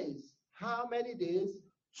days. How many days?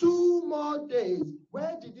 2 more days.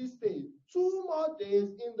 Where did he stay? 2 more days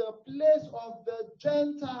in the place of the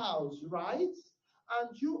Gentiles, right?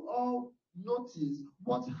 And you all notice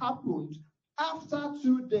what happened after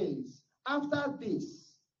 2 days. After this.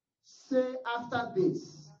 Say after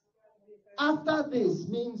this. After this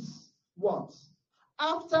means what?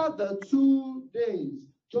 After the 2 days.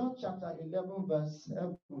 John chapter 11 verse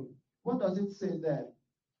 7. What does it say there?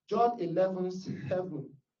 John 11:7.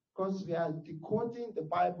 Because we are decoding the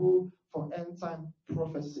Bible for end time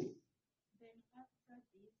prophecy. Then after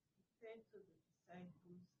this, he said to the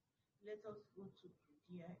disciples, let us go to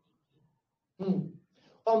Judea again.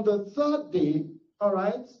 On the 3rd day, all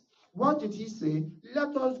right, what did he say?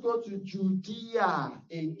 Let us go to Judea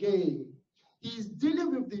again. He's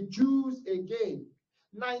dealing with the Jews again.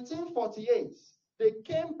 1948, they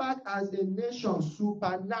came back as a nation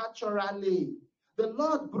supernaturally. The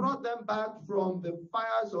Lord brought them back from the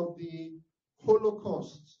fires of the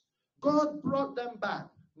Holocaust. God brought them back,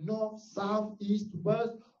 north, south, east,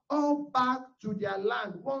 west, all back to their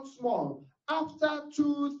land once more. After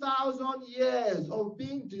 2,000 years of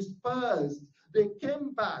being dispersed, they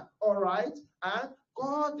came back, all right? And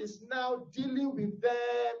God is now dealing with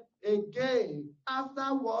them again.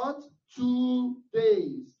 After what? 2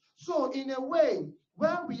 days. So in a way,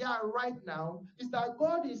 where we are right now is that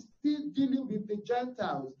God is still dealing with the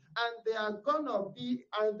Gentiles, and there's gonna be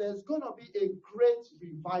a great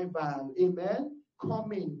revival. Amen.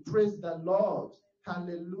 Coming. Praise the Lord.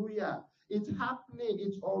 Hallelujah. It's happening.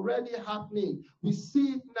 It's already happening. We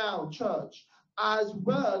see it now, church, as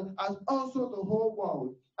well as also the whole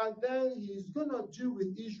world. And then he's gonna deal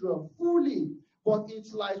with Israel fully. But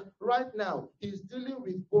it's like right now, he's dealing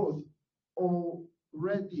with both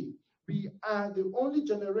already. We are the only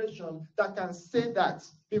generation that can say that,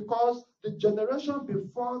 because the generation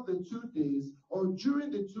before the 2 days or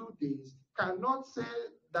during the 2 days cannot say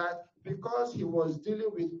that, because he was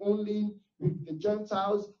dealing with only with the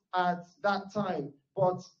Gentiles at that time.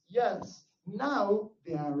 But yes, now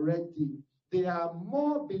they are ready. There are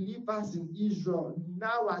more believers in Israel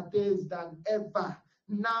nowadays than ever.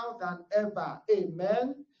 Now than ever.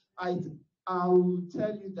 Amen. I will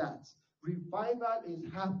tell you that revival is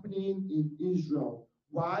happening in Israel.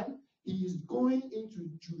 Why? He is going into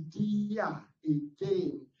Judea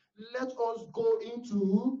again. let us go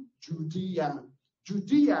into Judea.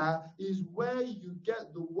 Judea is where you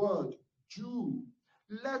get the word Jew.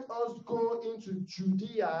 Let us go into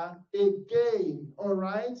Judea again. All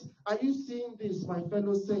right? Are you seeing this, my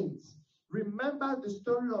fellow saints? Remember the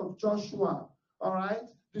story of Joshua. All right?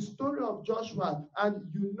 The story of Joshua, and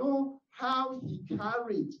you know how he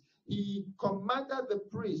carried. He commanded the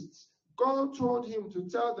priests. God told him to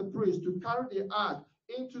tell the priests to carry the ark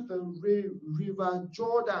into the river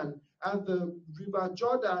Jordan. And the river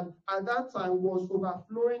Jordan at that time was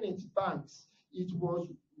overflowing its banks. It was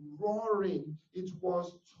roaring. It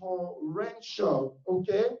was torrential.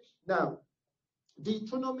 Okay? Now,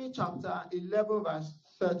 Deuteronomy chapter 11, verse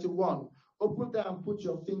 31. Open there and put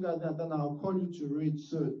your finger there, then I'll call you to read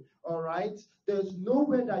soon. All right? There's no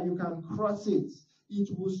way that you can cross it. It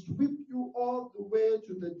will sweep you all the way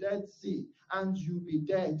to the Dead Sea, and you'll be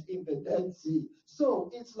dead in the Dead Sea. So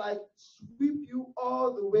it's like sweep you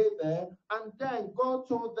all the way there, and then God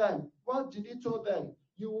told them, what did he tell them?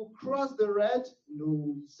 You will cross the Red?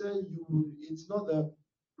 No, he said it's not the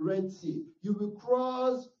Red Sea. You will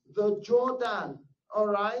cross the Jordan. All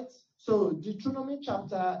right? So Deuteronomy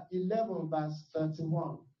chapter 11, verse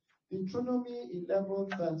 31. Deuteronomy 11,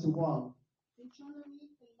 31. Deuteronomy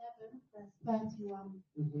 11, verse 31.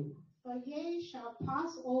 For ye shall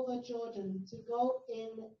pass over Jordan to go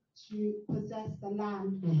in to possess the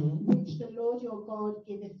land which the Lord your God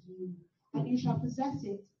giveth you, and you shall possess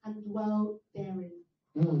it and dwell therein.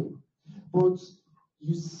 But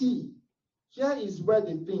you see, here is where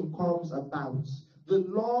the thing comes about. The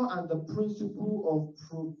law and the principle of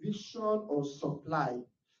provision or supply.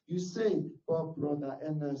 You say, but Brother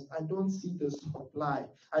Ernest, I don't see the supply.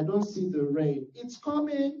 I don't see the rain. It's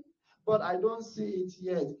coming, but I don't see it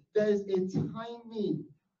yet. There is a timing.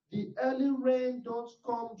 The early rain don't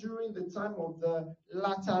come during the time of the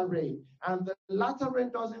latter rain. And the latter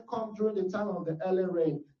rain doesn't come during the time of the early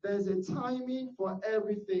rain. There's a timing for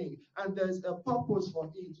everything. And there's a purpose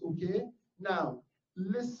for it, okay? Now,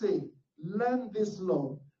 listen, learn this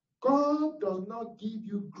law. God does not give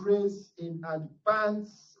you grace in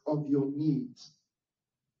advance of your needs.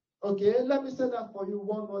 Okay, let me say that for you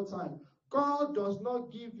one more time. God does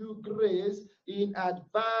not give you grace in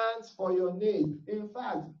advance for your need. In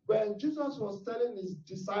fact, when Jesus was telling his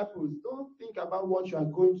disciples, don't think about what you are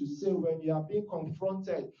going to say when you are being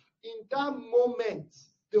confronted. In that moment,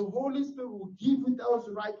 the Holy Spirit will give you those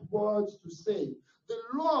right words to say. The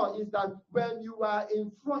law is that when you are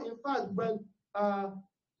in front, in fact, when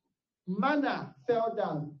manna fell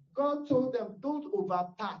down, God told them, don't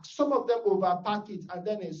overpack. Some of them overpack it and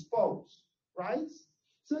then it spoils, right?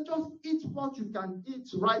 So just eat what you can eat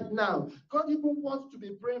right now. God even wants to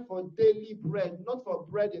be praying for daily bread, not for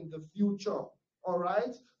bread in the future, all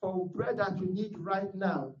right? For bread that you need right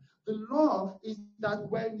now. The law is that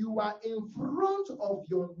when you are in front of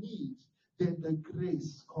your need, then the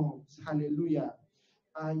grace comes. Hallelujah.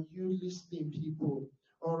 Are you listening, people?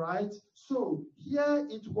 All right. So here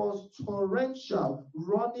it was torrential,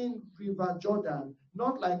 running River Jordan,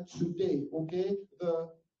 not like today. Okay. The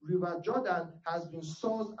River Jordan has been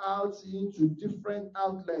sourced out into different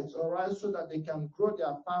outlets, all right, so that they can grow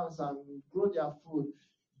their farms and grow their food,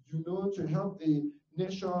 you know, to help the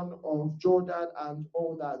nation of Jordan and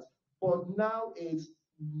all that. But now it's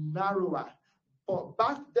narrower. But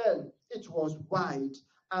back then it was wide.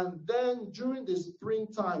 And then during the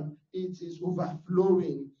springtime, it is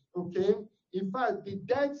overflowing. Okay? In fact, the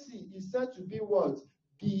Dead Sea is said to be what?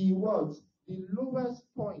 The lowest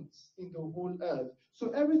point in the whole earth.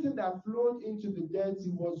 So everything that flowed into the Dead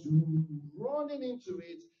Sea was running into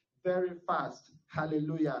it very fast.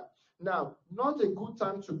 Hallelujah. Now, not a good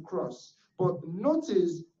time to cross, but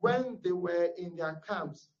notice when they were in their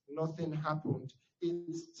camps, nothing happened.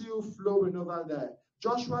 It's still flowing over there.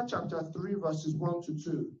 Joshua chapter 3, verses 1 to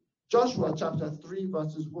 2. Joshua chapter 3,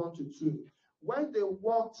 verses 1 to 2. When they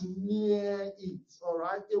walked near it, all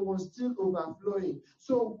right, it was still overflowing.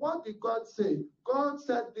 So what did God say? God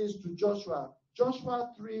said this to Joshua.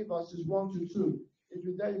 Joshua 3, verses 1 to 2. If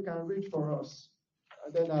you're there, you can read for us.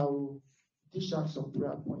 And then I'll dish out some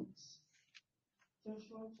prayer points.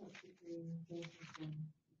 Joshua chapter 3, verse 1.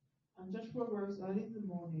 And Joshua rose early in the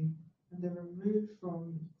morning, and they removed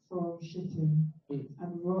from Shittim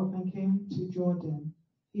and came to Jordan,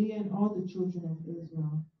 he and all the children of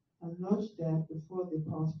Israel, and lodged there before they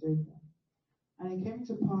passed over. And it came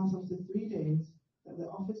to pass after 3 days that the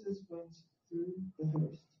officers went through the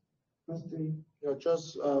host. Verse 3. Yeah,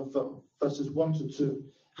 just verses 1 to 2.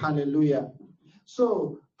 Hallelujah.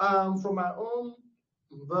 So, from my own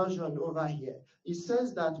version over here, it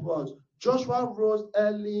says that what? Joshua rose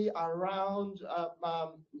early around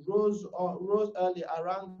rose early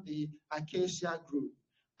around the acacia grove,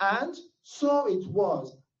 and so it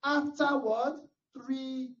was. Afterward,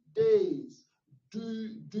 3 days. Do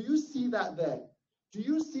you see that there? Do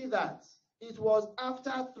you see that? It was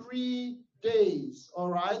after 3 days, all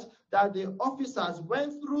right, that the officers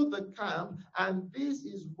went through the camp, and this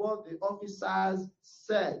is what the officers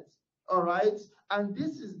said, all right? And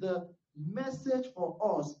this is the message for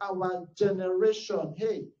us, our generation.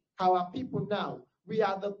 Hey, our people now, we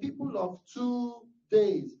are the people of 2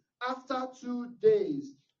 days. After 2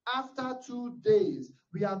 days, after 2 days,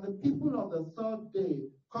 we are the people of the third day.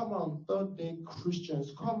 Come on, third day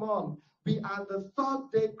Christians, come on. We are the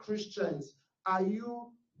third day Christians. Are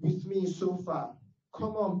you with me so far?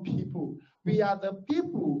 Come on, people. We are the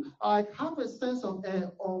people. I have a sense of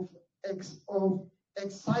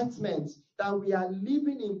excitement that we are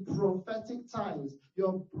living in prophetic times.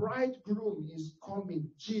 Your bridegroom is coming,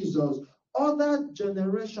 Jesus. Other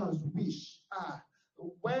generations wish.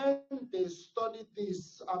 When they studied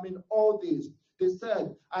this, all this, they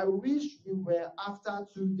said, I wish we were after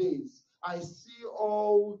 2 days. I see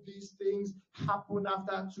all these things happen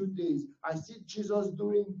after 2 days. I see Jesus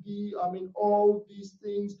doing all these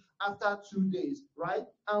things after 2 days, right?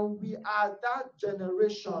 And we are that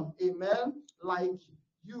generation, amen? Like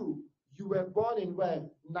you were born in when?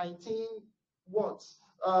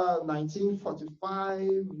 1945,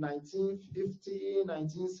 1950,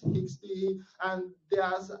 1960, and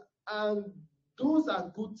those are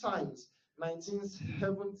good times.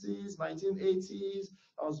 1970s, 1980s.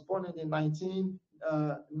 I was born in the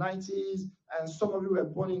 1990s, and some of you were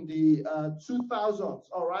born in the 2000s.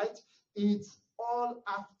 All right, it's all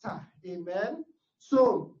after, amen.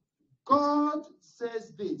 So God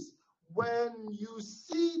says this: when you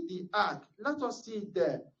see the ark, let us see it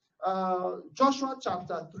there. Joshua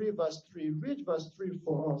chapter 3, verse 3. Read verse 3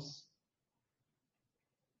 for us.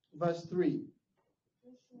 Verse 3.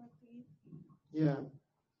 Joshua 3. Yeah.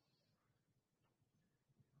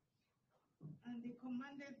 And they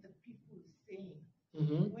commanded the people, saying,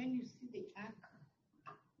 Mm-hmm. when you see the ark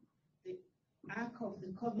of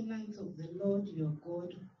the covenant of the Lord your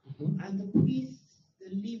God, Mm-hmm. and the priests, the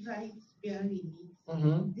Levites bearing it,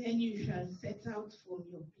 Mm-hmm. then you shall set out from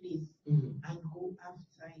your place Mm-hmm. and go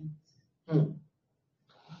after it. Mm.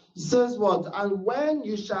 He says what? And when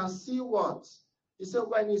you shall see what? He said,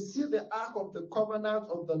 when you see the ark of the covenant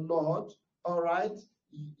of the Lord, all right,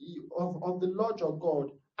 of the Lord your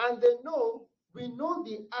God, and we know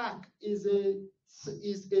the ark is a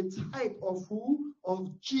type of who?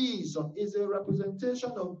 Of Jesus, is a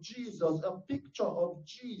representation of Jesus, a picture of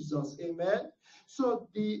Jesus, amen. So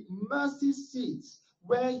the mercy seat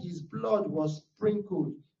where his blood was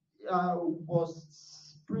sprinkled,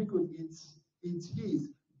 it's his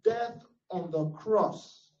death on the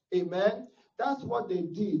cross, amen. That's what they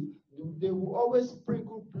did. They will always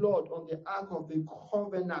sprinkle blood on the ark of the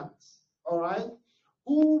covenant, all right.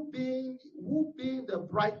 Who being the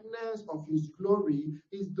brightness of his glory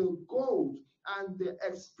is the gold, and the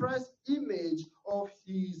express image of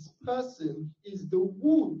his person is the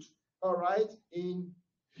wood, all right, in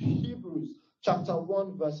Hebrews chapter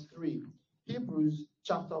 1 verse 3. Hebrews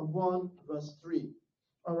chapter 1 verse 3,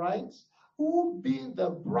 all right. Who being the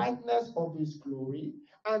brightness of his glory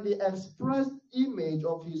and the express image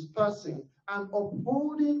of his person, and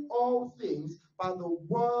upholding all things by the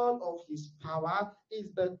word of his power,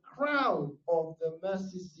 is the crown of the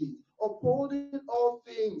mercy seat. Upholding all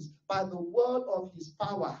things by the word of his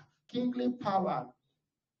power, kingly power.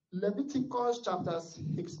 Leviticus chapter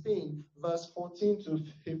 16, verse 14 to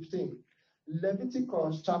 15.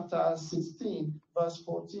 Leviticus chapter 16, verse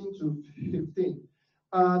 14 to 15.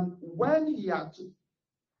 And when he had to,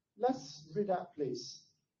 let's read that place.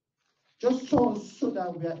 Just so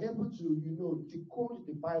that we are able to, decode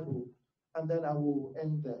the Bible, and then I will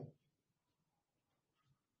end there.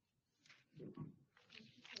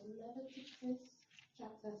 Leviticus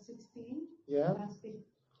chapter 16, Yeah. verse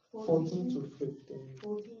 14 to 15.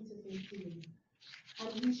 14 to 15.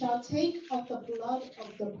 And he shall take of the blood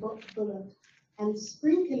of the bullock and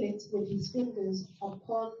sprinkle it with his fingers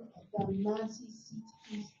upon the mercy seat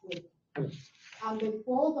eastward. And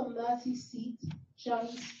before the mercy seat shall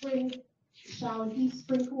he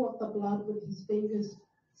sprinkle of the blood with his fingers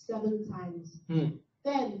 7 times.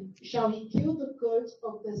 Then shall he kill the goat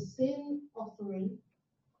of the sin offering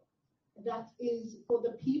that is for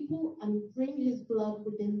the people, and bring his blood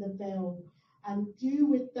within the veil, and do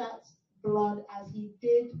with that blood as he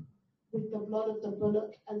did with the blood of the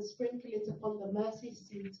bullock, and sprinkle it upon the mercy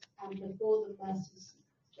seat and before the mercy seat.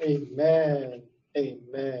 Amen.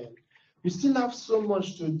 Amen. We still have so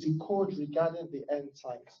much to decode regarding the end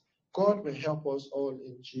times. God will help us all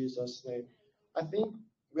in Jesus' name. I think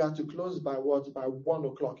we are to close by what? By 1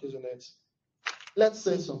 o'clock, isn't it? Let's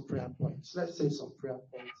say some prayer points. Let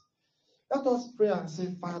us pray and say,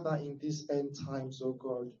 Father, in these end times, oh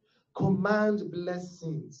God, command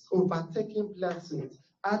blessings, overtaking blessings,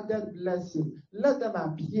 added blessings. Let them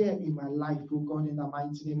appear in my life, oh God, in the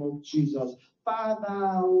mighty name of Jesus. Father,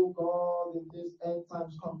 oh God, in these end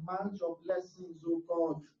times, command your blessings, oh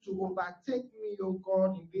God, to overtake me, oh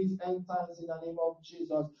God, in these end times, in the name of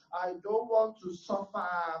Jesus. I don't want to suffer,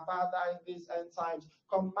 Father, in these end times.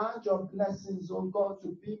 Command your blessings, oh God,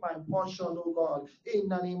 to be my portion, oh God, in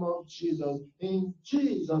the name of Jesus. In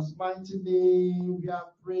Jesus' mighty name, we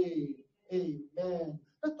have prayed. Amen.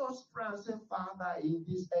 Let us pray and say, Father, in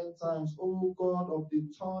these end times, oh God of the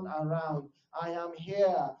turn around, I am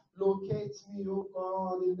here. Locate me, oh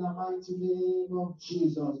God, in the mighty name of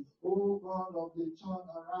Jesus. Oh God of the turn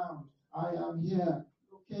around, I am here.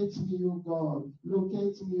 Locate me, O God.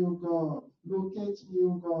 Locate me, O God. Locate me,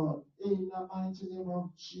 O God. In the mighty name of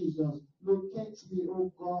Jesus. Locate me,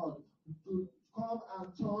 O God. To come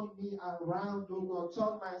and turn me around, O God.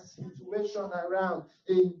 Turn my situation around.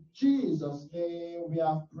 In Jesus' name we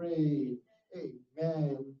have prayed.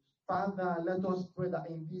 Amen. Father, let us pray that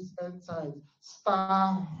in these end times,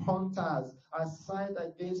 star hunters assigned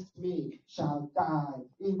against me shall die.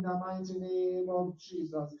 In the mighty name of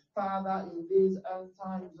Jesus. Father, in these end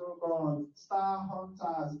times, oh God, star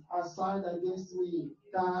hunters assigned against me,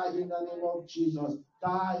 die in the name of Jesus.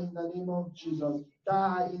 Die in the name of Jesus.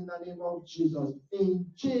 Die in the name of Jesus. In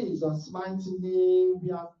Jesus' mighty name we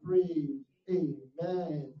have prayed.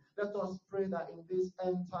 Amen. Let us pray that in these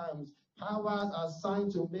end times, powers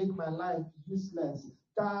assigned to make my life useless,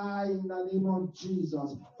 die in the name of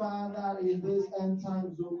Jesus. Father, in these end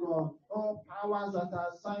times, oh God, all powers that are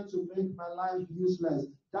assigned to make my life useless,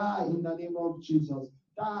 die in the name of Jesus.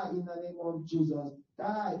 Die in the name of Jesus.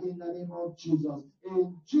 Die in the name of Jesus.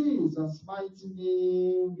 In Jesus' mighty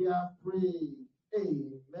name we are praying.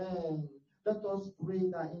 Amen. Let us pray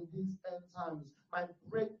that in these end times, my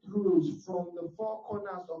breakthroughs from the four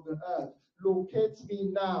corners of the earth locate me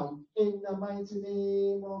now in the mighty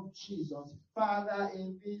name of Jesus. Father,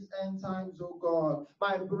 in these end times, oh God,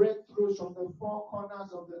 my breakthroughs from the four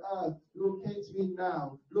corners of the earth locate me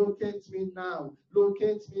now. Locate me now.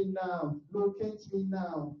 Locate me now. Locate me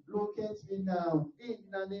now. Locate me now. In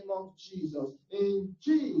the name of Jesus. In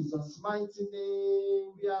Jesus' mighty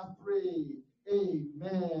name we are praying.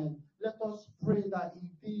 Amen. Let us pray that in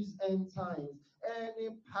these end times, any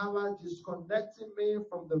power disconnecting me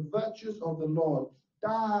from the virtues of the Lord,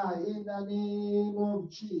 die in the name of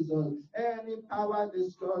Jesus. Any power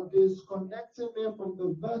disconnecting me from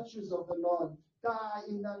the virtues of the Lord, die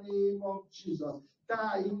in the name of Jesus.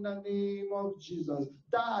 Die in the name of Jesus.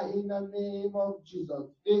 Die in the name of Jesus.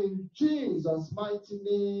 In Jesus' mighty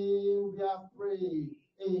name we are praying.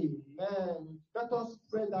 Amen. Let us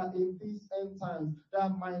pray that in these end times,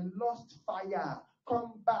 that my lost fire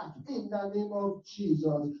come back in the name of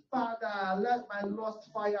Jesus. Father, let my lost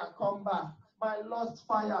fire come back. My lost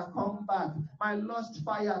fire come back. My lost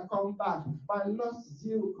fire come back. My lost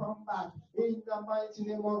zeal come back. In the mighty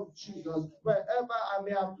name of Jesus. Wherever I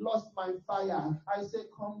may have lost my fire, I say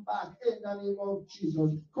come back in the name of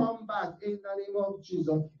Jesus. Come back in the name of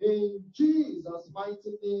Jesus. In Jesus'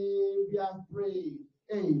 mighty name we have prayed.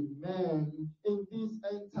 Amen. In these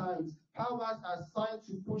end times, powers assigned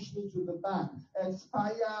to push me to the back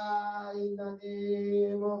expire in the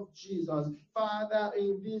name of Jesus. Father,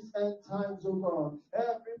 in these end times, oh God,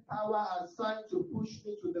 every power assigned to push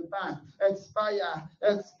me to the back expire,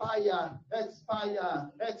 expire, expire,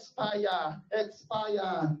 expire,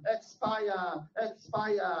 expire, expire,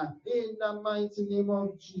 expire in the mighty name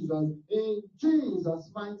of Jesus. In Jesus'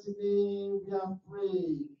 mighty name we have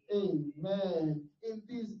prayed. Amen. In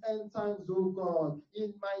these end times, oh God,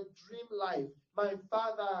 in my dream life, my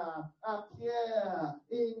Father, appear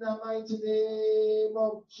in the mighty name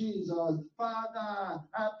of Jesus. Father,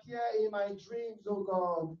 appear in my dreams, oh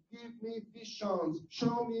God. Give me visions.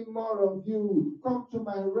 Show me more of you. Come to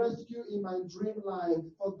my rescue in my dream life.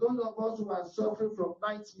 For those of us who are suffering from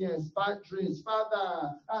nightmares, bad dreams,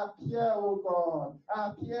 Father, appear, oh God.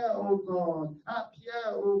 Appear, oh God. Appear,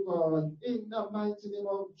 oh God. In the mighty name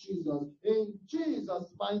of Jesus. In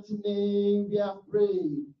Jesus' mighty name we are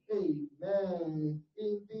praying. Amen.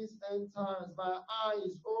 In these end times, my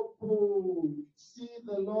eyes open. See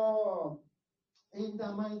the Lord. In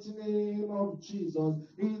the mighty name of Jesus,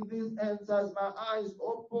 in these end times, my eyes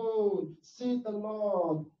open. See the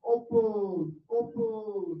Lord. Open,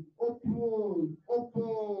 open, open,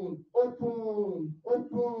 open, open,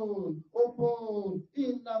 open,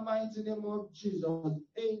 mighty name of Jesus.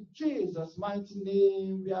 In Jesus' mighty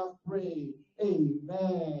name, we have prayed.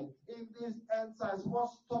 Amen. In these end times, what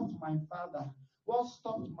stopped my father? What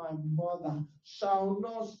stopped my mother shall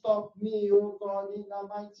not stop me, oh God, in the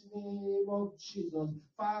mighty name of Jesus.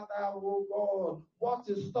 Father, oh God, what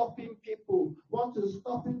is stopping people? What is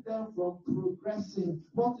stopping them from progressing?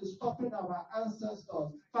 What is stopping our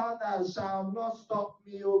ancestors? Father, shall not stop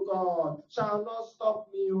me, oh God. Shall not stop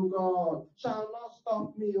me, oh God. Shall not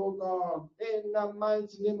stop me, oh God. In the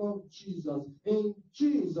mighty name of Jesus. In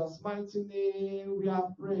Jesus' mighty name we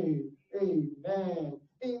have prayed. Amen.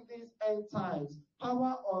 In these end times,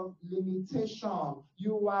 power of limitation,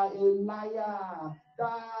 you are a liar.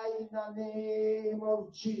 Die in the name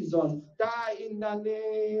of Jesus. Die in the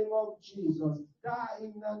name of Jesus. Die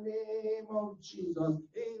in the name of Jesus.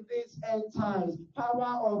 In these end times,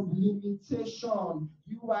 power of limitation,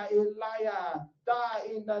 you are a liar. Die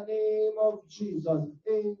in the name of Jesus.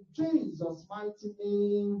 In Jesus' mighty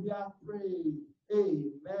name, we are praying.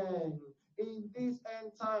 Amen. In these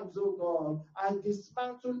end times, oh God, I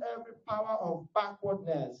dismantle every power of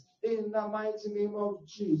backwardness in the mighty name of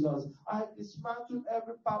Jesus. I dismantle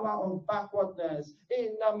every power of backwardness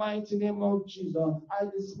in the mighty name of Jesus. I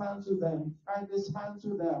dismantle them. I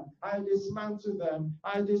dismantle them. I dismantle them.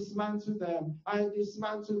 I dismantle them. I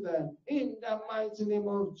dismantle them in the mighty name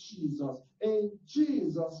of Jesus. In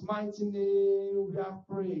Jesus' mighty name, we are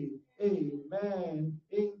praying. Amen.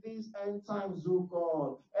 In these end times, oh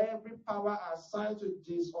God, every power assigned to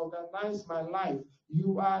disorganize my life,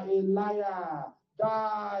 you are a liar.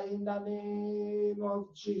 Die in the name of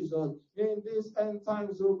Jesus. In these end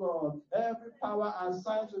times, oh God, every power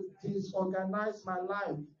assigned to disorganize my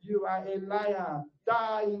life, you are a liar.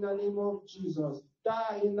 Die in the name of Jesus.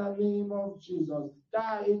 Die in the name of Jesus.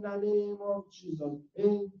 Die in the name of Jesus.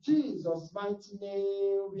 In Jesus' mighty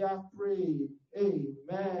name, we are praying.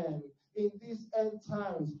 Amen. In these end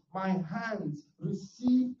times, my hands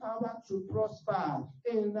receive power to prosper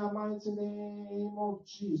in the mighty name of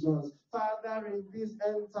Jesus. Father, in these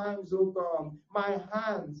end times, oh God, my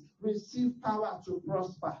hands receive power to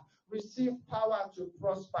prosper. Receive power to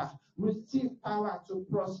prosper. Receive power to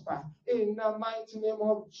prosper in the mighty name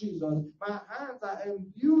of Jesus. My hands are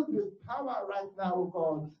imbued with power right now, oh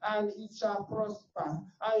God, and it shall prosper.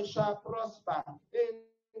 I shall prosper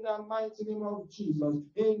in the mighty name of Jesus.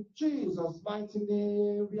 In Jesus' mighty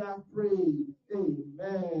name we are praying.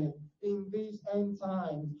 Amen. In these end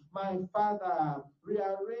times, my Father,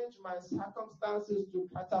 rearrange my circumstances to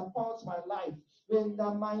catapult my life in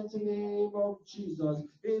the mighty name of Jesus.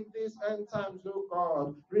 In these end times, oh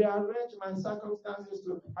God, rearrange my circumstances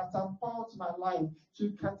to catapult my life,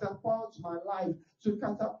 to catapult my life, to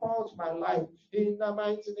catapult my life in the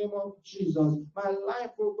mighty name of Jesus. My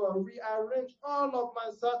life, oh God, rearrange all of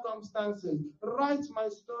my circumstances. Write my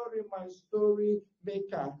story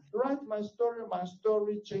maker. Write my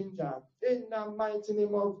story changer in the mighty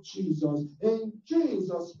name of Jesus. In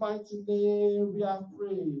Jesus' mighty name we are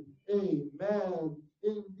praying. Amen.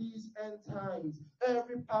 In these end times,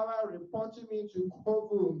 every power reporting me to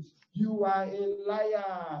covens, you are a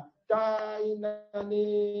liar. Die in the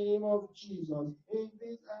name of Jesus. In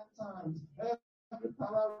these end times, every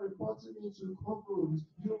power reporting me to covens,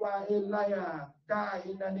 you are a liar. Die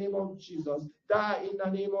in the name of Jesus. Die in the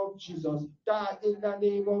name of Jesus. Die in the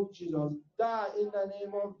name of Jesus. Die in the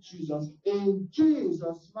name of Jesus. In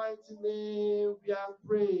Jesus' mighty name we are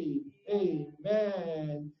praying.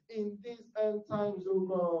 Amen. In these end times, oh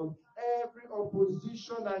God, every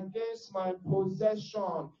opposition against my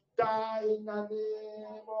possession, die in the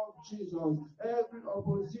name of Jesus. Every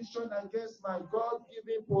opposition against my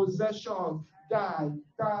God-given possession, die,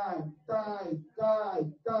 die, die, die,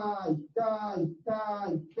 die, die,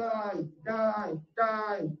 die, die, die,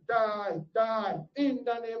 die, die, die, in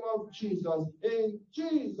the name of Jesus. In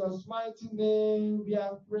Jesus' mighty name we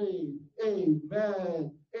are praying.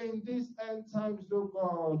 Amen. In these end times, oh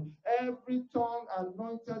God, every tongue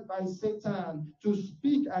anointed by Satan to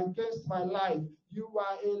speak against my life, you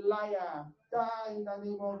are a liar. Die in the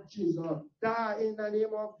name of Jesus. Die in the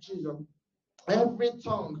name of Jesus. Every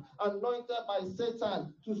tongue anointed by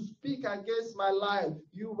Satan to speak against my life,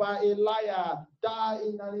 you are a liar. Die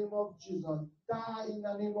in the name of Jesus. Die in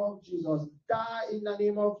the name of Jesus. Die in the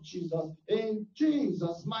name of Jesus. In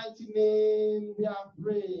Jesus' mighty name we are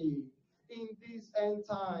praying. In these end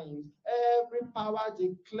times, every power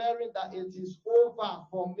declaring that it is over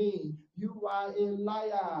for me, you are a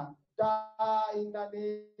liar. Die in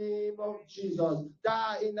the name of Jesus.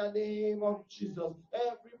 Die in the name of Jesus.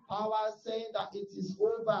 Every power saying that it is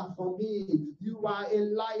over for me, you are a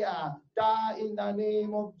liar. Die in the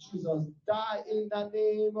name of Jesus. Die in the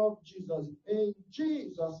name of Jesus. In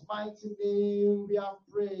Jesus' mighty name we have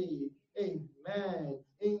prayed. Amen.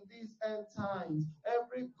 In these end times,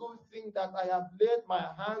 every good thing that I have laid my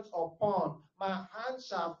hands upon, my hands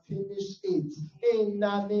shall finish it. In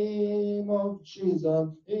the name of Jesus.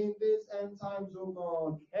 In these end times, oh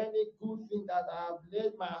God, any good thing that I have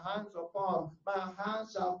laid my hands upon, my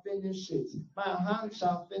hands shall finish it. My hands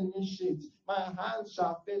shall finish it. My hands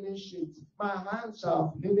shall finish it. My hands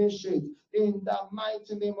shall finish it. In the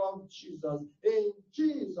mighty name of Jesus. In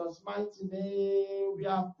Jesus' mighty name we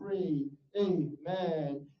are praying.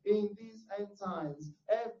 Amen. In these end times,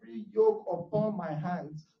 every yoke upon my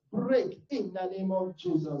hands, break in the name of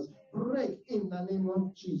Jesus. Break in the name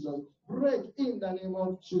of Jesus. Break in the name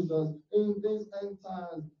of Jesus. In these end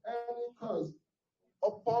times, any curse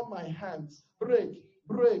upon my hands, break,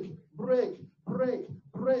 break, break, break,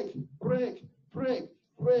 break, break, break,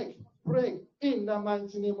 break, break, in the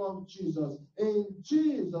mighty name of Jesus. In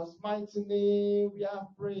Jesus' mighty name we are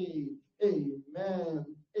praying. Amen.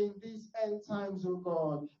 In these end times, oh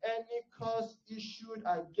God, any curse issued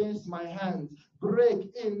against my hands,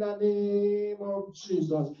 break in the name of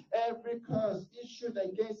Jesus. Every curse issued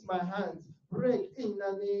against my hands, break in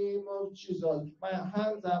the name of Jesus. My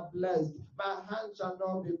hands are blessed. My hands shall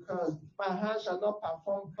not be cursed. My hands shall not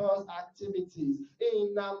perform cursed activities.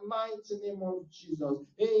 In the mighty name of Jesus.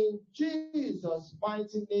 In Jesus'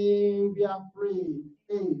 mighty name we are praying.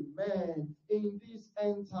 Amen. In these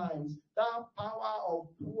end times, that power of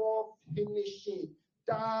poor finishing,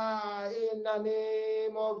 die in the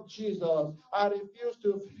name of Jesus. I refuse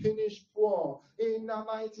to finish poor. In the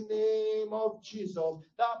mighty name of Jesus,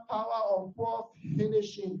 that power of poor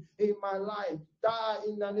finishing in my life, die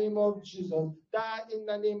in the name of Jesus. Die in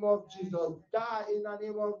the name of Jesus. Die in the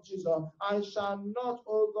name of Jesus. I shall not,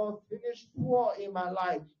 oh God, finish poor in my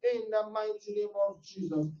life. In the mighty name of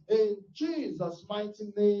Jesus. In Jesus'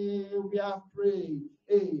 mighty name we are praying.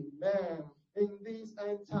 Amen. In these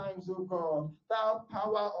end times, oh God, thou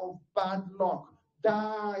power of bad luck,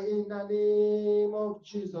 die in the name of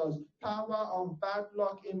Jesus. Power of bad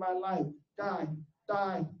luck in my life, die,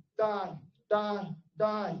 die, die, die,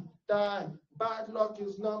 die, die. Bad luck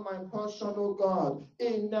is not my portion, oh God,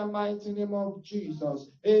 in the mighty name of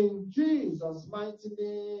Jesus. In Jesus' mighty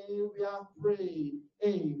name we are praying.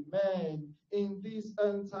 Amen. In these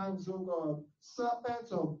end times, oh God,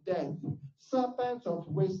 serpents of death, serpents of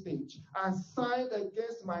wastage, assigned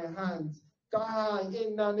against my hands, die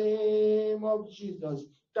in the name of Jesus.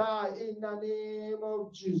 Die in the name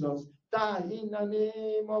of Jesus. Die in the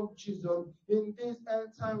name of Jesus. In these end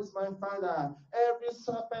times, my Father, every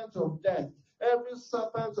serpent of death, every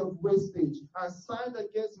serpent of wastage assigned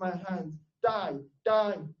against my hands, die,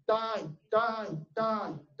 die, die, die,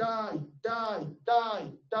 die, die, die,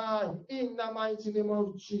 die, die, in the mighty name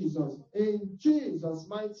of Jesus. In Jesus'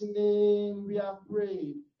 mighty name we are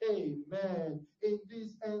praying. Amen. In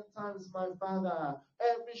these end times, my Father,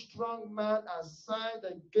 every strong man assigned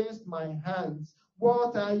against my hands,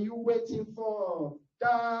 what are you waiting for?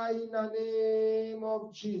 Die in the name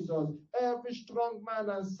of Jesus. Every strong man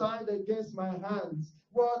assigned against my hands,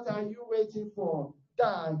 what are you waiting for?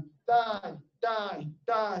 Die, die, die,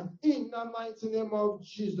 die, in the mighty name of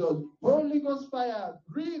Jesus. Holy Ghost fire,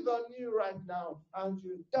 breathe on you right now, and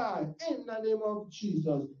you die in the name of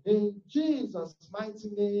Jesus. In Jesus' mighty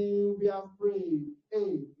name we are prayed.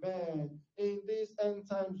 Amen. In these end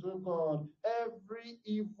times, oh God, every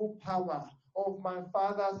evil power of my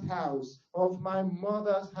father's house, of my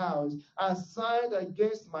mother's house, assigned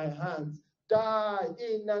against my hands, die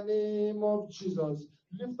in the name of Jesus.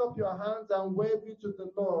 Lift up your hands and wave it to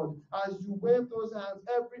the Lord. As you wave those hands,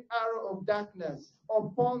 every arrow of darkness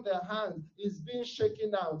upon the hands is being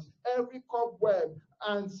shaken out. Every cobweb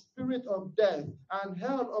and spirit of death and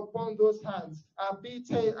hell upon those hands are being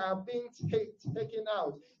taken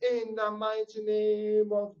out in the mighty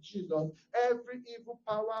name of Jesus. Every evil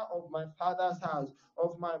power of my father's house,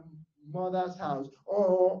 of my mother's house,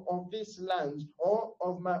 or of this land, or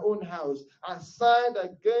of my own house, assigned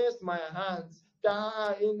against my hands,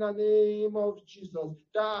 die in the name of Jesus.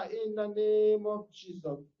 Die in the name of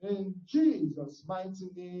Jesus. In Jesus' mighty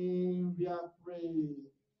name we are praying.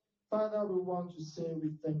 Father, we want to say we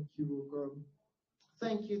thank you, God.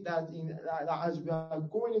 Thank you that as we are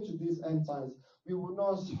going into these end times, we will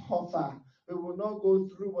not suffer. We will not go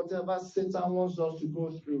through whatever Satan wants us to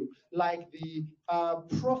go through. Like the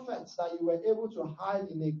prophets that you were able to hide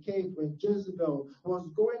in a cave when Jezebel was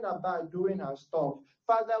going about doing her stuff.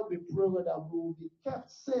 Father, we pray that we will be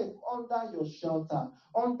kept safe under your shelter,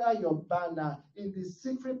 under your banner, in the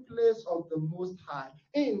secret place of the Most High,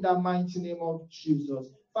 in the mighty name of Jesus.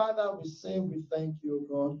 Father, we say we thank you,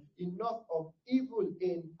 God. Enough of evil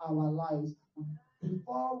in our lives.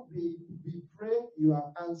 Before we pray, you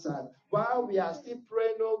have answered. While we are still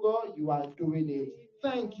praying, oh God, you are doing it.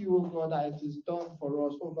 Thank you, oh God, that it is done for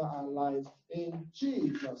us over our lives. In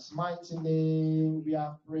Jesus' mighty name, we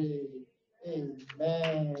are praying.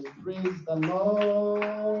 Amen. Praise the Lord.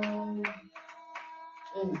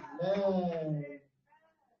 Amen.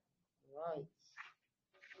 Right.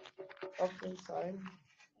 Offering time.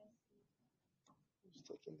 Who's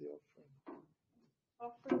taking the offering?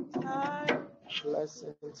 Offering time.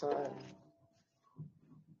 Blessing time.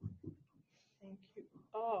 Thank you.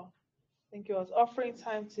 Oh, thank you. It's offering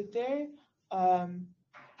time today. I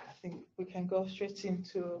think we can go straight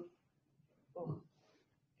into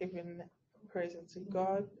giving praise to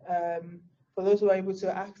God. For those who are able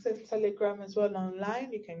to access Telegram as well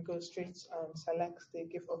online, you can go straight and select the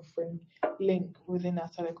give offering link within our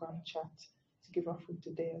Telegram chat to give offering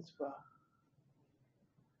today as well.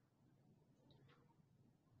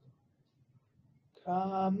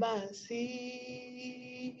 Come and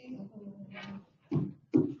see.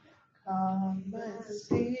 Come and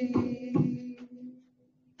see.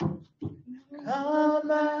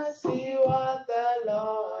 Come and see what the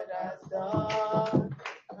Lord has done.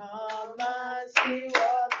 Come and see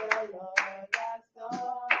what the Lord has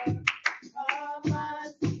done. Come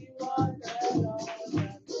and see what the Lord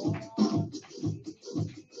has done.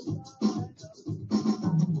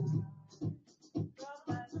 Come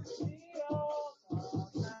and see, oh, come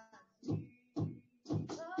and see.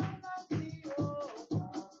 Come and see, oh,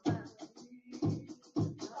 come and see.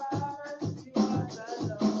 Come and see what the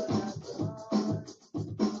Lord has done.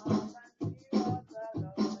 Come and see what the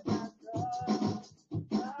Lord has done.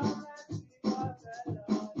 Come and see what the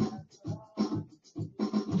Lord has done.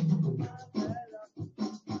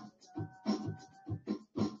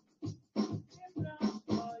 If not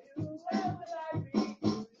for you, where would I be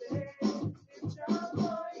today? If not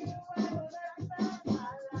for you, where would I spend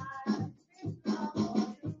my life? If not for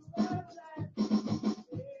you, where would I be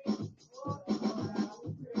today?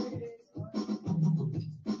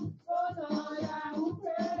 Oh Lord, I will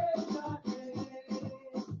praise your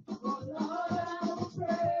name. Oh Lord, I will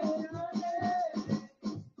praise your name.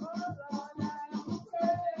 Oh Lord, I will praise your name. Oh Lord, I will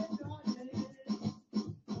praise your name.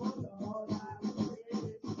 Oh Lord, I will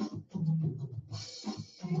praise your name.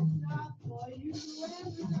 If not for you, where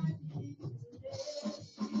would I be today?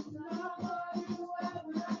 If not for you, where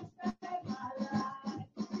would I spend my life?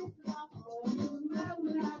 If not for you, where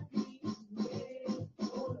would I be today?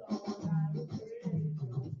 Oh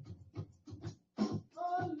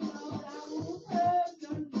Lord, I will praise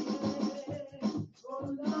your name. Oh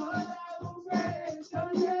Lord, I will praise your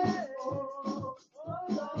name. Oh Lord, I will praise your name. Oh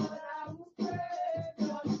Lord, I will praise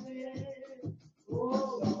your name. Oh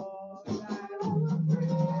Lord, I will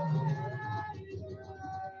praise your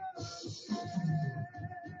name.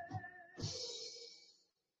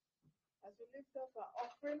 As we lift up our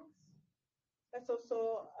offerings, let's also,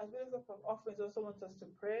 as well as our offerings, also want us to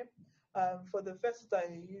pray for the vessels that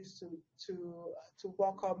you use to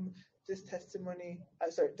welcome this testimony,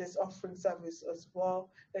 this offering service as well.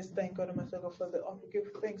 Let's thank God Almighty God for the offer. Give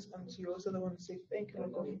thanks unto you. Also, I want to say thank you,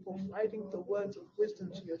 Lord God, for providing the words of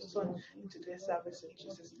wisdom to your Son in today's service in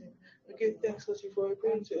Jesus' name. We give thanks also for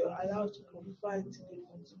agreeing to allow us to provide today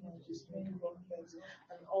unto you in Jesus' name. Give all thanks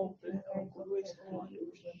and all grace and all adoration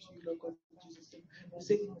unto you, Lord God, in Jesus' name. We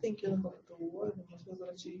say thank you, Lord God, for the word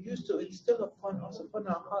that you used to instill upon us, upon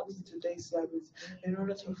our hearts in today's service, in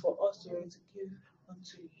order for us to be able to give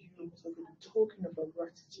unto you. So we're talking about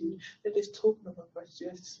gratitude. Let this token of gratitude,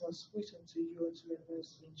 let it smell sweet unto you, unto your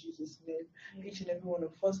nose, in Jesus' name. Each and every one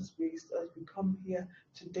of us as we come here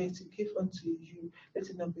today to give unto you, let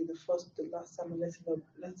it not be the first or the last time, and let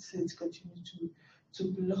it continue to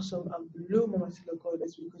blossom and bloom, Almighty Lord God,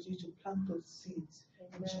 as we continue to plant those seeds.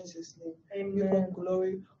 In Jesus' name. Amen. Give all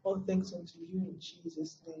glory, all thanks unto you in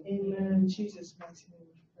Jesus' name. Amen. In Jesus' mighty name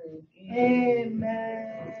we pray.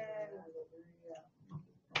 Amen.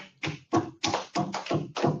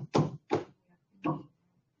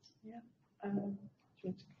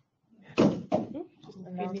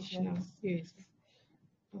 Finish now. Yes.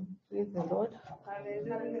 Praise the Lord.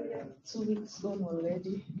 Hallelujah. 2 weeks gone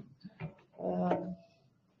already.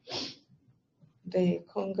 The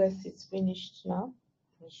Congress is finished now.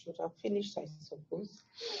 It should have finished, I suppose.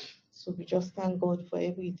 So we just thank God for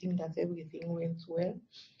everything, that everything went well.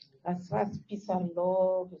 As far as peace and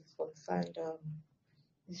love is concerned,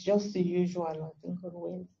 it's just the usual, I think, on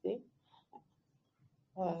Wednesday,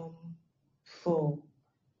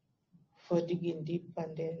 for digging deep,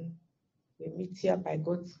 and then we meet here by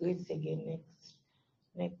God's grace again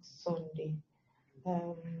next Sunday.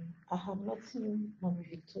 I have not seen Mommy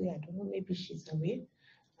Victoria. I don't know, maybe she's away.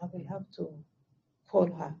 I will have to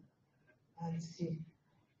call her and see,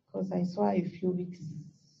 because I saw her a few weeks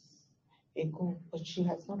ago, but she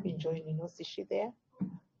has not been joining us. Is she there,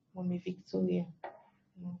 Mommy Victoria?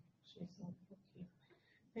 No, she's not. Okay.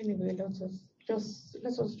 Anyway, let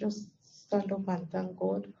us just stand up and thank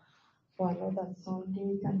God for another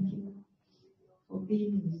Sunday. Thank you for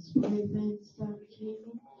being in His presence. Thank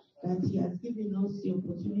you that He has given us the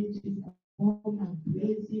opportunity to come and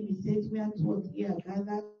praise Him. He says, "Where two or three are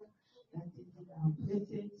gathered, that is in our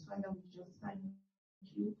presence." Father, we just thank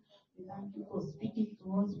you. We thank you for speaking to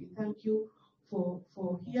us. We thank you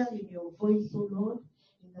for hearing your voice, O Lord.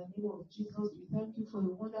 In the name of Jesus, we thank you for a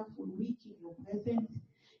wonderful week in your presence,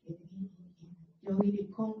 during the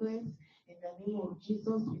Congress. In the name of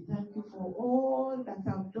Jesus, we thank you for all that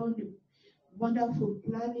have done the wonderful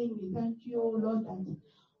planning. We thank you, O Lord, that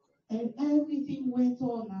and everything went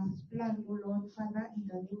on as planned, O Lord, Father, in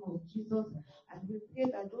the name of Jesus. And we pray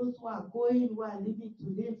that those who are going, who are living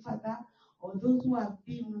today, Father, or those who have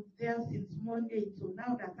been there since Monday to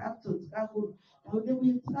now that have to travel, that they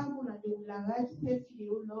will travel and they will arrive safely,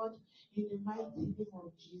 O Lord, in the mighty name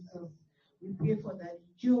of Jesus. We pray for Daddy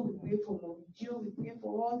Joe, we pray for Mommy Joe, we pray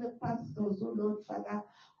for all the pastors, oh Lord, Father.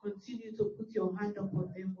 Continue to put your hand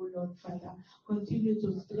upon them, oh Lord, Father. Continue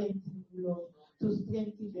to strengthen, Lord, to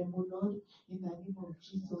strengthen them, oh Lord, in the name of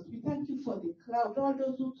Jesus. We thank you for the crowd, all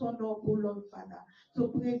those who turned up, oh Lord, Father, to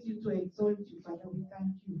praise you, to exalt you, Father. We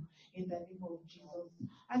thank you in the name of Jesus.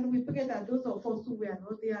 And we pray that those of us who were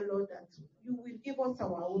not there, Lord, that you will give us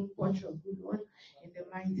our own portion, good Lord, in the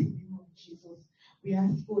mighty name of Jesus. We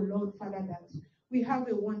ask, oh Lord, Father, that we have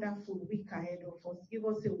a wonderful week ahead of us. Give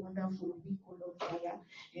us a wonderful week, oh Lord, Father,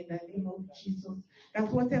 in the name of Jesus.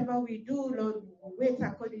 That whatever we do, Lord, we will wait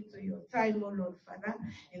according to your time, oh Lord, Father,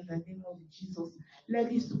 in the name of Jesus.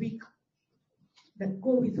 Let this week that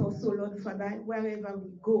go with us, oh Lord, Father, wherever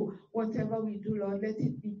we go, whatever we do, Lord, let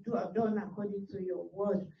it be done according to your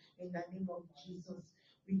word, in the name of Jesus.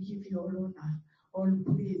 We give you all honor, all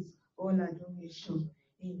praise, all adoration.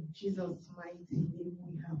 In Jesus' mighty name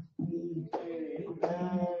we have prayed.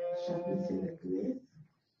 Amen. Shall we say the grace?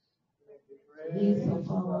 Grace of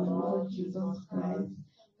our Lord Jesus Christ,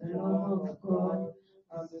 the love of God,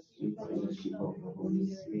 and the sweet fellowship of the Holy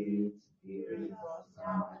Spirit be with us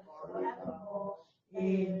now and forevermore.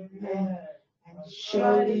 Amen. And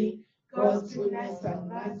surely God's goodness and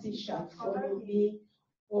mercy shall follow me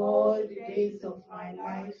all the days of my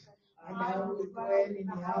life, and I will dwell in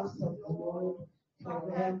the house of the Lord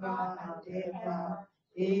forever and ever.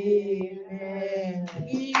 Amen.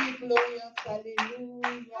 Give glorious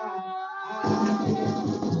hallelujah.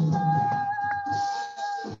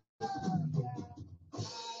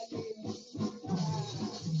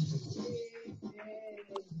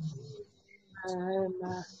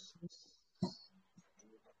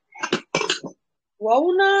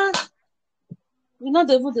 Wauna, you know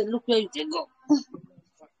the able to look where you take go.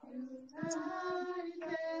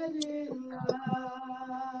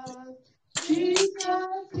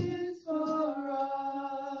 Jesus is for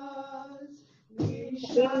us. We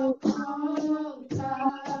shall conquer.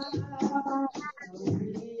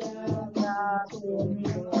 We are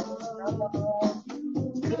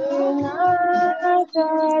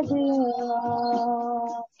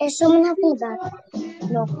Eso una vida.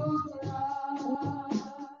 No.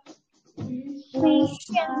 We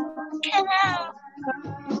shall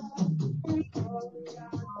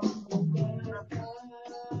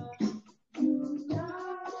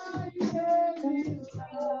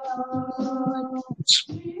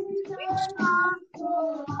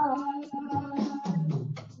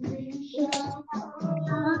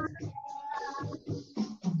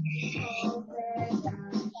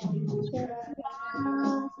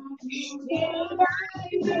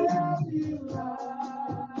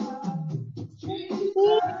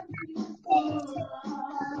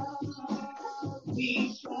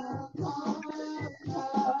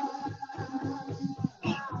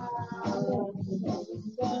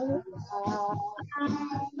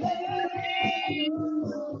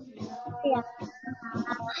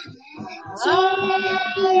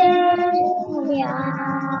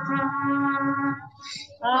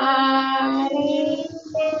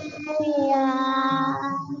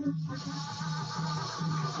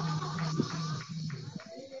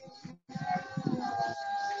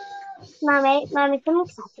Mami, kamu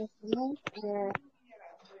sakit?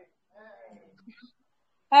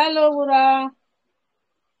 Hello, Ura.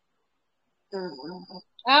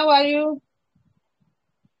 How are you?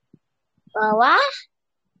 Bawa,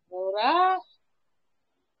 Ura.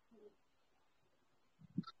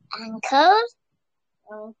 uncle,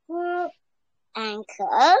 Uncle.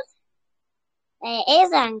 uncle. Where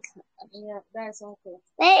is uncle? Yeah, that's uncle.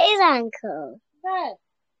 Where is uncle? There.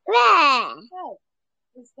 Where? There.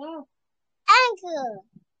 It's gone. Uncle.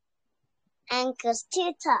 Uncle's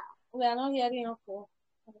too tall. We are not hearing uncle.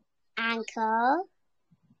 Uncle.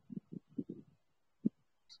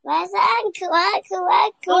 Where's uncle? Uncle,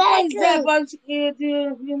 uncle, Uncle is there, uncle. but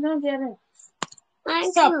you're not hearing.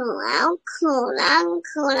 Uncle, uncle,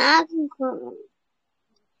 uncle, uncle.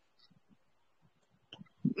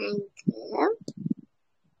 Uncle.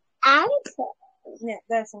 Uncle. Yeah,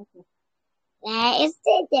 that's uncle. Where is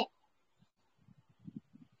Dede?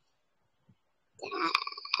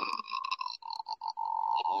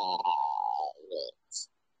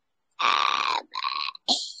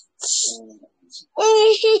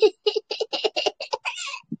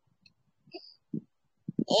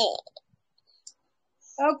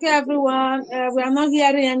 Okay, everyone. We are not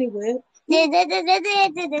hearing anyway. Nobody.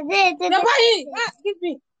 Give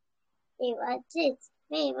me. He wants it.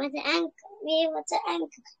 Me want the uncle. Me want the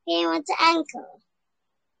uncle. Me want the uncle.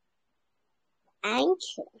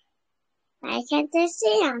 Uncle. Why can't I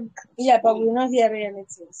see uncle? Yeah, but we're not hearing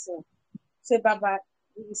anything. So say bye bye.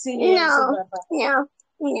 You see you. No. Say bye bye. No.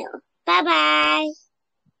 No. Bye bye.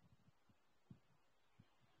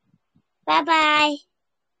 Bye bye.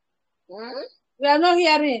 Huh? We are not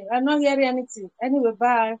hearing. We are not hearing anything. Anyway,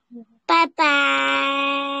 bye. Bye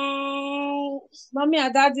bye. Mommy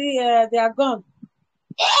and daddy, they are gone.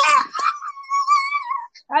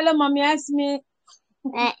 Hello, mommy. Ask me.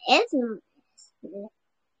 Where is Where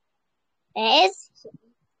is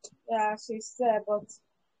Yeah, she's there, but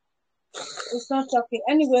it's not talking.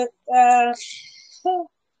 Anyway,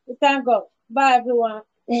 we thank God. Bye, everyone.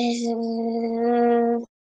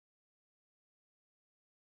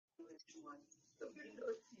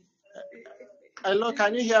 Hello,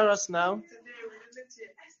 can you hear us now?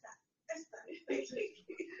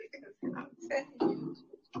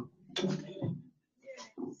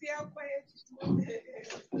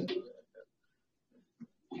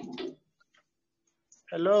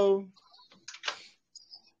 Hello.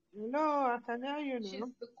 No, I can hear you now. She's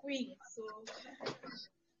the queen, so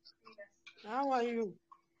How are you?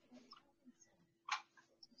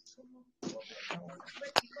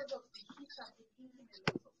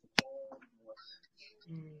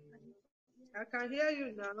 I can hear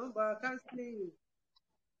you now, but I can't see you.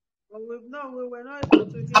 But we were not able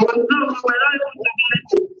to hear you.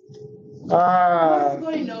 Ah, what's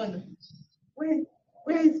going on? Where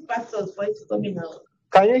is Pastor's voice coming out?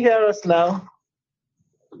 can you hear us now?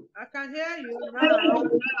 I can hear you now, but I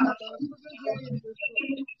couldn't hear you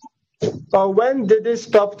before. When did they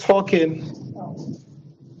stop talking?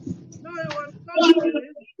 No, it was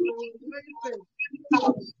talking.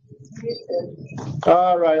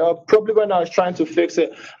 All right, probably when I was trying to fix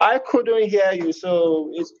it, I couldn't hear you, so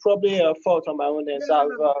it's probably a fault on my own end. So I've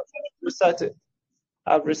reset it.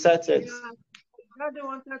 I've reset it. Yeah. Daddy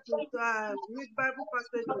wanted to read Bible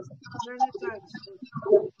passages many times.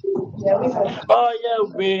 Oh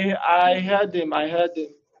yeah, I heard him.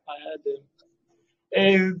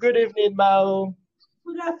 Good evening, Mao.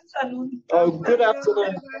 Good afternoon. Oh, good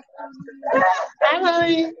afternoon.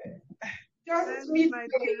 Hi. Just meet My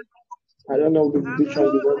dear. I don't know which one you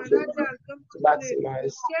want to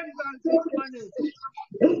maximize. Came back this morning.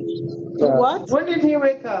 what? When did he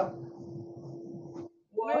wake up?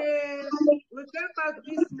 We came back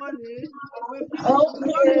this morning. We got home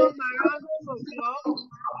around 2 o'clock.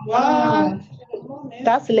 Wow.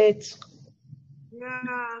 That's late.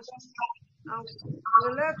 Yeah. We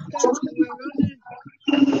left them. We were running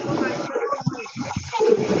home and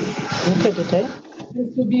Okay. This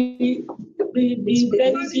will be very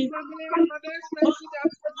well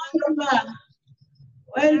done.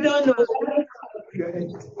 Well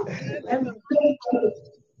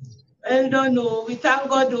done. We thank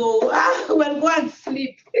God. Well, go and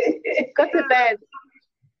sleep. Go to bed.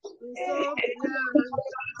 So,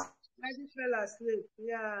 I just fell asleep.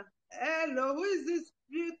 Yeah. Hello, who is this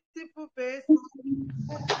beautiful face?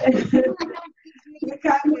 We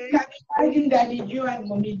can imagine Daddy Joe and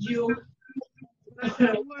Mommy Joe.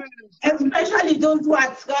 Especially those who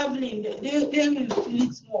are traveling, they will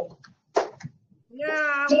sleep more.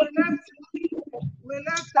 Yeah, we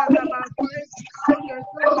left at about 5. Okay,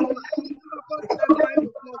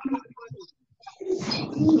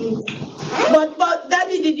 so But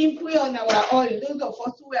Daddy didn't pray on our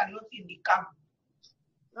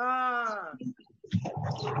Ah,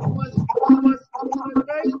 it was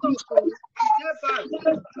very tough to get back.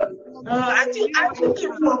 I think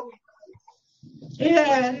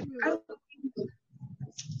yeah,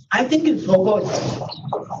 I think it's for God.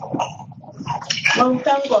 But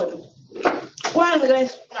thank God. Go and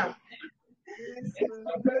rest now. Yes,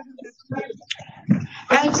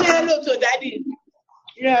 And say hello to daddy.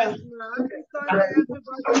 Yeah. happy Sunday,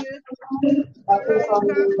 everybody. Veronica, happy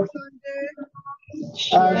Sunday.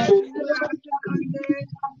 Hallelujah, happy Sunday.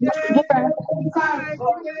 Yay. Hi,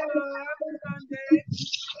 Chideo, happy Sunday.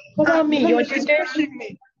 What about me? Your dide,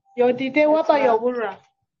 your dide, what about your wura?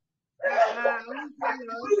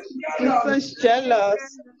 Who's jealous? He's so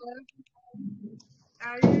jealous.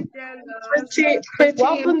 Are you jealous?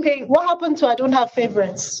 Pretty. What happened to I don't have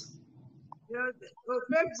favorites? Your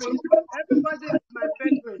favorite. Everybody is my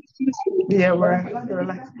favorite. Yeah,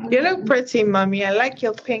 right. You look pretty, mommy. I like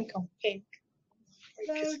your pink on pink.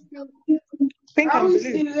 Thank you. Pink and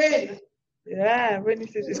blue. Yeah, rainy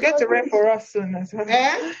season. It's going to rain for us soon as well.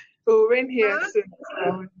 It will rain here soon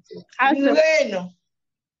as well.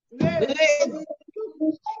 Rain.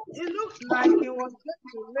 It looks like it was going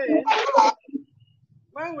to rain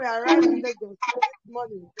when we arrived in Lagos this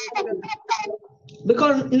morning.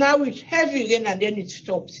 Because now it's heavy again and then it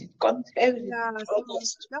stops. It comes heavy. Yeah, so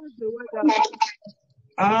that's the weather.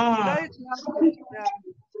 Very cloudy. Yeah.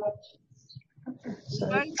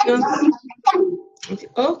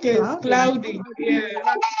 Okay, it's cloudy. Yeah.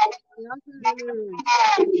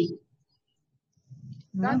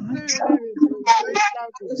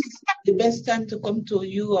 The best time to come to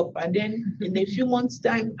Europe, and then in a few months'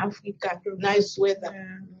 time, Africa. Nice weather.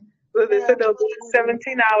 Yeah. So they said there'll be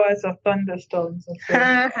 17 hours of thunderstorms.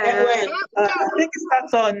 I think it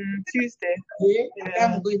starts on Tuesday. Yeah.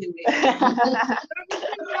 I'm going away.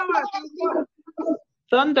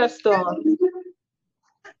 Thunderstorms.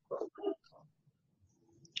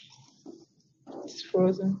 It's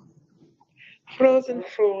frozen. Frozen.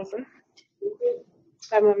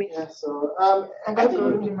 Hi, mommy. Yeah, so I'm going to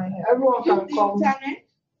go do my hair. everyone can come.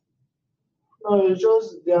 No, it's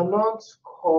just they are not